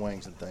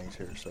wings and things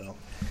here. So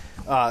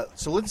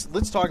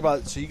let's talk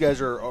about. So you guys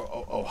are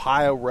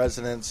Ohio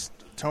residents.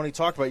 Tony,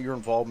 talk about your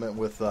involvement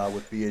with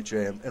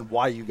BHA and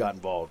why you got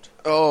involved.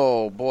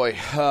 Oh boy,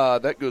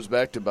 that goes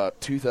back to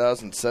about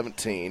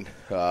 2017.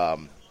 A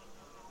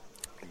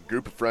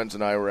group of friends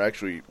and I were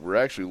actually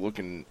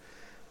looking,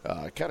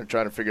 kind of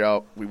trying to figure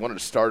out. We wanted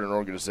to start an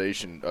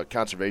organization, a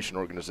conservation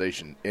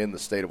organization in the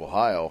state of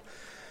Ohio,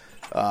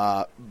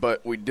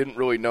 but we didn't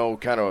really know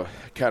kind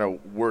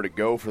of where to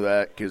go for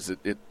that because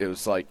it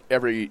was like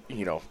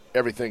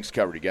everything's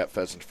covered. You got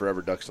Pheasants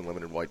Forever, Ducks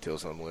Unlimited,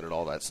 Whitetails Unlimited,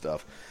 all that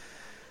stuff.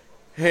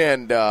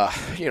 And,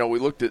 we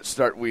looked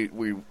at we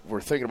were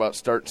thinking about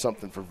starting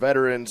something for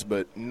veterans,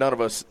 but none of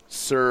us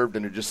served,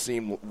 and it just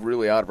seemed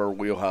really out of our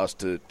wheelhouse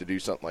to do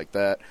something like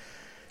that.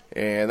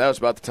 And that was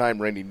about the time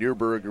Randy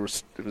Nierberger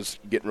was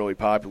getting really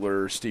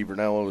popular. Steve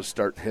Ranello was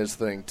starting his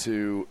thing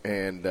too,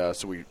 and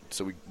so we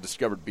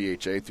discovered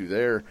BHA through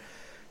there.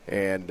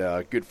 And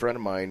a good friend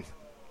of mine,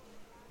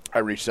 I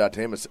reached out to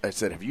him. I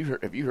said, "Have you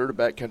heard of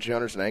Backcountry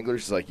Hunters and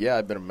Anglers?" He's like, "Yeah,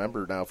 I've been a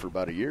member now for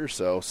about a year or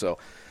so." So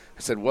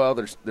I said, "Well,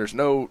 there's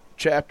no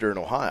chapter in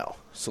Ohio,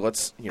 so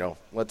let's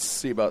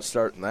see about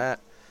starting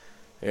that."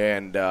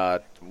 And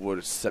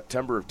was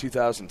September of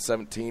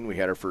 2017. We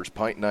had our first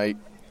pint night.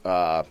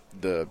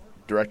 The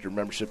director of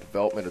membership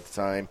development at the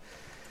time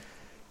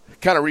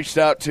kind of reached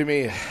out to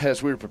me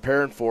as we were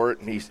preparing for it,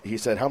 and he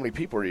said, "How many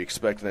people are you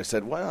expecting?" I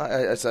said, "Well,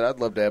 I said I'd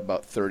love to have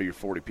about 30 or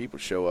 40 people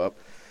show up."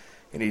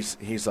 And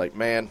he's like,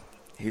 "Man,"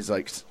 he's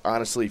like,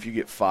 "honestly, if you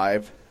get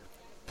 5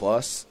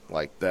 plus,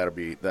 like that'll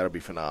be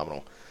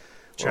phenomenal."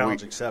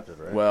 Challenge accepted,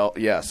 right? Well,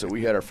 yeah. So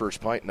we had our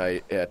first pint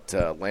night at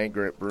Land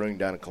Grant Brewing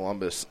down in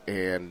Columbus,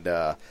 and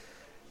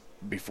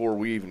before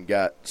we even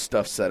got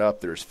stuff set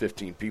up, there's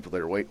 15 people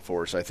that are waiting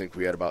for us. I think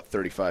we had about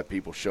 35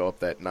 people show up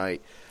that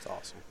night. That's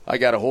awesome. I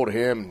got a hold of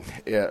him,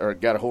 or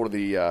got a hold of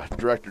the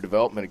director of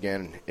development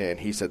again, and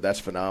he said,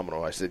 "That's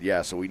phenomenal." I said,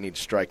 "Yeah, so we need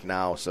to strike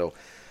now." So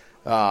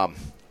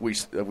we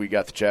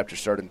got the chapter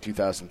started in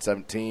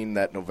 2017.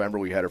 That November,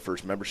 we had our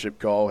first membership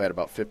call. Had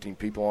about 15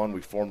 people on.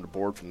 We formed a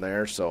board from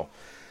there. So,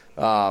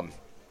 I've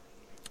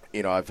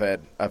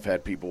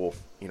had people,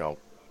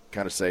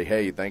 kind of say,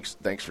 "Hey, thanks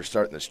for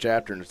starting this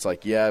chapter," and it's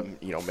like, yeah,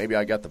 maybe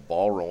I got the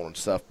ball rolling and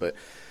stuff, but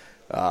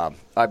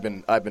I've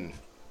been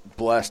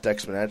blessed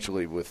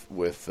exponentially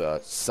with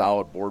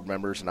solid board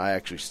members, and I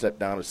actually stepped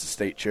down as the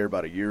state chair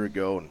about a year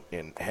ago,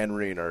 and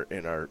Henry and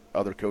our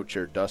other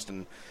co-chair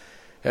Dustin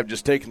have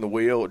just taken the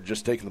wheel,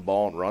 just taken the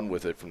ball and run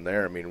with it from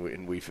there. I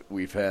mean,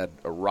 we've had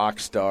a rock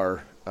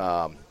star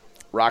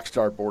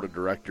board of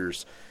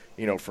directors,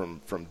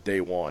 from day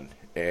one,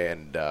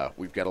 and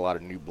we've got a lot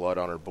of new blood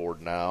on our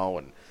board now,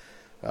 and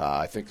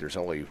I think there's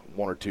only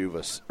one or two of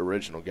us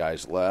original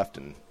guys left,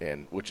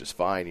 and which is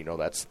fine.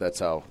 That's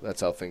how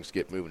things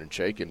get moving and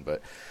shaking.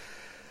 But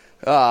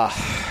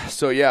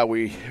so yeah,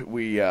 we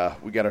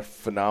got a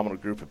phenomenal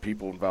group of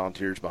people and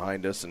volunteers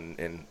behind us,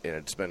 and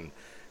it's been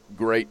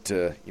great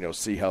to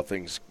see how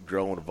things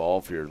grow and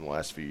evolve here in the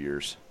last few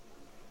years.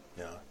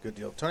 Yeah, good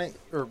deal. Tony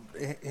or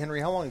Henry,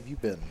 how long have you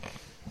been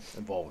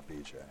involved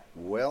with BHA?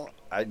 Well,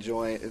 I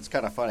joined. It's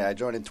kind of funny. I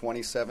joined in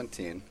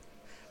 2017.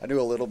 I knew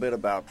a little bit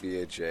about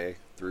BHA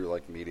through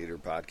like Meat Eater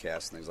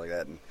podcast and things like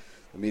that. And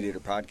the Meat Eater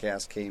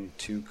podcast came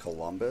to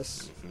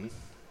Columbus,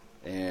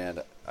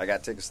 and I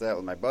got tickets to that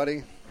with my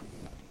buddy.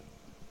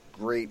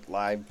 Great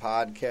live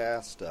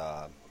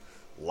podcast,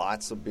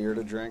 lots of beer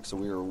to drink, so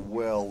we were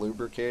well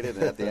lubricated.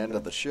 And at the end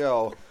of the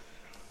show,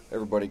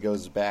 everybody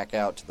goes back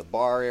out to the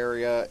bar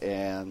area,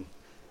 and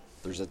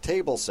there's a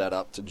table set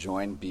up to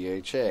join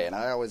BHA. And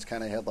I always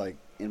kind of had like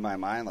in my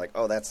mind, like,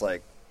 oh, that's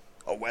like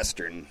a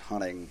Western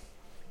hunting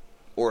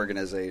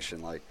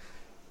organization, like.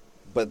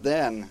 But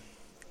then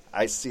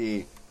I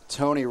see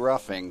Tony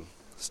Ruffing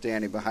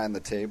standing behind the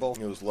table.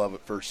 It was love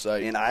at first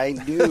sight, and I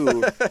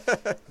knew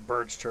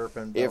birds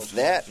chirping. If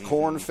that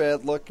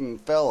corn-fed looking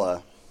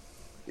fella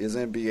is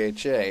in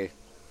BHA,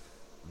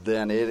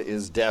 then it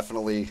is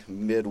definitely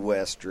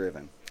Midwest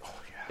driven. Oh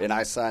yeah. And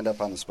I signed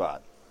up on the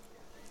spot,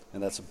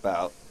 and that's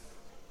about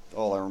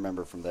all I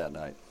remember from that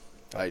night.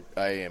 I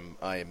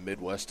am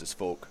Midwest as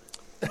folk.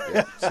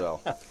 Yeah,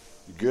 so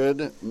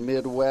good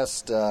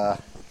Midwest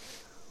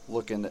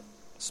looking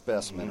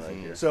specimen right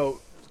here. So,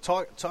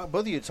 talk.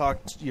 Both of you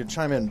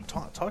chime in.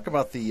 Talk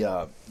about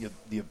the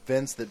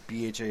events that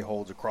BHA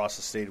holds across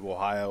the state of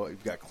Ohio.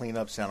 You've got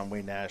cleanups down on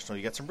Wayne National.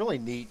 You got some really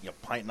neat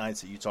pint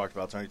nights that you talked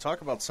about, Tony.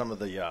 Talk about some of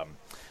the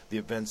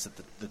events that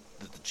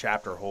the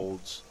chapter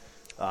holds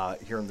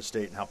here in the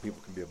state and how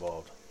people can be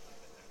involved.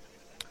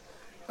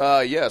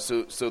 Yeah,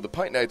 so the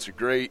pint nights are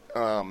great.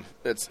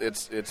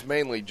 It's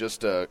mainly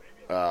just a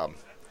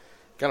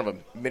kind of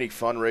a mini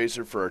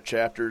fundraiser for our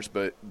chapters,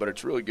 but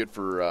it's really good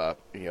for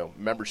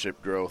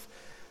membership growth.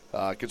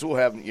 Because we'll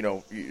have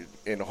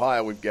in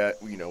Ohio we've got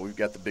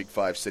the big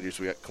 5 cities.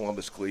 We got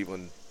Columbus,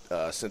 Cleveland,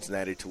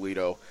 Cincinnati,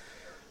 Toledo,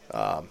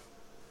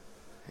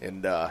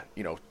 and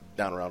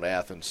down around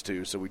Athens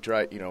too. So we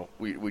try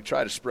we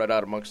try to spread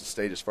out amongst the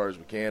state as far as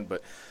we can,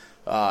 but.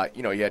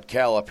 You had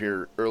Cal up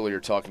here earlier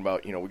talking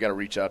about, we got to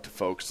reach out to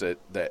folks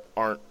that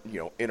aren't,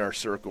 in our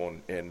circle.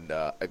 And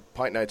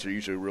pint nights are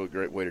usually a really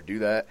great way to do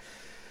that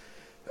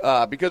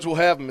because we'll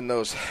have them in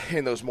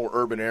those more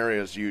urban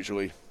areas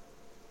usually.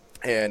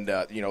 And,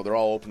 they're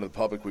all open to the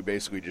public. We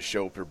basically just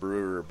show up at a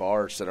brewery or a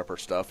bar, set up our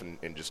stuff,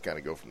 and just kind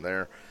of go from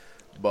there.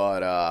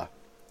 But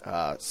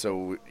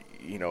so,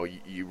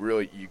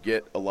 you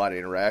get a lot of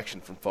interaction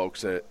from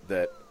folks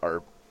that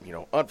are –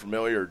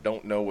 unfamiliar or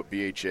don't know what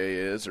BHA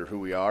is or who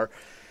we are.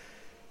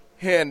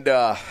 And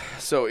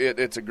so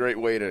it's a great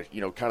way to,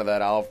 kind of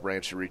that olive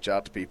branch to reach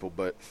out to people.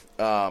 But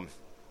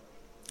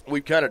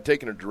we've kind of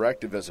taken a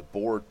directive as a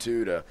board,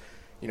 too, to,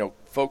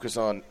 focus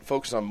on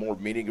more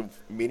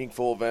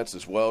meaningful events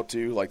as well,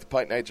 too. Like the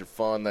pint nights are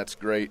fun. That's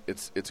great.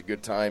 It's a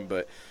good time.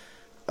 But,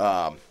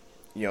 at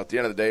the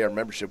end of the day, our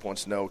membership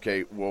wants to know,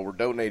 okay, well, we're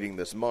donating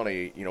this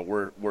money,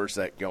 where's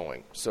that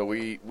going? So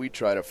we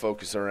try to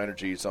focus our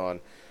energies on,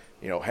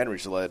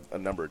 Henry's led a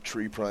number of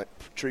tree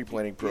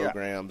planting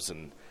programs. Yeah.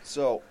 And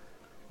so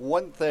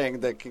one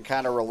thing that can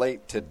kind of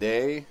relate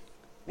today,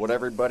 what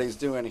everybody's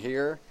doing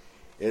here,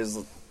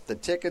 is the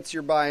tickets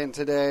you're buying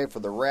today for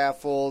the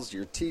raffles,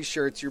 your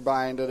T-shirts you're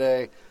buying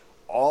today,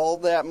 all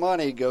that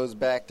money goes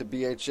back to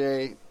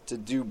BHA to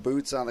do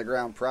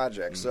boots-on-the-ground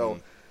projects. Mm-hmm.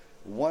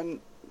 So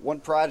one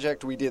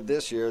project we did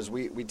this year is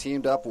we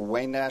teamed up with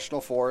Wayne National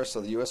Forest,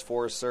 so the U.S.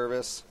 Forest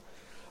Service,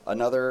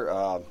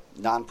 another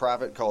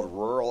nonprofit called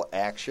Rural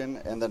Action,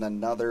 and then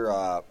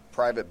another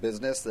private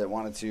business that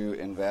wanted to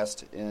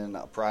invest in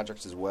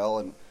projects as well.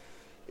 And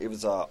it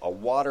was a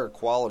water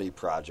quality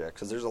project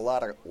because there's a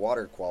lot of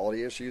water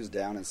quality issues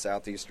down in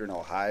southeastern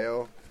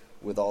Ohio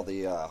with all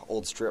the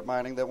old strip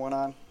mining that went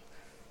on.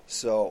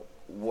 So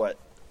what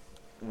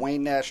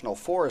Wayne National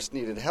Forest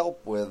needed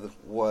help with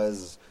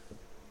was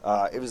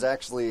it was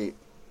actually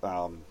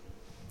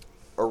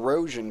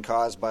erosion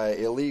caused by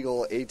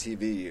illegal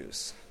ATV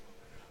use.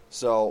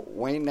 So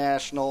Wayne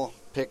National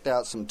picked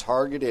out some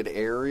targeted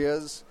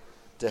areas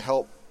to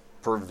help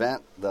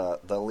prevent the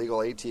illegal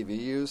ATV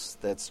use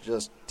that's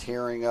just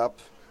tearing up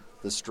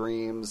the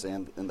streams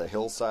and the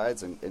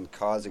hillsides and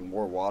causing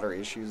more water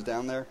issues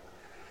down there.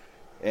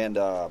 And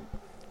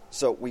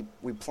so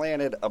we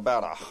planted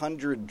about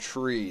 100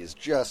 trees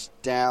just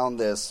down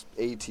this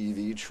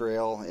ATV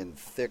trail in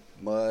thick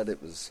mud.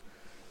 It was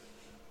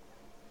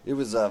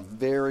a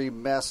very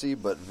messy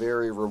but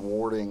very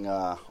rewarding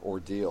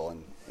ordeal.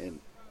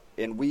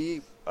 And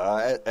we,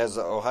 as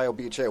Ohio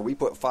BHA, we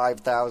put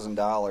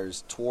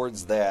 $5,000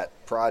 towards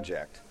that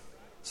project.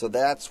 So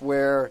that's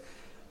where,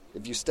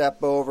 if you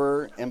step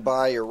over and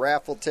buy your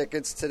raffle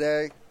tickets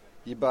today,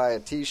 you buy a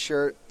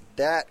T-shirt,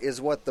 that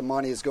is what the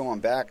money is going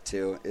back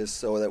to, is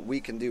so that we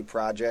can do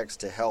projects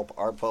to help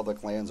our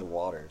public lands and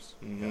waters.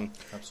 Mm-hmm.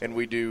 Yeah, and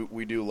we do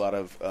a lot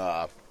of,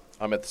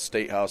 I'm at the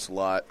State House a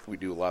lot. We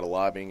do a lot of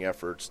lobbying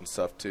efforts and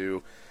stuff,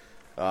 too.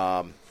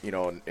 And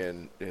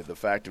the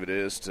fact of it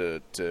is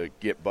to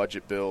get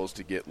budget bills,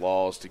 to get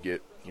laws, to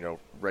get,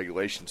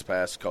 regulations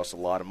passed costs a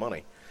lot of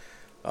money.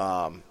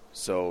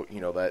 So,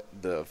 that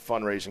the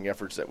fundraising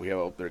efforts that we have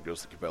out there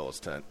goes to Cabela's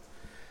tent.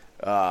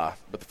 But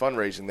the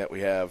fundraising that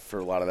we have for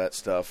a lot of that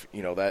stuff,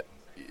 that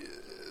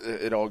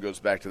it all goes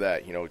back to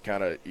that,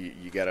 kind of,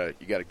 you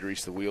gotta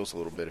grease the wheels a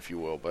little bit, if you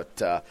will.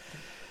 But,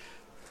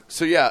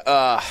 so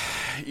yeah,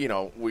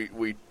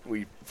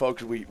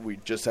 we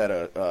just had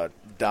a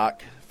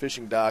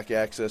fishing dock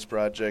access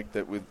project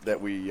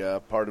that we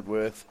parted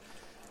with,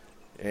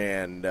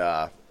 and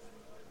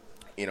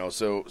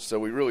so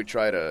we really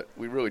try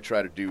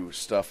to do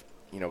stuff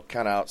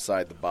kind of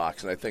outside the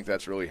box, and I think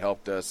that's really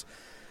helped us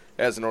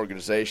as an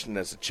organization,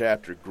 as a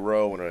chapter,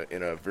 grow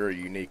in a very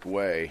unique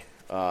way.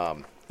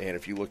 And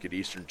if you look at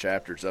Eastern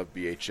chapters of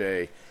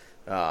BHA.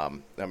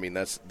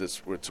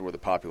 That's where the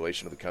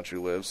population of the country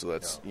lives. So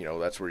that's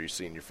that's where you're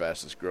seeing your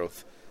fastest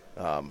growth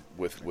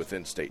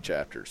within state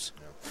chapters.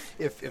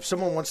 Yeah. If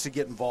someone wants to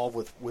get involved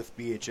with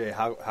BHA,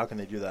 how can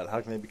they do that?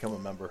 How can they become a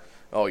member?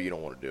 Oh, you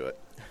don't want to do it.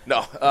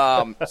 No.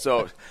 That's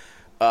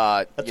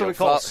what we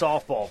call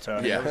softball,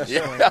 Tony. Yeah.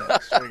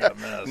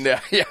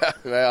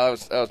 I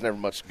was never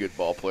much a good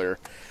ball player.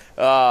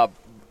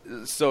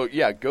 So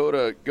yeah, go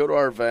to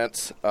our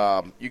events.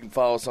 You can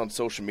follow us on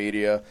social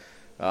media.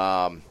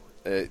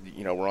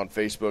 we're on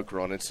Facebook,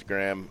 we're on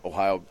Instagram,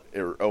 Ohio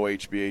or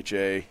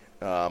OHBHA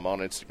on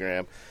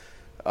Instagram.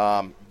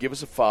 Give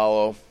us a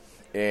follow,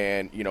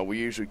 and we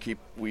usually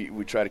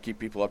we try to keep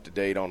people up to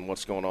date on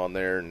what's going on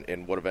there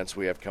and what events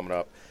we have coming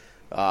up.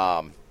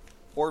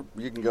 Or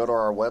you can go to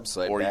our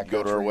website. Or you can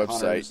go to our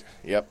website.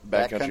 Yep,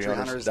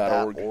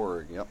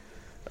 backcountryhunters.org. Yep.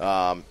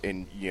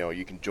 And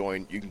you can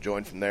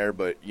join from there.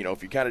 But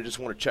if you kind of just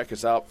want to check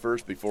us out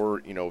first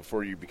before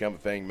you become a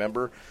paying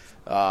member,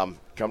 come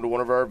to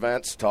one of our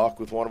events, talk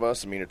with one of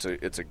us. I mean,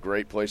 it's a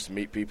great place to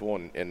meet people,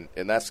 and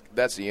that's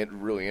the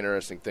really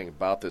interesting thing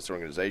about this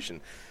organization.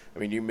 I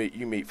mean, you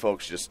meet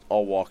folks just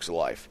all walks of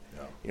life.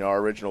 Yeah. Our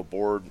original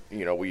board,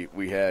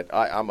 we had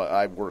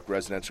I work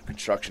residential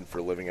construction for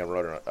a living. I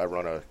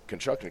run a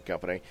construction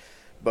company.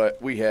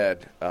 But we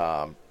had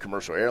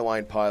commercial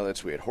airline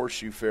pilots, we had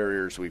horseshoe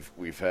farriers,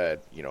 we've had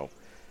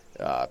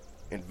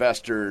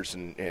investors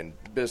and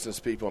business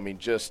people. I mean,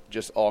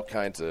 just all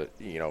kinds of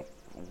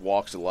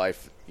walks of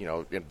life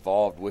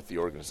involved with the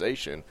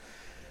organization.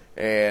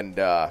 And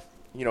if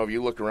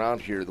you look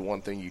around here, the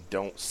one thing you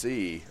don't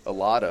see a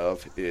lot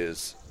of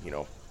is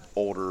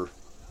older,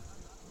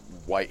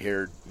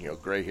 white-haired,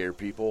 gray-haired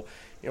people.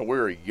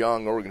 We're a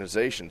young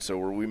organization, so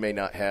we may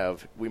not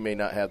have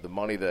the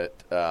money that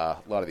a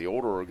lot of the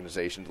older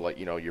organizations, like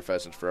your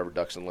Pheasants Forever,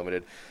 Ducks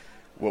Unlimited.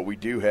 What we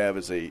do have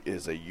is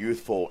a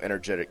youthful,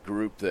 energetic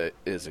group that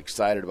is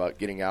excited about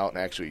getting out and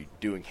actually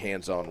doing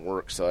hands-on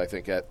work. So I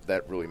think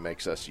that really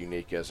makes us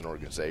unique as an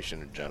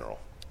organization in general.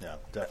 Yeah,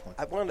 definitely.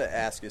 I wanted to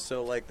ask you,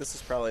 so this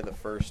is probably the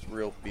first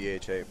real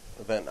BHA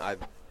event I've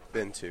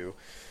been to.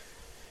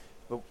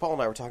 But Paul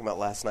and I were talking about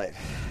last night.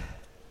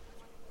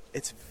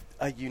 It's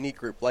a unique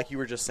group, like you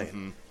were just saying.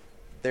 Mm-hmm.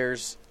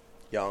 There's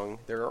young,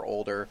 there are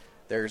older,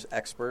 there's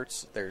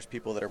experts, there's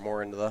people that are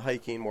more into the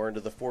hiking, more into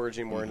the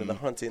foraging, more into the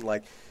hunting.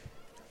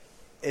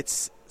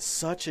 It's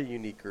such a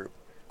unique group.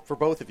 For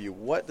both of you,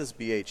 what does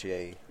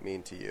BHA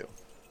mean to you?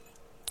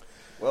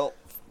 Well,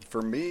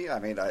 for me, I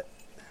mean,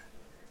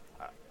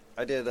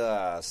 I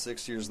did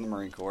 6 years in the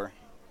Marine Corps.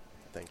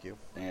 Thank you.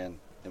 And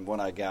when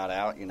I got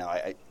out, you're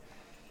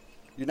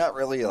not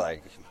really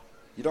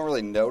you don't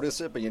really notice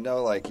it, but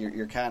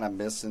you're kind of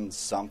missing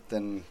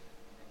something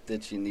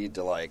that you need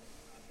to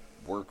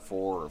work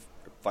for or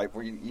fight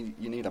for. You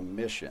need a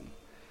mission.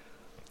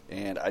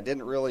 And I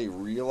didn't really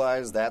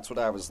realize that's what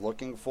I was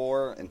looking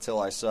for until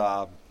I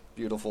saw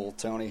beautiful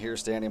Tony here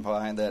standing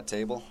behind that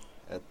table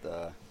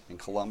in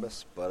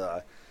Columbus.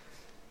 But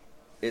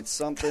it's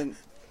something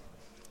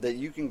that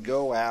you can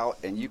go out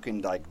and you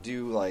can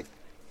do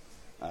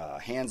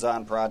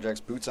hands-on projects,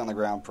 boots on the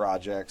ground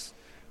projects.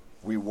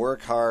 We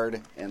work hard,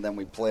 and then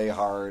we play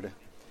hard,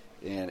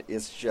 and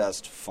it's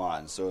just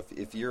fun. So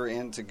if you're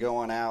into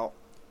going out,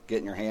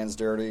 getting your hands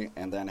dirty,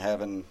 and then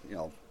having,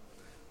 a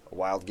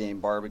wild game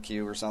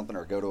barbecue or something,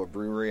 or go to a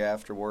brewery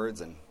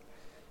afterwards and,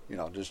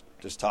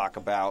 just talk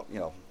about,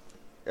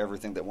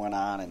 everything that went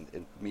on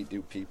and meet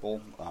new people,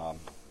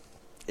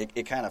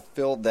 it kind of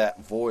filled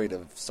that void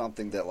of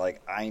something that,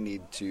 I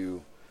need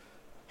to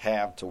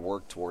have to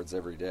work towards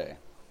every day.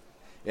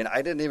 And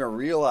I didn't even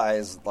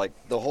realize,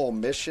 the whole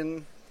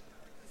mission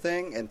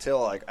thing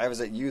until I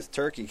was at youth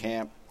turkey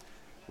camp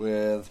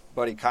with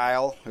buddy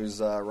Kyle,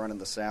 who's running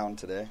the sound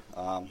today,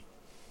 and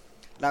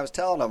I was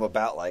telling him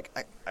about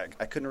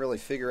I couldn't really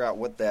figure out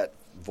what that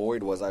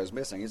void was I was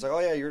missing. He's like, "Oh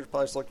yeah, you're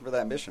probably just looking for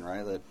that mission,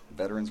 right? That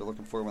veterans are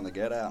looking for when they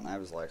get out." And I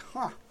was like,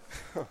 "Huh."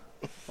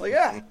 Well,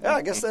 yeah,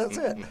 I guess that's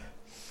it.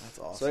 That's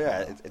awesome. So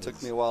yeah, it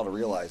took me a while to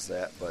realize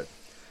that, but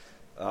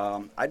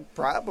I'd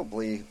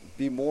probably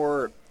be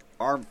more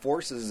Armed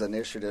Forces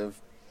Initiative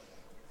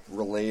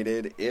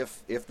related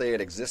if they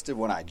had existed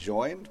when I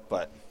joined,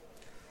 but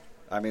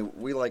I mean,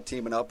 we like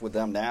teaming up with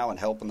them now and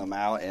helping them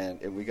out,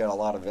 and we got a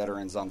lot of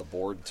veterans on the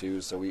board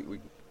too, so we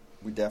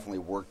definitely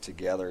work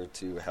together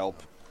to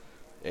help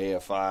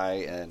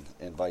AFI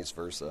and vice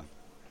versa.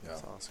 Yeah.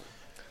 That's awesome.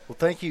 Well,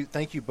 thank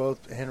you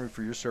both, Henry,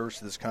 for your service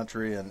to this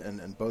country,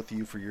 and both of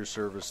you for your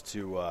service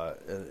to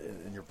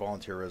and your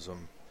volunteerism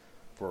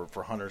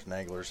for hunters and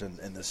anglers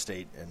in the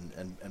state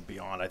and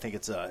beyond. I think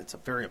it's a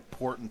very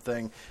important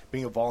thing.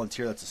 Being a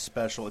volunteer, it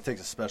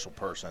takes a special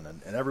person,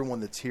 and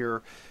everyone that's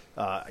here.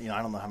 I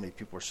don't know how many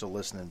people are still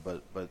listening,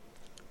 but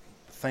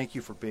thank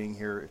you for being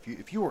here.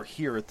 If you were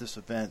here at this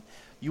event,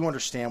 you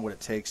understand what it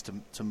takes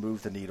to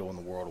move the needle in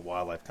the world of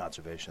wildlife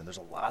conservation. There's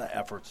a lot of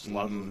efforts, a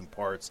lot of moving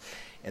parts,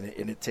 and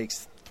it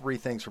takes three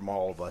things from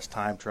all of us: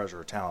 time, treasure,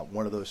 or talent.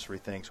 One of those three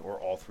things, or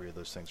all three of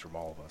those things from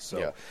all of us.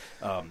 So,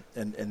 yeah.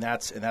 and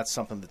that's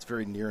something that's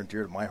very near and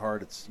dear to my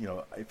heart. It's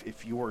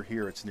if you are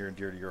here, it's near and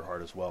dear to your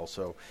heart as well.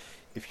 So,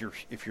 if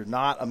you're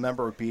not a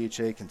member of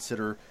BHA,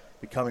 consider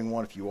becoming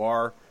one. If you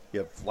are, you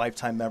have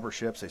lifetime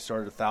memberships. They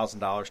start at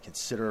 $1,000.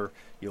 Consider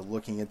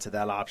looking into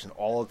that option.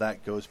 All of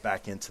that goes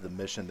back into the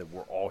mission that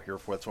we're all here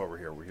for. That's why we're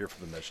here. We're here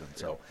for the mission.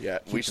 So yeah,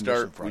 we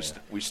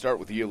start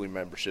with yearly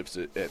memberships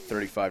at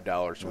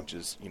 $35, which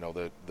is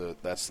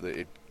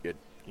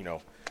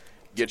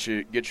get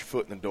your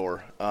foot in the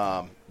door.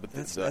 But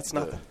that's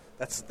nothing.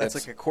 That's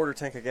like a quarter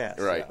tank of gas.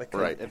 Right,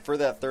 right. And for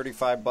that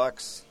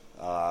 $35,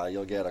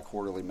 You'll get a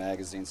quarterly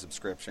magazine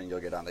subscription. You'll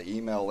get on the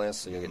email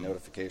list, so you'll get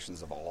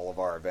notifications of all of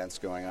our events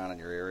going on in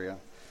your area.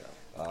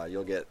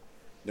 You'll get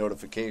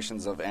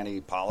notifications of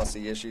any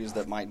policy issues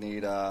that might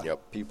need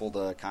people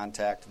to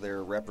contact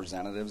their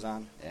representatives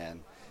on.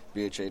 And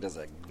BHA does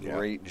a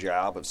great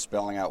job of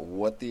spelling out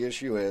what the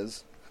issue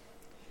is.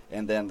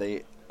 And then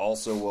they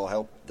also will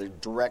help the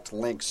direct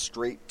link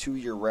straight to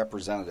your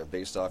representative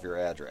based off your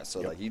address.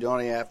 So like you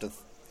don't even have to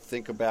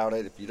think about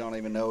it. If you don't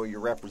even know who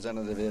your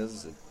representative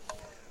is,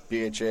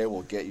 BHA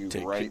will get you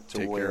take where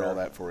care of all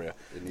that for you.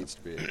 It needs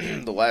to be.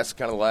 The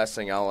last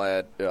thing I'll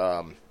add,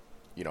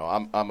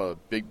 I'm a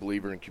big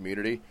believer in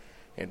community,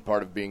 and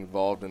part of being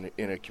involved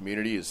in a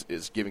community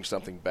is giving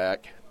something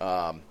back.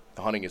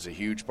 Hunting is a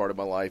huge part of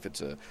my life.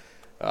 It's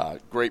a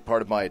great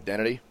part of my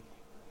identity.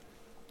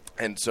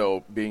 And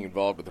so being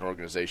involved with an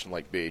organization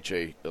like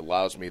BHA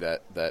allows me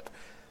that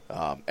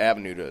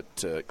avenue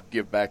to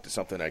give back to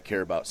something I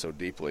care about so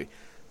deeply.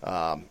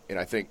 And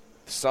I think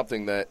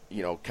something that,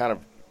 kind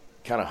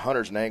of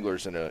hunters and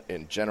anglers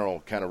in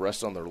general kind of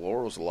rest on their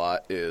laurels a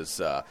lot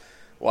is,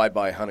 I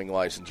buy a hunting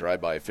license or I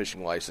buy a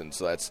fishing license.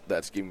 So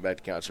that's giving back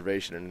to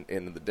conservation.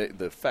 And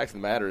the fact of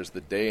the matter is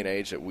the day and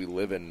age that we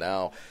live in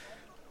now,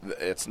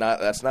 that's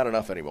not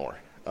enough anymore.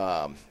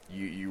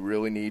 You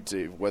really need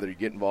to, whether you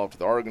get involved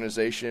with our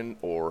organization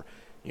or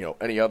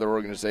any other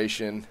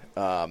organization,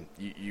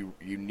 you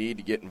need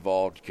to get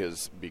involved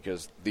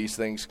because these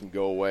things can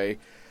go away.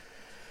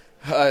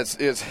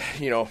 It's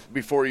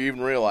before you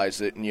even realize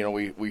it, and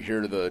we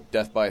hear the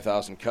death by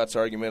 1,000 cuts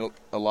argument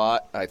a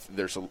lot.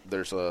 There's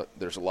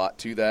a lot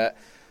to that,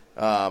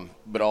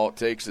 but all it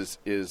takes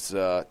is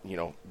the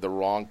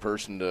wrong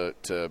person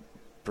to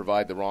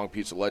provide the wrong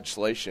piece of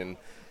legislation.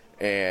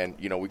 And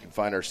we can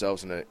find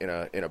ourselves in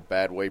a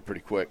bad way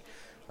pretty quick.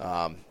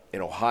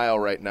 In Ohio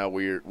right now,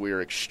 we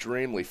are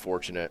extremely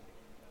fortunate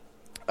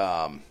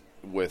from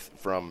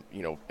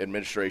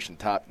administration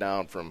top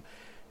down, from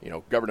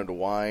Governor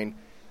DeWine.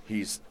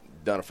 He's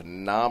done a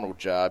phenomenal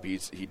job.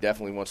 He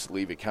definitely wants to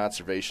leave a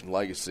conservation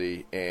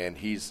legacy, and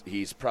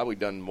he's probably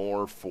done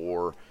more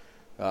for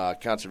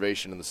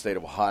conservation in the state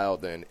of Ohio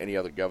than any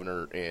other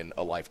governor in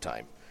a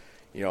lifetime.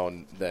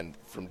 And then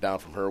down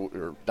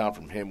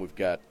from him, we've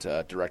got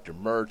Director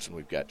Mertz, and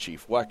we've got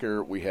Chief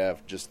Wecker. We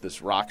have just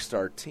this rock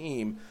star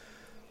team,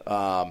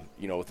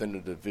 within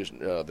the division,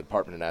 the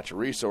Department of Natural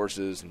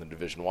Resources and the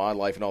Division of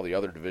Wildlife and all the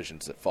other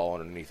divisions that fall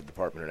underneath the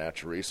Department of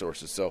Natural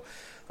Resources. So,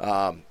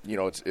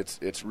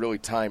 it's really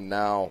time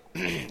now.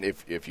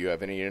 If you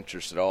have any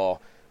interest at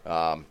all,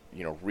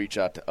 reach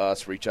out to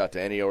us, reach out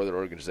to any other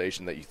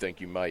organization that you think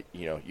you might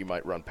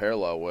run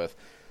parallel with.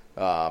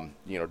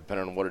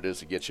 Depending on what it is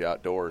that gets you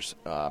outdoors,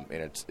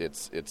 and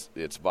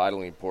it's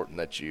vitally important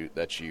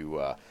that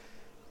you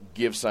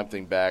give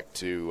something back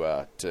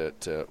to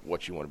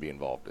what you want to be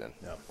involved in.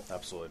 Yeah,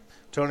 absolutely.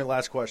 Tony,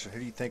 last question: who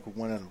do you think would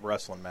win in a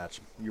wrestling match?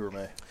 You or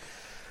me?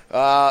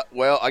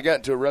 Well, I got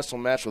into a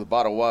wrestling match with a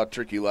bottle of wild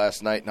turkey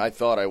last night, and I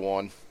thought I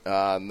won.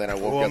 And then I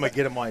woke up. I'm gonna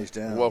get him while he's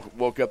down.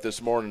 Woke up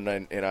this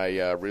morning and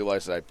I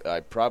realized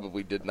I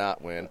probably did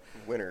not win.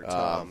 Winner,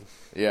 Tom.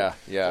 Yeah.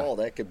 Oh,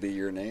 that could be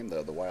your name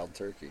though, the wild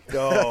turkey.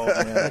 Oh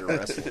man, you're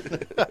wrestling.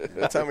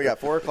 That time we got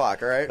 4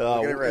 o'clock. All right,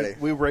 we'll get it ready.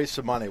 We raise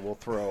some money. We'll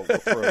throw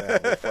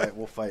that.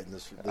 We'll fight in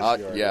this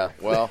yard. Yeah.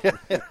 Well,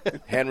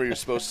 Henry was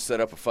supposed to set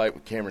up a fight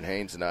with Cameron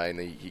Haynes and I, and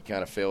he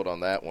kind of failed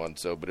on that one.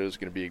 But it was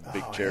going to be a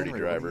big charity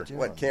Henry, driver.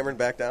 What, Cameron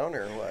back down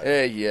or what?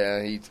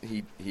 Yeah.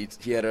 He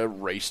had a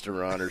race to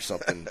run or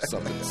something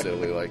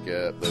silly like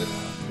that. But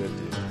good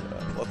dude.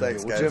 Well,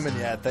 thanks, guys. Jim and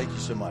Thad, thank you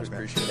so much,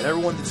 man. Appreciate it. And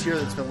everyone that's here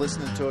that's been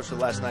listening to us for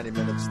the last 90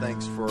 minutes,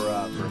 thanks for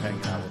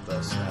hanging out with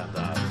us. And